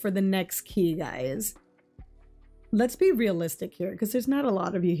goal for the next key, guys? Let's be realistic here, because there's not a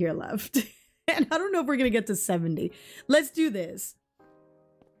lot of you here left. And I don't know if we're going to get to 70. Let's do this.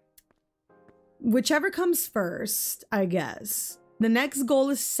 Whichever comes first, I guess. The next goal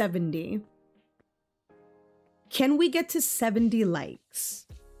is 70. Can we get to 70 likes?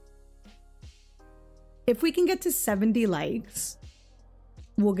 If we can get to 70 likes,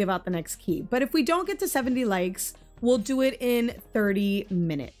 we'll give out the next key. But if we don't get to 70 likes, we'll do it in 30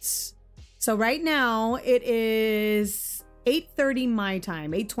 minutes. So right now it is 8:30 my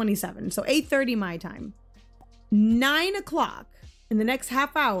time, 8:27. So 8:30 my time. 9 o'clock in the next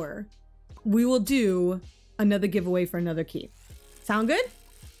half hour, we will do another giveaway for another key. Sound good?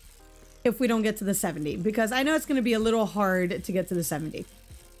 If we don't get to the 70, because I know it's going to be a little hard to get to the 70.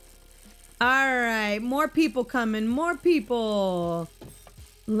 All right, more people coming, more people.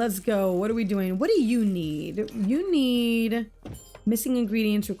 Let's go. What are we doing? What do you need? You need missing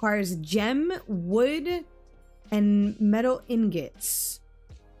ingredients requires gem, wood, and metal ingots.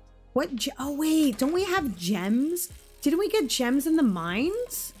 What? Oh, wait, don't we have gems? Didn't we get gems in the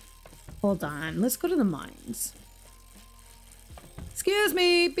mines? Hold on, let's go to the mines. Excuse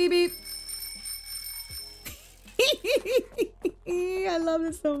me, beep beep. I love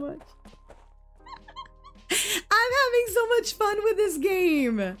it so much. I'm having so much fun with this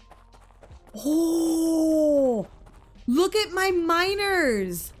game. Oh, look at my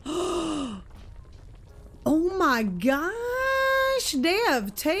miners. Oh my gosh, they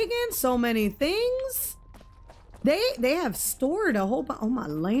have taken so many things. They have stored a whole bunch. Oh my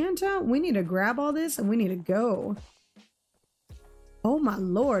Lanta, we need to grab all this and we need to go. Oh my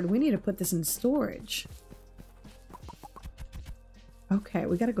Lord, we need to put this in storage. Okay,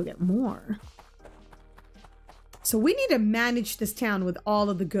 we gotta go get more. So we need to manage this town with all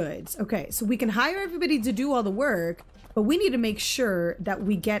of the goods. Okay, so we can hire everybody to do all the work, but we need to make sure that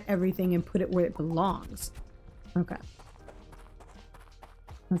we get everything and put it where it belongs. Okay.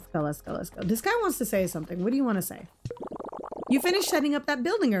 Let's go, let's go, let's go. This guy wants to say something. What do you want to say? You finished setting up that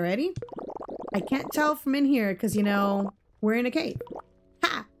building already? I can't tell from in here because, you know, we're in a cave.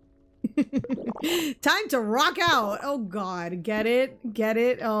 Ha! Time to rock out. Oh, God. Get it? Get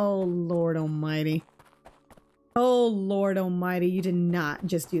it? Oh, Lord almighty. Oh, Lord almighty. You did not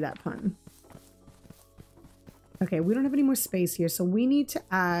just do that pun. Okay, we don't have any more space here, so we need to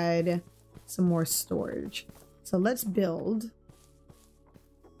add some more storage. So let's build.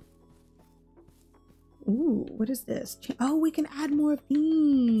 Ooh, what is this? Oh, we can add more of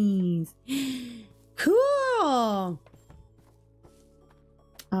these. Cool.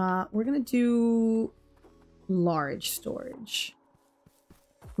 We're gonna do large storage.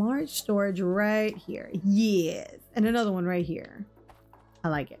 Large storage right here. Yes. And another one right here. I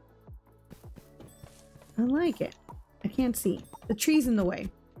like it. I like it. I can't see. The tree's in the way.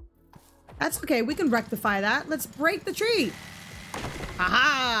 That's okay. We can rectify that. Let's break the tree.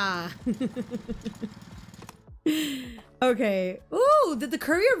 Aha! Okay. Ooh, did the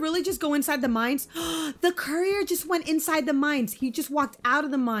courier really just go inside the mines? The courier just went inside the mines. He just walked out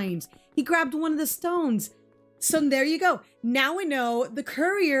of the mines. He grabbed one of the stones. So there you go. Now we know the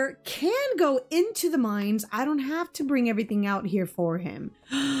courier can go into the mines. I don't have to bring everything out here for him.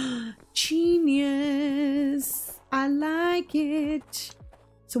 Genius. I like it.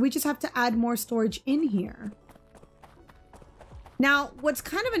 So we just have to add more storage in here. Now, what's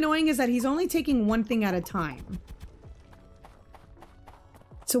kind of annoying is that he's only taking one thing at a time.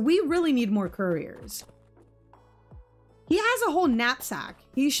 So we really need more couriers. He has a whole knapsack.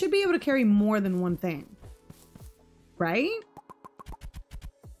 He should be able to carry more than one thing. Right?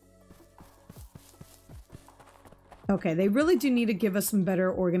 Okay, they really do need to give us some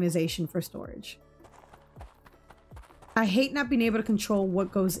better organization for storage. I hate not being able to control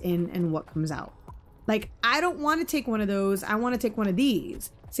what goes in and what comes out. Like, I don't want to take one of those. I want to take one of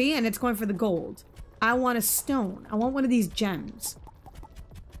these. See? And it's going for the gold. I want a stone. I want one of these gems.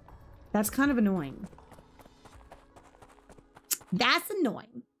 That's kind of annoying. That's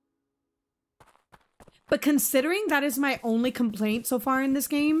annoying. But considering that is my only complaint so far in this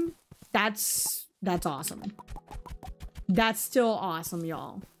game, that's awesome. That's still awesome,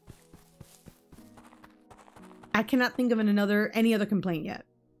 y'all. I cannot think of any other complaint yet.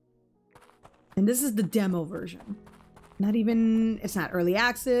 And this is the demo version. Not even, it's not early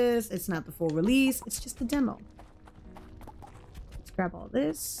access. It's not the full release. It's just a demo. Let's grab all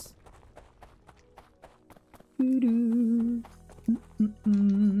this.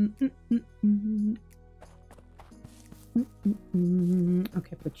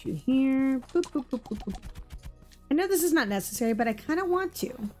 Okay, put you here. Boop, boop, boop, boop, boop. I know this is not necessary, but I kind of want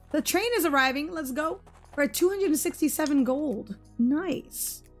to. The train is arriving. Let's go. We're at 267 gold.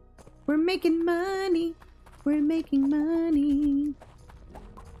 Nice. We're making money. We're making money.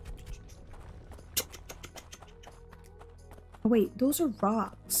 Oh, wait. Those are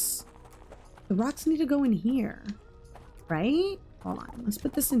rocks. The rocks need to go in here. Right? Hold on. Let's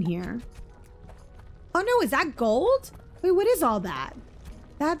put this in here. Oh, no. Is that gold? Wait, what is all that?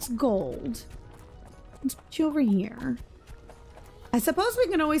 That's gold. Let's put you over here. I suppose we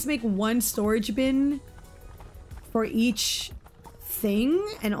can always make one storage bin for each thing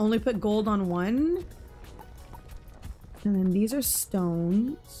and only put gold on one. And then these are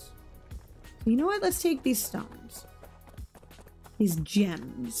stones. You know what? Let's take these stones. These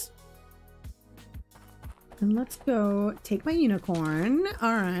gems. And let's go take my unicorn.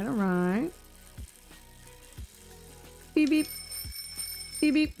 All right, all right. Beep, beep.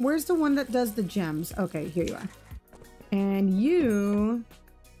 Beep, beep. Where's the one that does the gems? Okay, here you are. And you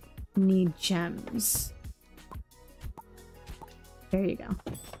need gems. There you go.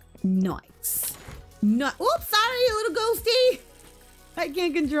 Nice. Oops, sorry, little ghosty. I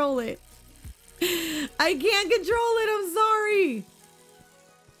can't control it. I can't control it. I'm sorry.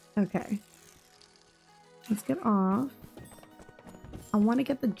 Okay. Let's get off. I want to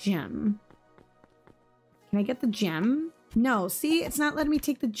get the gem. Can I get the gem? No, see, it's not letting me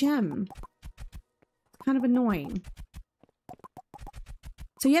take the gem. It's kind of annoying.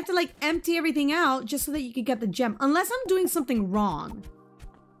 So you have to like empty everything out just so that you can get the gem. Unless I'm doing something wrong.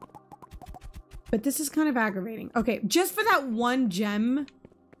 But this is kind of aggravating. Okay, just for that one gem,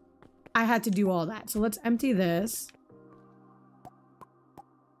 I had to do all that. So let's empty this.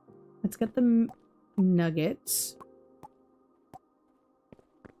 Let's get the nuggets.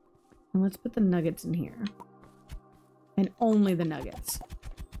 And let's put the nuggets in here. And only the nuggets.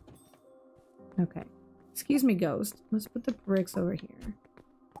 Okay. Excuse me, ghost. Let's put the bricks over here.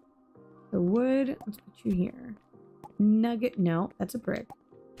 The wood, let's put you here. Nugget, no, that's a brick.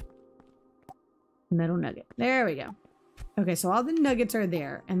 Metal nugget. There we go. Okay, so all the nuggets are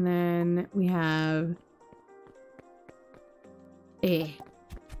there. And then we have... I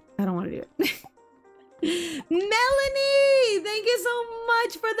don't want to do it. Melanie! Thank you so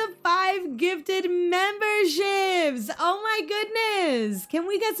much for the 5 gifted memberships! Oh my goodness! Can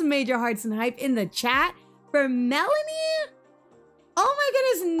we get some major hearts and hype in the chat for Melanie? Oh my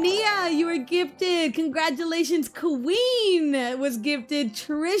goodness, Nia, you were gifted. Congratulations, Queen was gifted.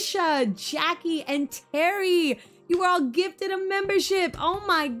 Trisha, Jackie, and Terry, you were all gifted a membership. Oh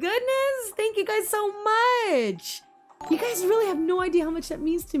my goodness. Thank you guys so much. You guys really have no idea how much that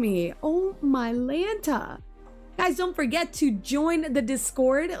means to me. Oh my Lanta. Guys, don't forget to join the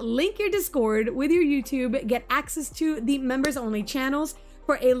Discord. Link your Discord with your YouTube. Get access to the members only channels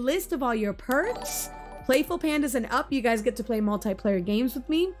for a list of all your perks. Playful Pandas and up, you guys get to play multiplayer games with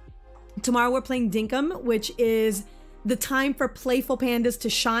me. Tomorrow we're playing Dinkum, which is the time for Playful Pandas to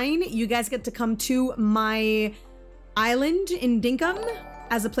shine. You guys get to come to my island in Dinkum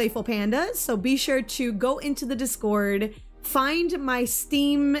as a Playful Panda. So be sure to go into the Discord, find my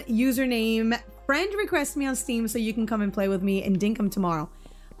Steam username, friend request me on Steam so you can come and play with me in Dinkum tomorrow.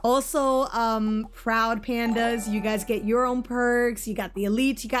 Also, Proud Pandas, you guys get your own perks. You got the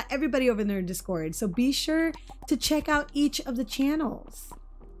elites, you got everybody over there in Discord. So be sure to check out each of the channels.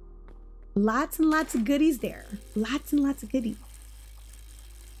 Lots and lots of goodies there. Lots and lots of goodies.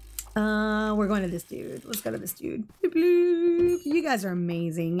 We're going to this dude. Let's go to this dude. Bloop, bloop. You guys are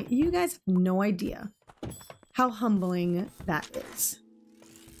amazing. You guys have no idea how humbling that is.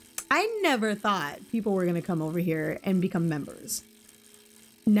 I never thought people were going to come over here and become members.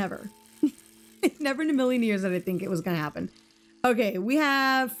 Never. Never in a million years that I think it was going to happen. Okay, we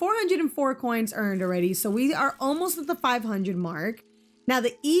have 404 coins earned already. So we are almost at the 500 mark. Now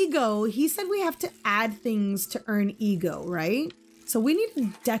the ego, he said we have to add things to earn ego, right? So we need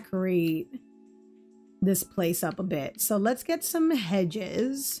to decorate this place up a bit. So let's get some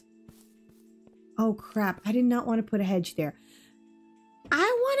hedges. Oh crap, I did not want to put a hedge there. I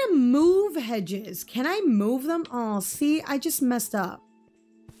want to move hedges. Can I move them? Oh, see, I just messed up.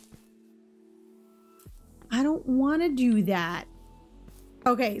 I don't want to do that.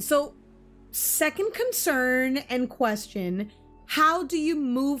 Okay, so second concern and question. How do you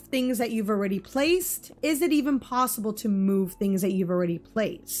move things that you've already placed? Is it even possible to move things that you've already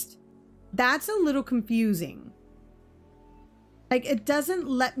placed? That's a little confusing. Like, it doesn't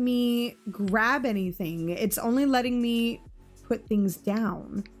let me grab anything. It's only letting me put things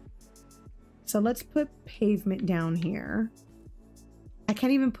down. So let's put pavement down here. I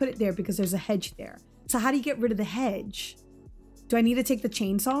can't even put it there because there's a hedge there. So how do you get rid of the hedge? Do I need to take the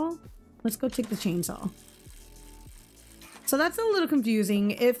chainsaw? Let's go take the chainsaw. So that's a little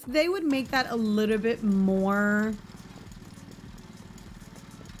confusing. If they would make that a little bit more...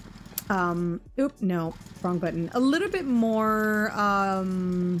 no, wrong button. A little bit more, a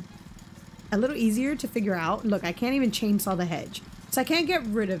little easier to figure out. Look, I can't even chainsaw the hedge. So I can't get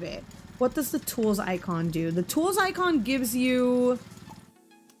rid of it. What does the tools icon do? The tools icon gives you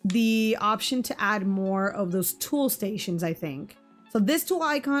the option to add more of those tool stations, I think. So this tool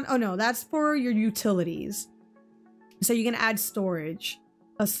icon, oh no, that's for your utilities. So you can add storage,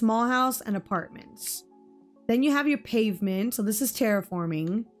 a small house, and apartments. Then you have your pavement. So this is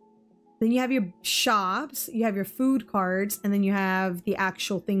terraforming. Then you have your shops, you have your food carts, and then you have the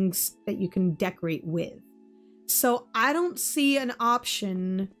actual things that you can decorate with. So I don't see an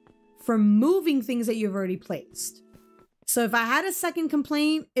option for moving things that you've already placed. So if I had a second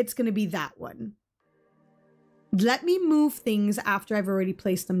complaint, it's going to be that one. Let me move things after I've already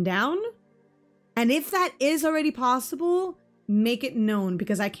placed them down. And if that is already possible, make it known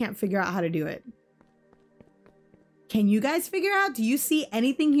because I can't figure out how to do it. Can you guys figure out? Do you see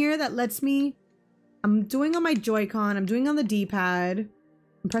anything here that lets me? I'm doing on my Joy-Con. I'm doing on the D-pad.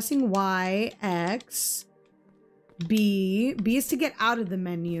 I'm pressing Y, X, B. B is to get out of the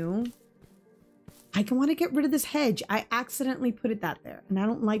menu. I want to get rid of this hedge. I accidentally put it there, and I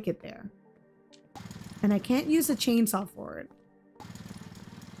don't like it there. And I can't use a chainsaw for it.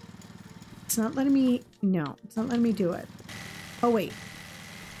 It's not letting me... No, it's not letting me do it. Oh, wait.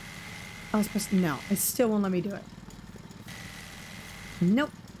 I was supposed to... No, it still won't let me do it.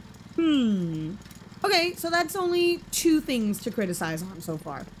 Nope. Okay, so that's only 2 things to criticize on so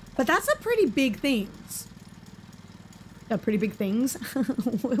far. But that's a pretty big things. A pretty big things?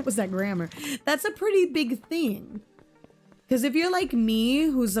 What was that grammar? That's a pretty big thing. Because if you're like me,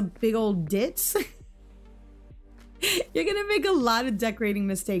 who's a big old ditz, you're gonna make a lot of decorating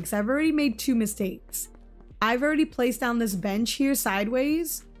mistakes. I've already made 2 mistakes. I've already placed down this bench here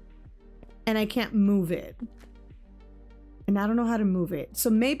sideways, and I can't move it. And I don't know how to move it. So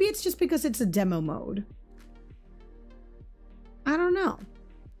maybe it's just because it's a demo mode. I don't know.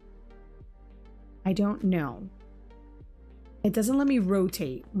 I don't know. It doesn't let me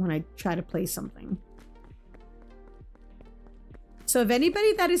rotate when I try to play something. So if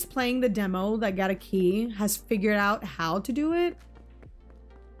anybody that is playing the demo that got a key has figured out how to do it,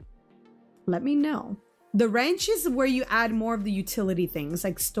 let me know. The wrench is where you add more of the utility things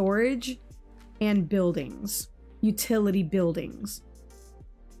like storage and buildings. Utility buildings.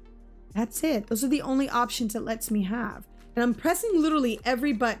 That's it. Those are the only options it lets me have. And I'm pressing literally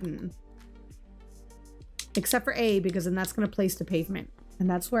every button except for A, because then that's going to place the pavement. And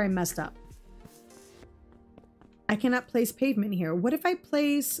that's where I messed up. I cannot place pavement here. What if I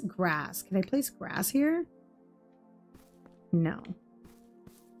place grass? Can I place grass here? No.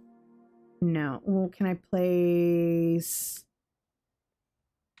 No. Well, can I place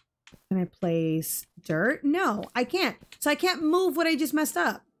dirt? No, I can't. So I can't move what I just messed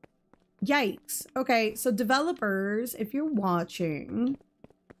up. Yikes. Okay, so developers, if you're watching,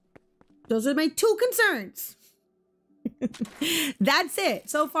 those are my 2 concerns. That's it.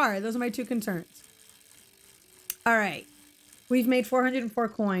 So far, those are my 2 concerns. All right. We've made 404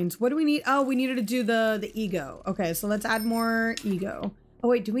 coins. What do we need? Oh, we needed to do the ego. Okay, so let's add more ego. Oh,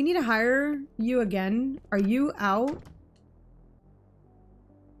 wait. Do we need to hire you again? Are you out?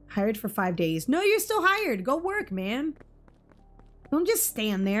 Hired for 5 days. No, you're still hired. Go work, man. Don't just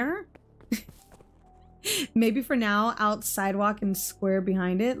stand there. Maybe for now, out sidewalk and square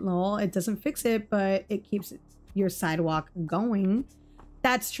behind it. Lol, it doesn't fix it, but it keeps your sidewalk going.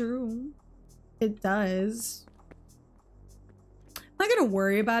 That's true. It does. I'm not gonna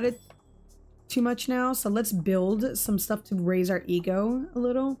worry about it too much now, so let's build some stuff to raise our ego a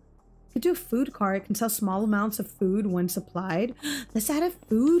little. Could do a food cart. Can sell small amounts of food when supplied. Let's add a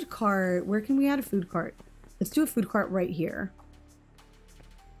food cart. Where can we add a food cart? Let's do a food cart right here.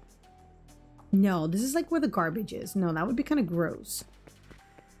 No, this is like where the garbage is. No, that would be kind of gross.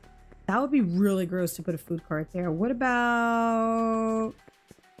 That would be really gross to put a food cart there. What about...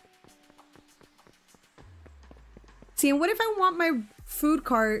 See, and what if I want my food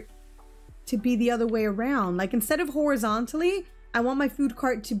cart to be the other way around? Like instead of horizontally, I want my food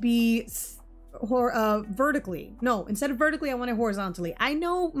cart to be vertically. No, instead of vertically, I want it horizontally. I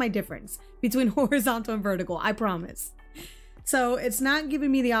know my difference between horizontal and vertical, I promise. So it's not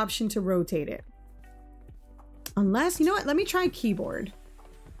giving me the option to rotate it. Unless, you know what? Let me try keyboard.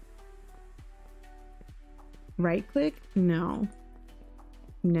 Right click? No.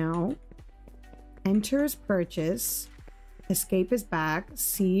 No. Enter is purchase. Escape is back.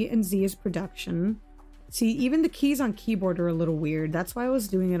 C and Z is production. See, even the keys on keyboard are a little weird. That's why I was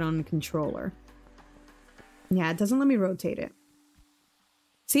doing it on the controller. Yeah, it doesn't let me rotate it.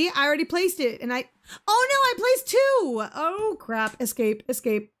 See, I already placed it and oh no, I placed 2. Oh crap. Escape,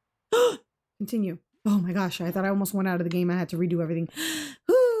 escape. Continue. Oh my gosh, I thought I almost went out of the game. I had to redo everything.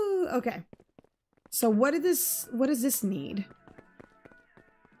 Whew, okay. So what does this need?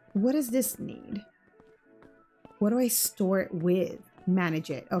 What does this need? What do I store it with? Manage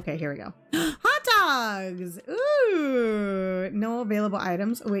it. Okay, here we go. Hot dogs! Ooh! No available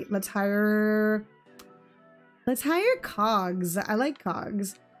items. Oh, wait, let's hire cogs. I like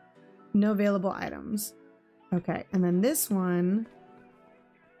cogs. No available items. Okay, and then this one.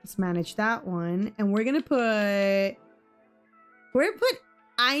 Let's manage that one. And we're gonna put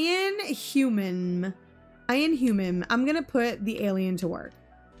Iron Human. I'm gonna put the alien to work.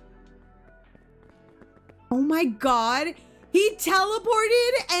 Oh my god. He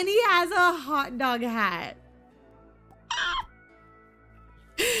teleported and he has a hot dog hat.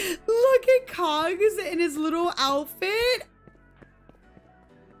 Look at Cogs in his little outfit.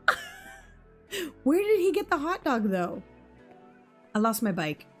 Where did he get the hot dog though? I lost my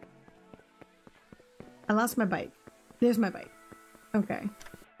bike. There's my bike. Okay.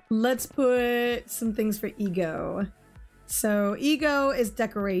 Let's put some things for ego. So ego is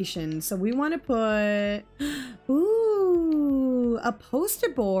decoration. So we want to put, ooh, a poster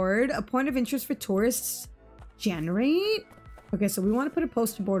board, a point of interest for tourists. Generate. Okay, so we want to put a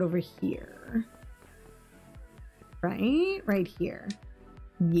poster board over here. Right here.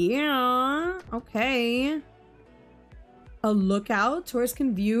 Yeah. Okay. A lookout. Tourists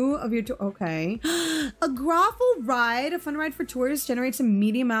can view of your tour. Okay. A Groffle ride. A fun ride for tourists generates a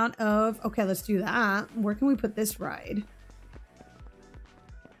medium amount of... Okay, let's do that. Where can we put this ride?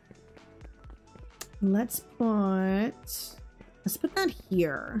 Let's put that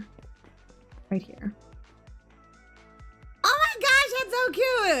here. Right here. Oh my gosh, that's so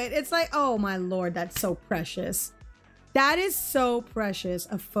cute. It's like, oh my lord, that's so precious. That is so precious.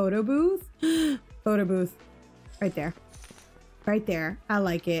 A photo booth. Photo booth. Right there. Right there. I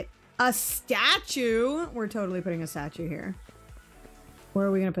like it. A statue. We're totally putting a statue here. Where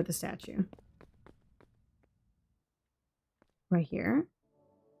are we going to put the statue? Right here.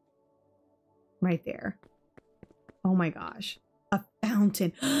 Right there. Oh my gosh. A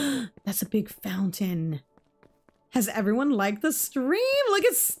fountain. That's a big fountain. Has everyone liked the stream? Look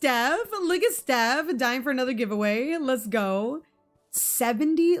at Steph. Look at Steph dying for another giveaway. Let's go.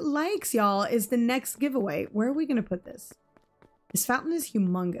 70 likes, y'all, is the next giveaway. Where are we going to put this? This fountain is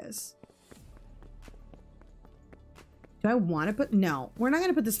humongous. Do I want to put... No, we're not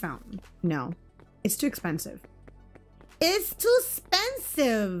going to put this fountain. No, it's too expensive. It's too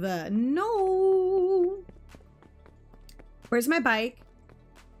expensive. No. Where's my bike?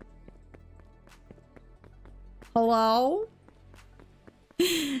 Hello?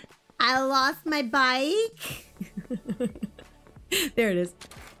 I lost my bike. There it is.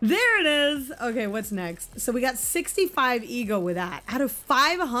 There it is. Okay, what's next? So we got 65 ego with that. Out of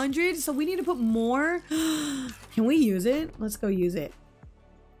 500, so we need to put more. Can we use it? Let's go use it.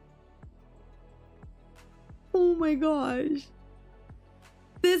 Oh my gosh.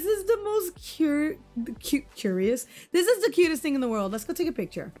 This is the most curious. This is the cutest thing in the world. Let's go take a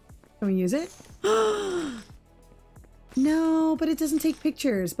picture. Can we use it? No, but it doesn't take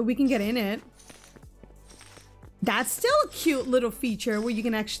pictures, but we can get in it. That's still a cute little feature where you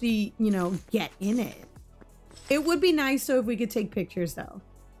can actually, you know, get in it. It would be nice though if we could take pictures though.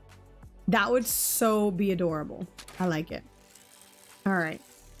 That would so be adorable. I like it. All right.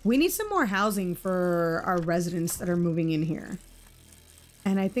 We need some more housing for our residents that are moving in here.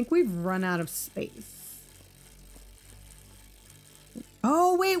 And I think we've run out of space.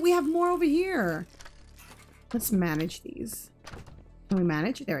 Oh, wait, we have more over here. Let's manage these. Can we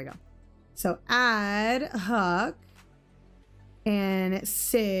manage? There we go. So add Huck and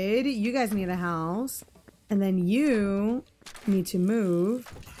Sid. You guys need a house. And then you need to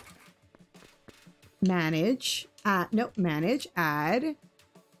move. Manage. Nope, manage. Add.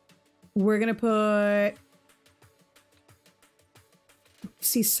 We're going to put...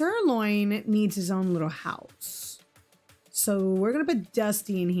 See, Sirloin needs his own little house. So we're going to put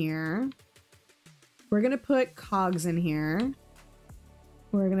Dusty in here. We're going to put Cogs in here.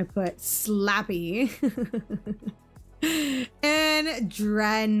 We're going to put Slappy. And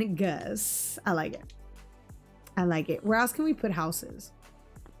Drengus. I like it. I like it. Where else can we put houses?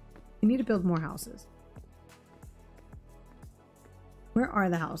 We need to build more houses. Where are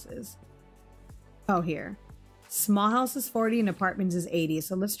the houses? Oh, here. Small house is 40 and apartments is 80.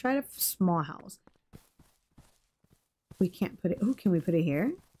 So let's try the small house. We can't put it. Oh, can we put it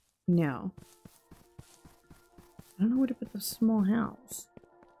here? No. I don't know where to put the small house.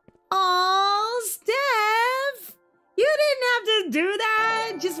 Oh, Steph! You didn't have to do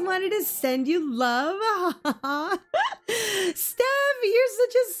that. Just wanted to send you love. Steph, you're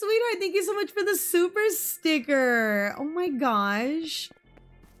such a sweetheart. Thank you so much for the super sticker. Oh my gosh.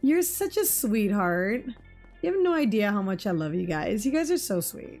 You're such a sweetheart. You have no idea how much I love you guys. You guys are so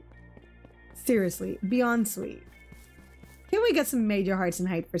sweet. Seriously, beyond sweet. Can we get some major hearts and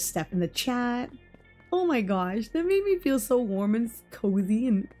hype for Steph in the chat? Oh my gosh, that made me feel so warm and cozy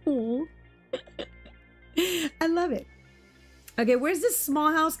and cool. I love it. Okay, where's this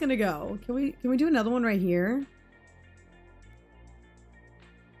small house gonna go? Can we do another one right here?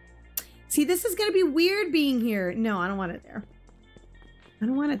 See, this is gonna be weird being here. No, I don't want it there. I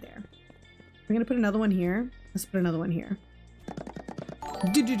don't want it there. We're gonna put another one here. Let's put another one here.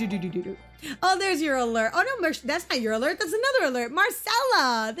 Oh, there's your alert. Oh no, that's not your alert. That's another alert.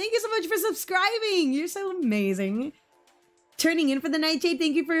 Marcella, thank you so much for subscribing. You're so amazing. Turning in for the night, Jade.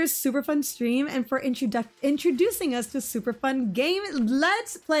 Thank you for your super fun stream and for introducing us to a super fun game.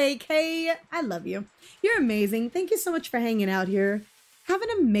 Let's play, Kay. I love you. You're amazing. Thank you so much for hanging out here. Have an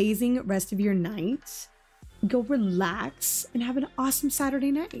amazing rest of your night. Go relax and have an awesome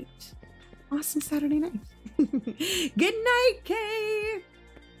Saturday night. Awesome Saturday night. Good night, Kay.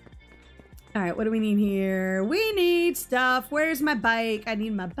 All right, what do we need here? We need stuff. Where's my bike? I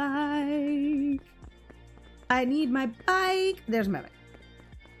need my bike. I need my bike. There's my bike.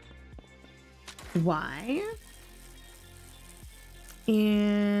 Why?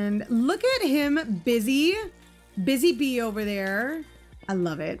 And look at him, busy bee over there. I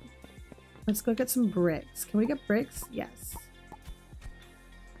love it. Let's go get some bricks. Can we get bricks? Yes.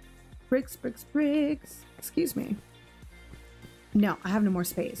 Bricks, bricks, bricks. Excuse me. No, I have no more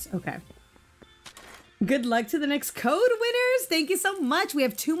space. Okay. Good luck to the next code winners. Thank you so much. We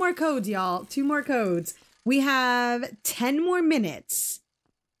have 2 more codes, y'all. 2 more codes. We have 10 more minutes.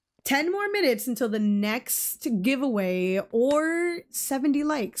 10 more minutes until the next giveaway or 70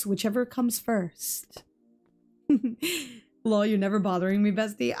 likes, whichever comes first. Lol, you're never bothering me,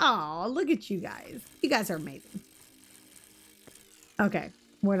 bestie. Oh, look at you guys. You guys are amazing. Okay.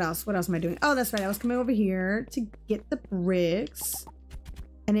 What else? What else am I doing? Oh, that's right. I was coming over here to get the bricks.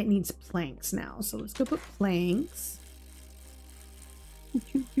 And it needs planks now. So let's go put planks.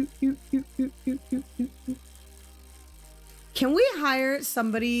 Can we hire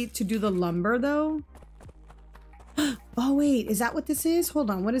somebody to do the lumber though? Oh wait, is that what this is? Hold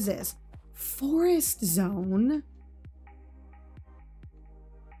on, what is this? Forest zone.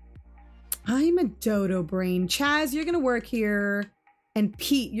 I'm a dodo brain. Chaz, you're gonna work here. And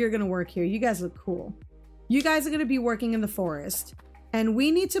Pete, you're gonna work here. You guys look cool. You guys are gonna be working in the forest. And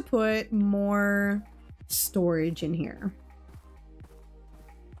we need to put more storage in here.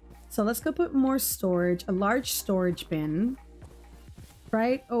 So let's go put more storage, a large storage bin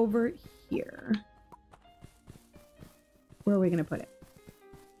right over here. Where are we gonna put it?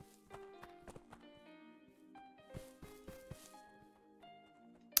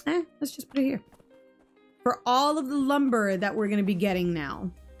 Let's just put it here. For all of the lumber that we're gonna be getting now.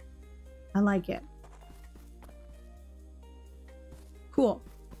 I like it. Cool.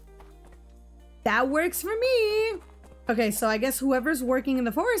 That works for me. Okay, so I guess whoever's working in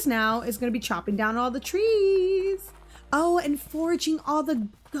the forest now is going to be chopping down all the trees. Oh, and foraging all the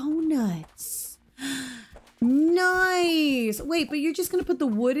donuts. Nice. Wait, but you're just going to put the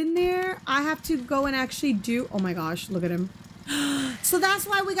wood in there? I have to go and actually do... Oh my gosh, look at him. So that's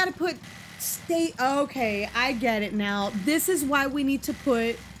why we got to put... Okay, I get it now. This is why we need to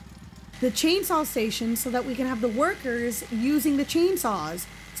put the chainsaw station so that we can have the workers using the chainsaws.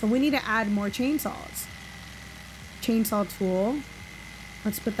 So we need to add more chainsaws. Chainsaw tool.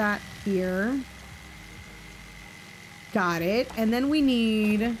 Let's put that here. Got it. And then we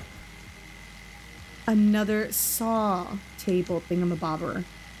need another saw table thingamabobber.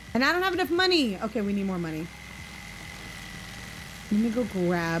 And I don't have enough money. Okay, we need more money. Let me go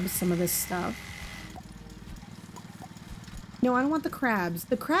grab some of this stuff. No, I don't want the crabs.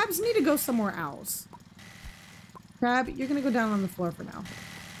 The crabs need to go somewhere else. Crab, you're gonna go down on the floor for now.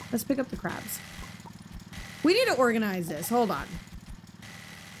 Let's pick up the crabs. We need to organize this. Hold on.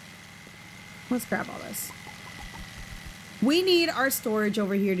 Let's grab all this. We need our storage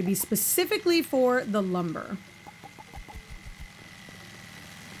over here to be specifically for the lumber.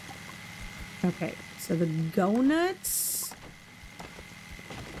 Okay, so the donuts.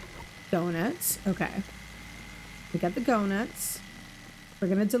 Donuts, okay. We got the donuts. We're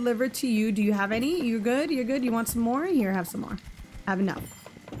gonna deliver to you. Do you have any? You're good? You're good? You want some more? Here, have some more. Have enough.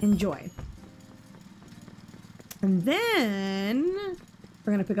 Enjoy. And then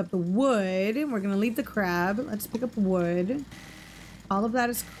we're gonna pick up the wood. We're gonna leave the crab. Let's pick up wood. All of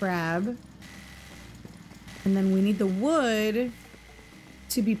that is crab. And then we need the wood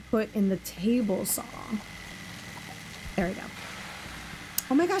to be put in the table saw. There we go.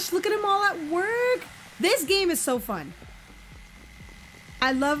 Oh my gosh, look at them all at work. This game is so fun.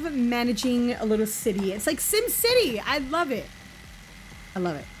 I love managing a little city. It's like Sim City. I love it. I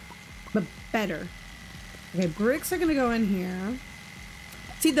love it. But better. Okay, bricks are gonna go in here.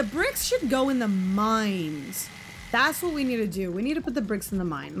 See, the bricks should go in the mines. That's what we need to do. We need to put the bricks in the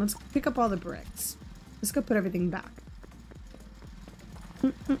mine. Let's pick up all the bricks. Let's go put everything back.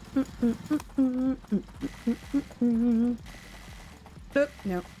 Oop,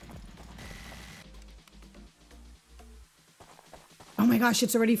 no. Oh my gosh,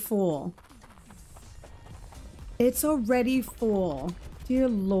 it's already full. It's already full. Dear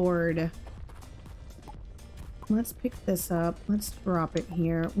Lord. Let's pick this up. Let's drop it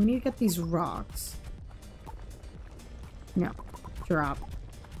here. We need to get these rocks. No. Drop.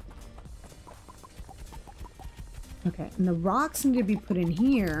 Okay, and the rocks need to be put in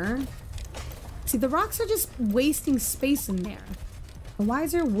here. See, the rocks are just wasting space in there. Why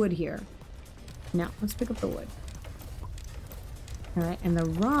is there wood here? No, let's pick up the wood. All right, and the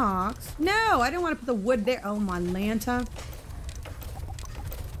rocks. No, I don't want to put the wood there. Oh, my Lanta.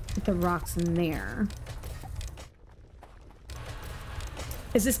 Put the rocks in there.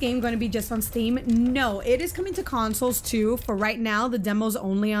 Is this game going to be just on Steam? No, it is coming to consoles too. For right now, the demo's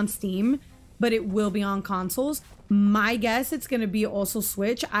only on Steam, but it will be on consoles. My guess, it's going to be also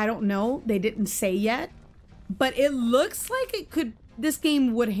Switch. I don't know. They didn't say yet, but it looks like it could. This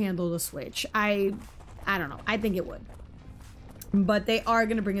game would handle the Switch. I don't know. I think it would. But they are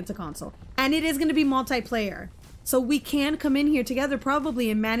going to bring it to console. And it is going to be multiplayer. So we can come in here together probably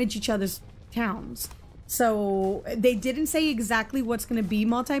and manage each other's towns. So they didn't say exactly what's going to be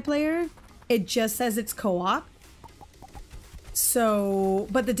multiplayer. It just says it's co-op. So,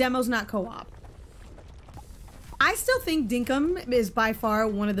 but the demo's not co-op. I still think Dinkum is by far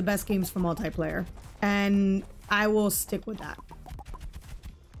one of the best games for multiplayer. And I will stick with that.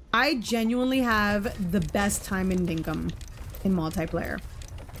 I genuinely have the best time in Dinkum in multiplayer.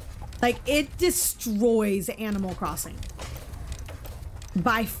 Like, it destroys Animal Crossing.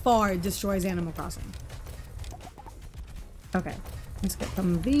 By far, it destroys Animal Crossing. Okay, let's get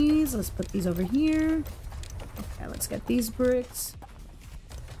some of these. Let's put these over here. Okay, let's get these bricks.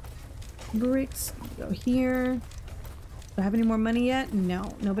 Bricks go here. Do I have any more money yet?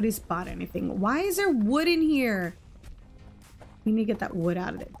 No, nobody's bought anything. Why is there wood in here? We need to get that wood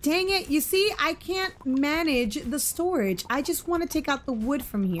out of it. Dang it, you see, I can't manage the storage. I just want to take out the wood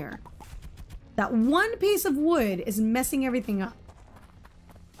from here. That one piece of wood is messing everything up.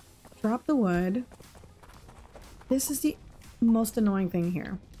 Drop the wood. This is the most annoying thing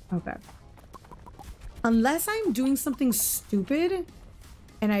here. Okay. Unless I'm doing something stupid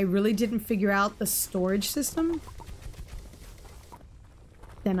and I really didn't figure out the storage system,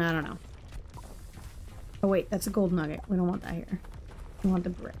 then I don't know. Oh wait, that's a gold nugget. We don't want that here. We want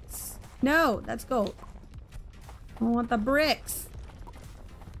the bricks. No, that's gold. I want the bricks.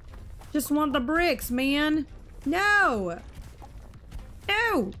 Just want the bricks, man. No.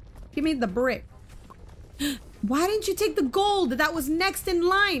 No. Give me the brick. Why didn't you take the gold? That was next in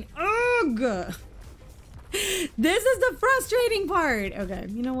line. Ugh. This is the frustrating part. Okay,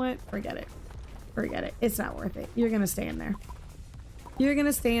 you know what? Forget it. Forget it. It's not worth it. You're gonna stay in there. You're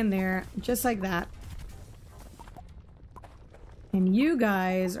gonna stay in there just like that. And you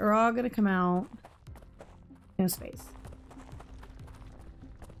guys are all gonna come out in a space.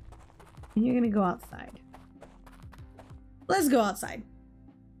 And you're gonna go outside. Let's go outside.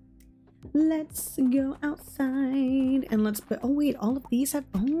 Let's go outside. And let's put, oh wait, all of these have,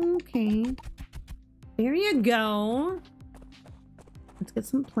 oh, okay. There you go. Let's get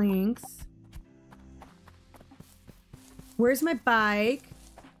some planks. Where's my bike?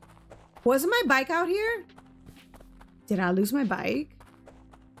 Wasn't my bike out here? Did I lose my bike?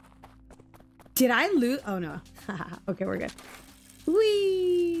 Did I lose? Oh no. Okay, we're good.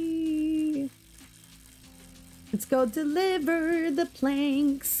 Whee! Let's go deliver the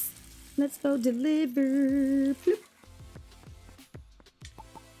planks. Let's go deliver. Bloop.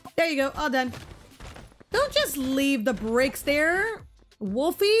 There you go. All done. Don't just leave the bricks there.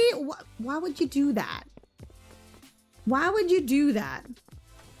 Wolfie, why would you do that? Why would you do that?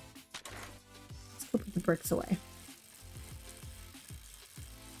 Let's go put the bricks away.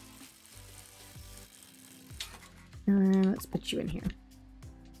 Let's put you in here.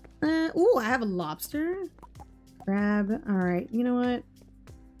 Ooh, I have a lobster. Crab. All right, you know what?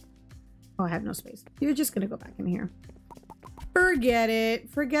 Oh, I have no space. You're just gonna go back in here. Forget it.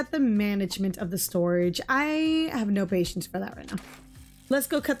 Forget the management of the storage. I have no patience for that right now. Let's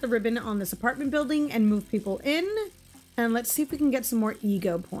go cut the ribbon on this apartment building and move people in. And let's see if we can get some more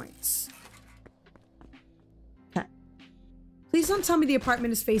ego points. Okay. Please don't tell me the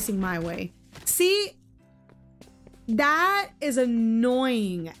apartment is facing my way. See? That is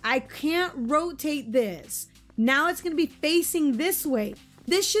annoying. I can't rotate this. Now it's going to be facing this way.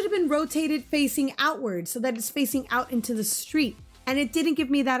 This should have been rotated facing outward so that it's facing out into the street. And it didn't give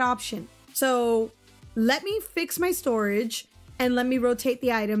me that option. So let me fix my storage and let me rotate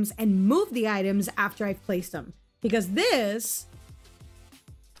the items and move the items after I've placed them. Because this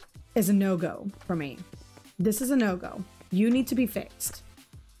is a no-go for me. This is a no-go. You need to be fixed.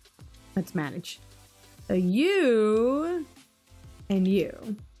 Let's manage. So you and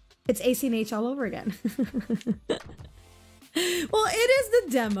you. It's AC and H all over again. Well, it is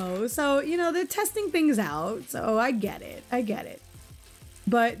the demo, so, you know, they're testing things out, so I get it. I get it.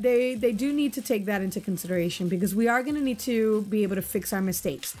 But they do need to take that into consideration because we are going to need to be able to fix our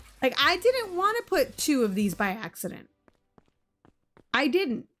mistakes. Like, I didn't want to put 2 of these by accident. I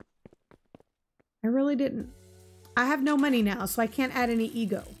didn't. I really didn't. I have no money now, so I can't add any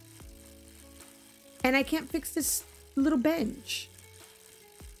ego. And I can't fix this little bench.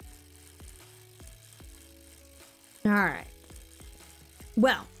 All right.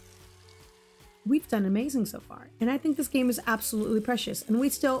 Well, we've done amazing so far. And I think this game is absolutely precious. And we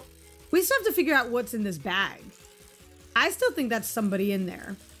still have to figure out what's in this bag. I still think that's somebody in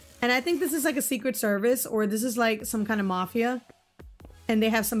there. And I think this is like a secret service or this is like some kind of mafia. And they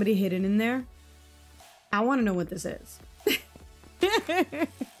have somebody hidden in there. I want to know what this is.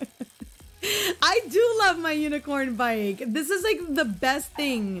 I do love my unicorn bike. This is like the best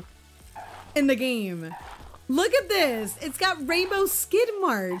thing in the game. Look at this. It's got rainbow skid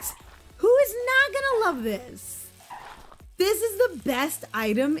marks. Who is not gonna love this? This is the best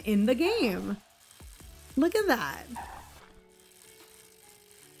item in the game. Look at that.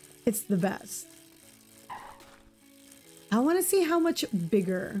 It's the best. I want to see how much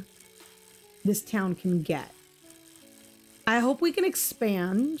bigger this town can get. I hope we can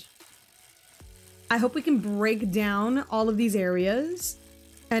expand. I hope we can break down all of these areas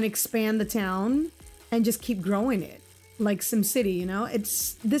and expand the town and just keep growing it like SimCity, you know?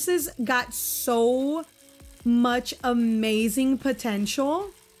 This has got so much amazing potential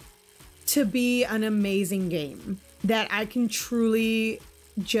to be an amazing game that I can truly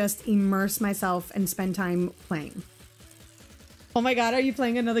just immerse myself and spend time playing. Oh my God, are you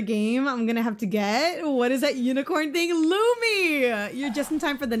playing another game I'm gonna have to get? What is that unicorn thing? Lumi! You're just in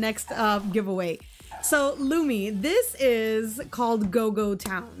time for the next giveaway. So Lumi, this is called Go-Go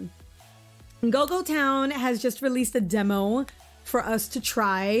Town. Go-Go Town has just released a demo for us to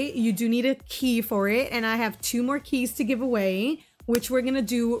try. You do need a key for it, and I have 2 more keys to give away, which we're gonna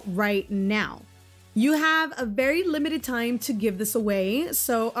do right now. You have a very limited time to give this away,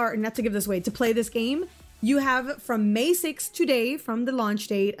 or not to give this away, to play this game. You have from May 6th today, from the launch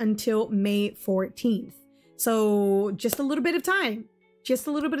date, until May 14th. So just a little bit of time. Just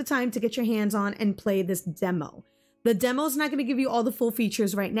a little bit of time to get your hands on and play this demo. The demo is not going to give you all the full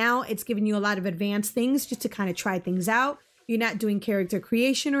features right now. It's giving you a lot of advanced things just to kind of try things out. You're not doing character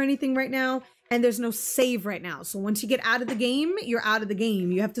creation or anything right now. And there's no save right now. So once you get out of the game, you're out of the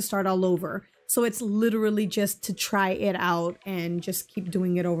game. You have to start all over. So it's literally just to try it out and just keep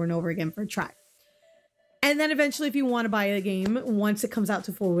doing it over and over again for a try. And then eventually, if you want to buy the game, once it comes out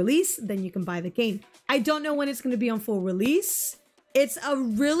to full release, then you can buy the game. I don't know when it's going to be on full release. It's a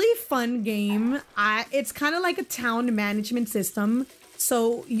really fun game. It's kind of like a town management system.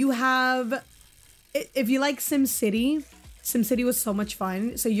 So you have, if you like SimCity, SimCity was so much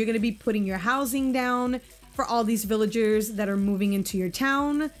fun. So you're going to be putting your housing down for all these villagers that are moving into your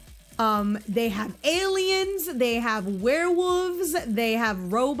town. They have aliens, they have werewolves, they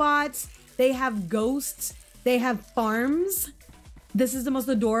have robots, they have ghosts, they have farms. This is the most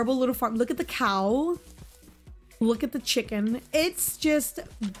adorable little farm. Look at the cow. Look at the chicken. It's just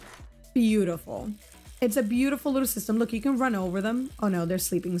beautiful. It's a beautiful little system. Look, you can run over them. Oh no, they're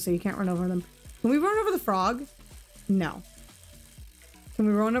sleeping, so you can't run over them. Can we run over the frog? No. Can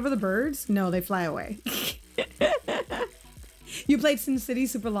we run over the birds? No, they fly away. You played SimCity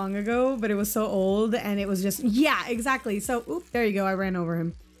super long ago, but it was so old and it was just, yeah, exactly. So, oop, there you go. I ran over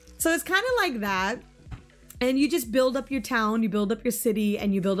him. So it's kind of like that. And you just build up your town, you build up your city,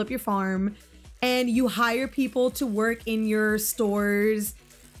 and you build up your farm. And you hire people to work in your stores.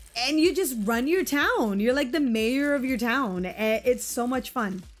 And you just run your town. You're like the mayor of your town. It's so much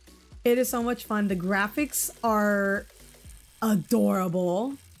fun. It is so much fun. The graphics are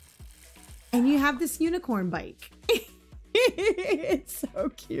adorable. And you have this unicorn bike. It's so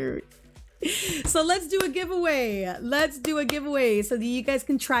cute. So let's do a giveaway. Let's do a giveaway so that you guys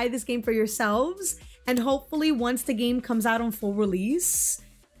can try this game for yourselves. And hopefully once the game comes out on full release,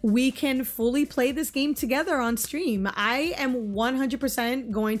 we can fully play this game together on stream. I am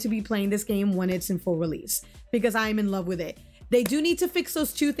 100% going to be playing this game when it's in full release because I'm in love with it. They do need to fix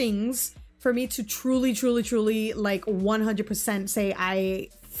those two things for me to truly, truly, truly like 100% say I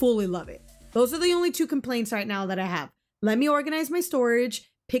fully love it. Those are the only two complaints right now that I have. Let me organize my storage,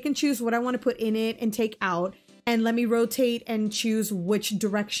 pick and choose what I want to put in it and take out, and let me rotate and choose which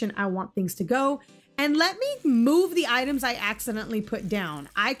direction I want things to go. And let me move the items I accidentally put down.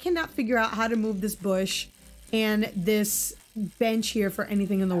 I cannot figure out how to move this bush and this bench here for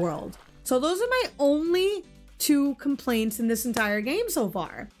anything in the world. So those are my only two complaints in this entire game so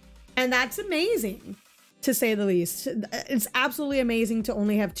far. And that's amazing, to say the least. It's absolutely amazing to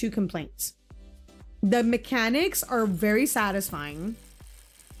only have two complaints. The mechanics are very satisfying.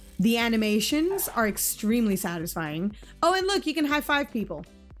 The animations are extremely satisfying. Oh, and look, you can high five people.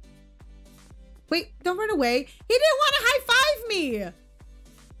 Wait, don't run away. He didn't want to high five me.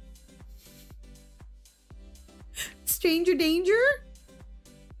 Stranger danger?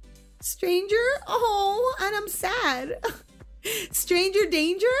 Stranger? Oh, and I'm sad. Stranger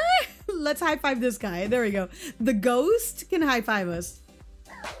danger? Let's high five this guy. There we go. The ghost can high five us.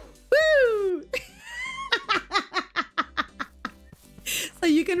 Woo! So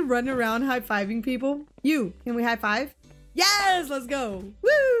you can run around high fiving people. You, can we high five? Yes, let's go.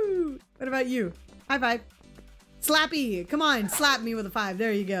 Woo! What about you? High five. Slappy, come on, slap me with a 5.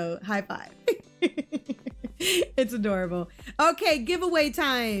 There you go. High five. It's adorable. Okay, giveaway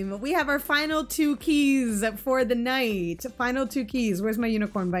time. We have our final 2 keys for the night. Final 2 keys. Where's my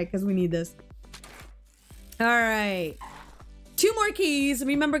unicorn bike? Because we need this. All right. 2 more keys.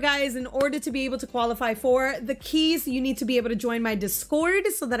 Remember, guys, in order to be able to qualify for the keys, you need to be able to join my Discord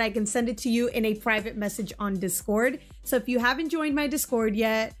so that I can send it to you in a private message on Discord. So if you haven't joined my Discord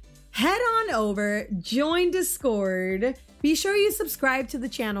yet, head on over, join Discord. Be sure you subscribe to the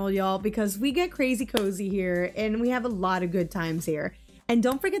channel, y'all, because we get crazy cozy here and we have a lot of good times here. And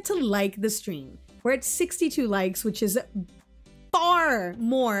don't forget to like the stream. We're at 62 likes, which is far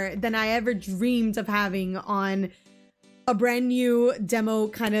more than I ever dreamed of having on a brand new demo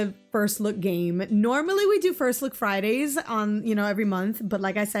kind of first look game. Normally we do first look Fridays on, you know, every month, but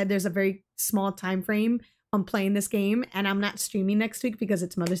like I said, there's a very small time frame on playing this game, and I'm not streaming next week because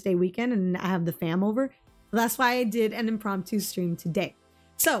it's Mother's Day weekend and I have the fam over. That's why I did an impromptu stream today.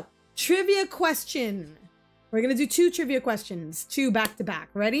 So, trivia question. We're gonna do 2 trivia questions, 2 back to back.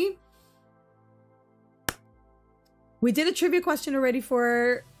 Ready? We did a trivia question already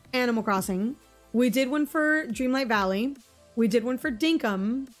for Animal Crossing. We did one for Dreamlight Valley. We did one for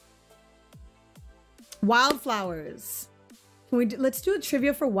Dinkum. Wildflowers. Let's do a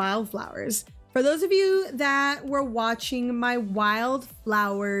trivia for Wildflowers. For those of you that were watching my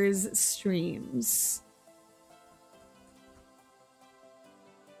Wildflowers streams.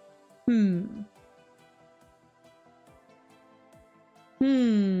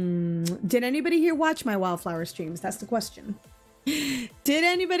 Did anybody here watch my Wildflower streams? That's the question. Did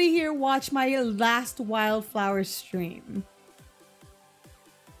anybody here watch my last Wildflower stream?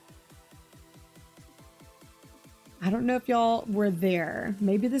 I don't know if y'all were there.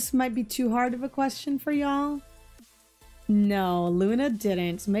 Maybe this might be too hard of a question for y'all. No, Luna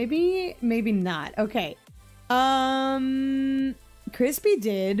didn't. Maybe not. Okay. Crispy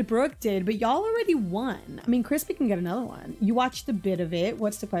did, Brooke did, but y'all already won. I mean, Crispy can get another one. You watched a bit of it.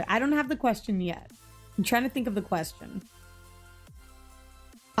 What's the question? I don't have the question yet. I'm trying to think of the question.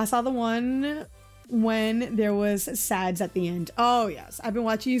 I saw the one when there was sads at the end. Oh, yes. I've been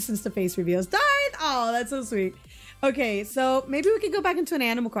watching you since the face reveals. Darn! Oh, that's so sweet. Okay, so maybe we could go back into an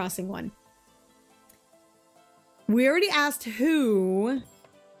Animal Crossing one. We already asked who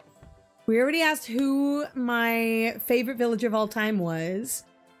my favorite villager of all time was,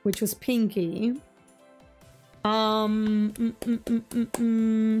 which was Pinky. Here's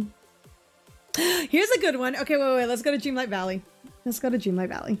a good one. Okay, wait. Let's go to Dreamlight Valley. Let's go to Dreamlight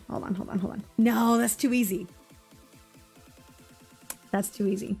Valley. Hold on. No, that's too easy. That's too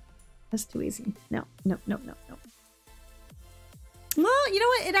easy. No. Well, you know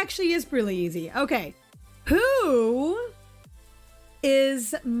what? It actually is really easy. Okay. Who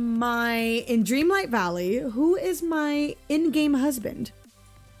is in Dreamlight Valley, who is my in-game husband?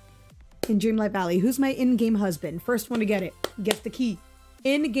 In Dreamlight Valley, who's my in-game husband? First one to get it gets the key.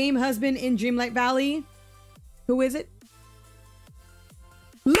 In-game husband in Dreamlight Valley. Who is it?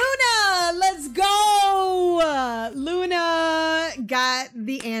 Luna! go! Luna got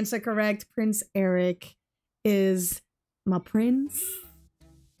the answer correct. Prince Eric is my prince,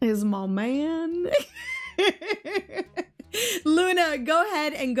 is my man. Luna, go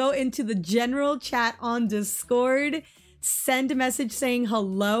ahead and go into the general chat on Discord. Send a message saying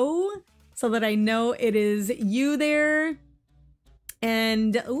hello so that I know it is you there.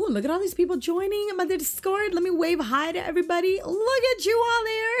 And oh, look at all these people joining my Discord. Let me wave hi to everybody. Look at you all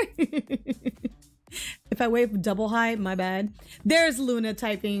there. If I wave double hi, my bad. There's Luna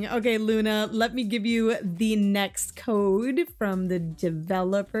typing. Okay, Luna, let me give you the next code from the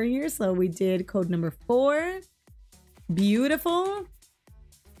developer here. So we did code number 4. Beautiful.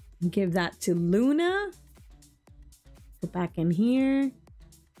 Give that to Luna. Go back in here.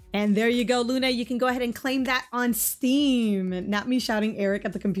 And there you go, Luna. You can go ahead and claim that on Steam. Not me shouting Eric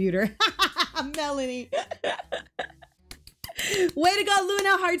at the computer. Melanie. Way to go,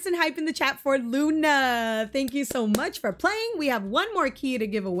 Luna. Hearts and hype in the chat for Luna. Thank you so much for playing. We have one more key to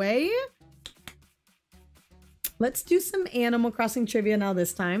give away. Let's do some Animal Crossing trivia now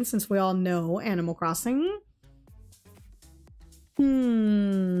this time, since we all know Animal Crossing.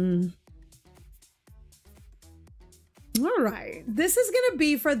 All right, this is gonna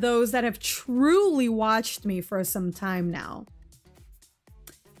be for those that have truly watched me for some time now.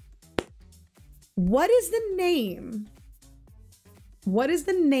 What is the name? What is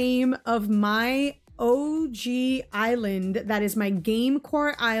the name of my OG island that is my game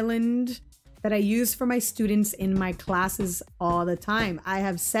core island that I use for my students in my classes all the time? I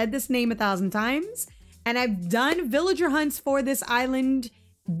have said this name 1,000 times, and I've done villager hunts for this island,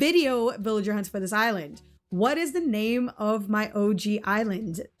 video villager hunts for this island. What is the name of my OG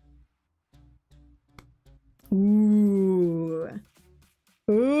island? Ooh.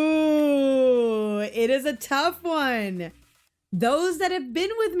 Ooh. It is a tough one. Those that have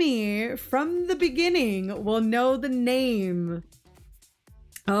been with me from the beginning will know the name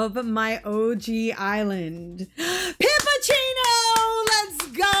of my OG island. Pippuccino! Let's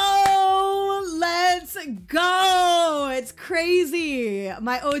go! Let's go! It's crazy.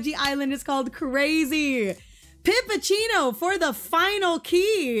 My OG island is called Crazy. Pippuccino for the final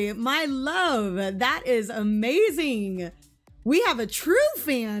key. My love, that is amazing. We have a true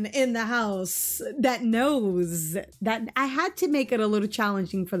fan in the house that knows that I had to make it a little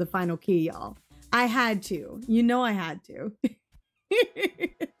challenging for the final key, y'all. I had to. You know I had to.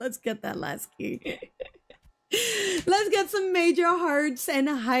 Let's get that last key. Let's get some major hearts and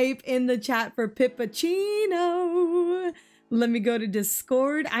hype in the chat for Pippuccino. Let me go to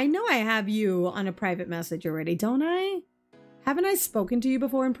Discord. I know I have you on a private message already, don't I? Haven't I spoken to you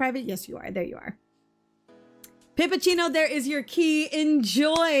before in private? Yes, you are. There you are. Pippuccino, there is your key.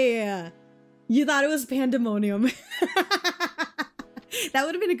 Enjoy. You thought it was pandemonium. That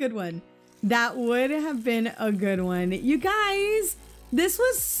would have been a good one. That would have been a good one. You guys, this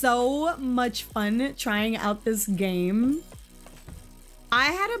was so much fun trying out this game. I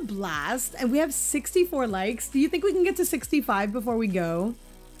had a blast, and we have 64 likes. Do you think we can get to 65 before we go?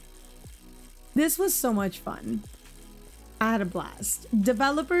 This was so much fun. I had a blast.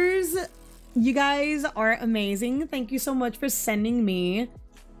 Developers, you guys are amazing. Thank you so much for sending me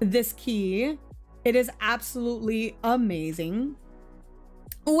this key. It is absolutely amazing.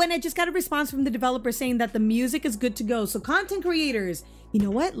 Oh, and I just got a response from the developer saying that the music is good to go. So content creators, you know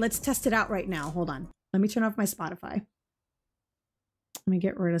what? Let's test it out right now. Hold on. Let me turn off my Spotify. Let me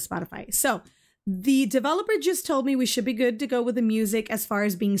get rid of Spotify. So the developer just told me we should be good to go with the music as far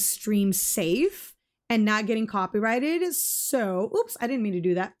as being stream safe and not getting copyrighted. So, oops, I didn't mean to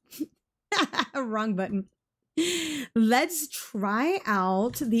do that. Wrong button. Let's try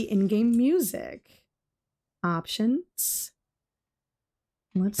out the in-game music options.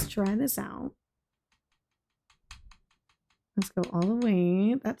 Let's try this out. Let's go all the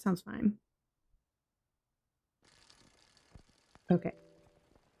way. That sounds fine. Okay.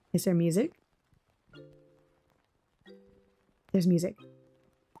 Is there music? There's music.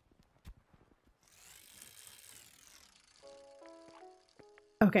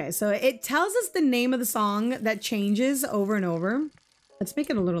 Okay, so it tells us the name of the song that changes over and over. Let's make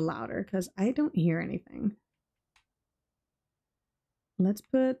it a little louder because I don't hear anything. Let's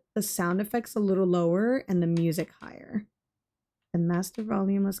put the sound effects a little lower and the music higher. The master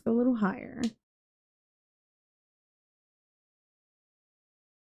volume, let's go a little higher.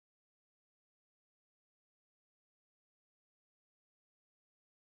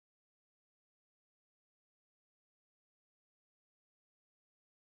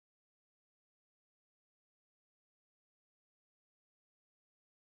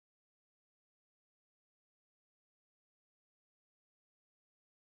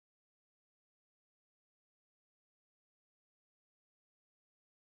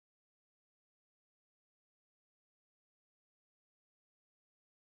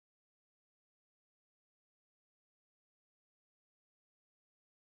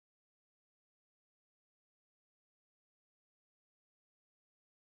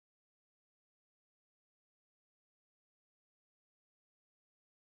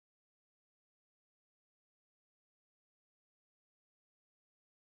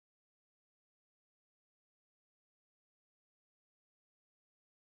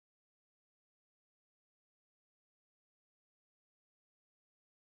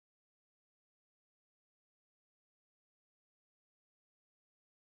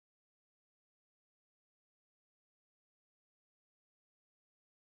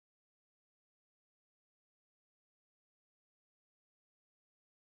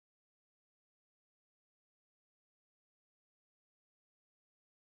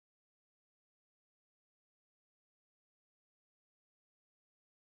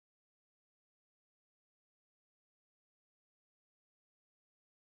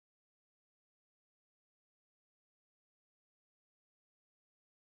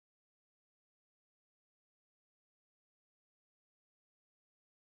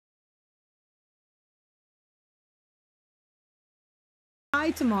 by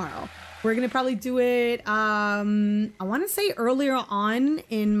tomorrow. We're gonna probably do it, I want to say earlier on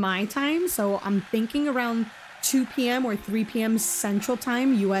in my time. So I'm thinking around 2 p.m. or 3 p.m. Central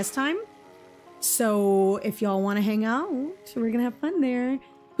Time, US time. So if y'all want to hang out, we're gonna have fun there.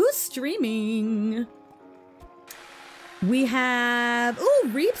 Who's streaming? We have, oh,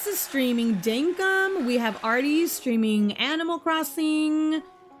 Reeps is streaming Dinkum. We have Artie streaming Animal Crossing.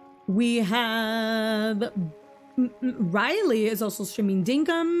 We have Riley is also streaming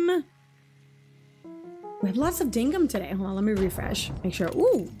Dinkum. We have lots of Dinkum today. Hold on, let me refresh. Make sure.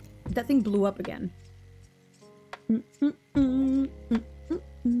 Ooh, that thing blew up again. Ooh,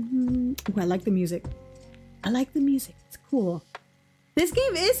 I like the music. I like the music. It's cool. This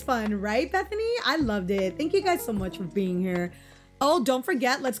game is fun, right, Bethany? I loved it. Thank you guys so much for being here. Oh, don't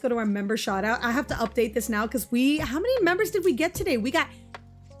forget, let's go to our member shout out. I have to update this now because how many members did we get today? We got,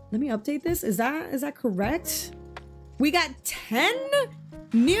 let me update this. Is that correct? We got 10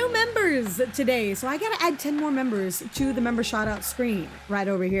 new members today. So I got to add 10 more members to the member shout out screen right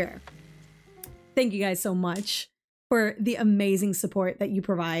over here. Thank you guys so much for the amazing support that you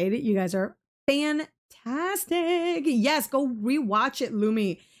provide. You guys are fantastic. Yes, go rewatch it,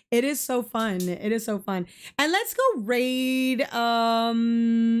 Lumi. It is so fun. It is so fun. And let's go raid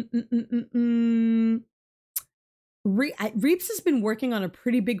Reeps has been working on a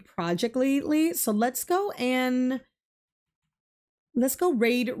pretty big project lately. So let's go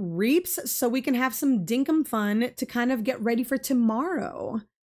raid Reeps so we can have some dinkum fun to kind of get ready for tomorrow.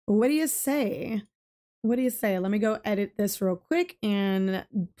 What do you say? What do you say? Let me go edit this real quick and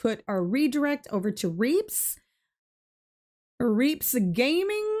put our redirect over to Reeps. Reeps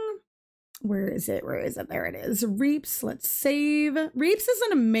Gaming. Where is it? Where is it? There it is. Reeps. Let's save. Reeps is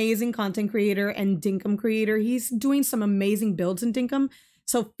an amazing content creator and dinkum creator. He's doing some amazing builds in dinkum.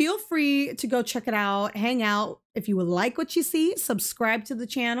 So feel free to go check it out. Hang out. If you would like what you see, subscribe to the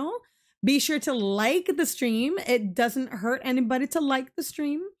channel. Be sure to like the stream. It doesn't hurt anybody to like the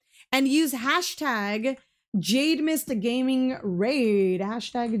stream. And use hashtag JadeMistGaming Raid.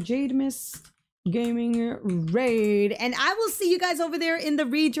 Hashtag JadeMistGaming Raid. And I will see you guys over there in the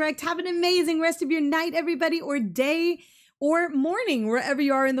redirect. Have an amazing rest of your night, everybody, or day, or morning, wherever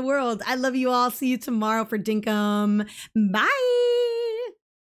you are in the world. I love you all. See you tomorrow for Dinkum. Bye.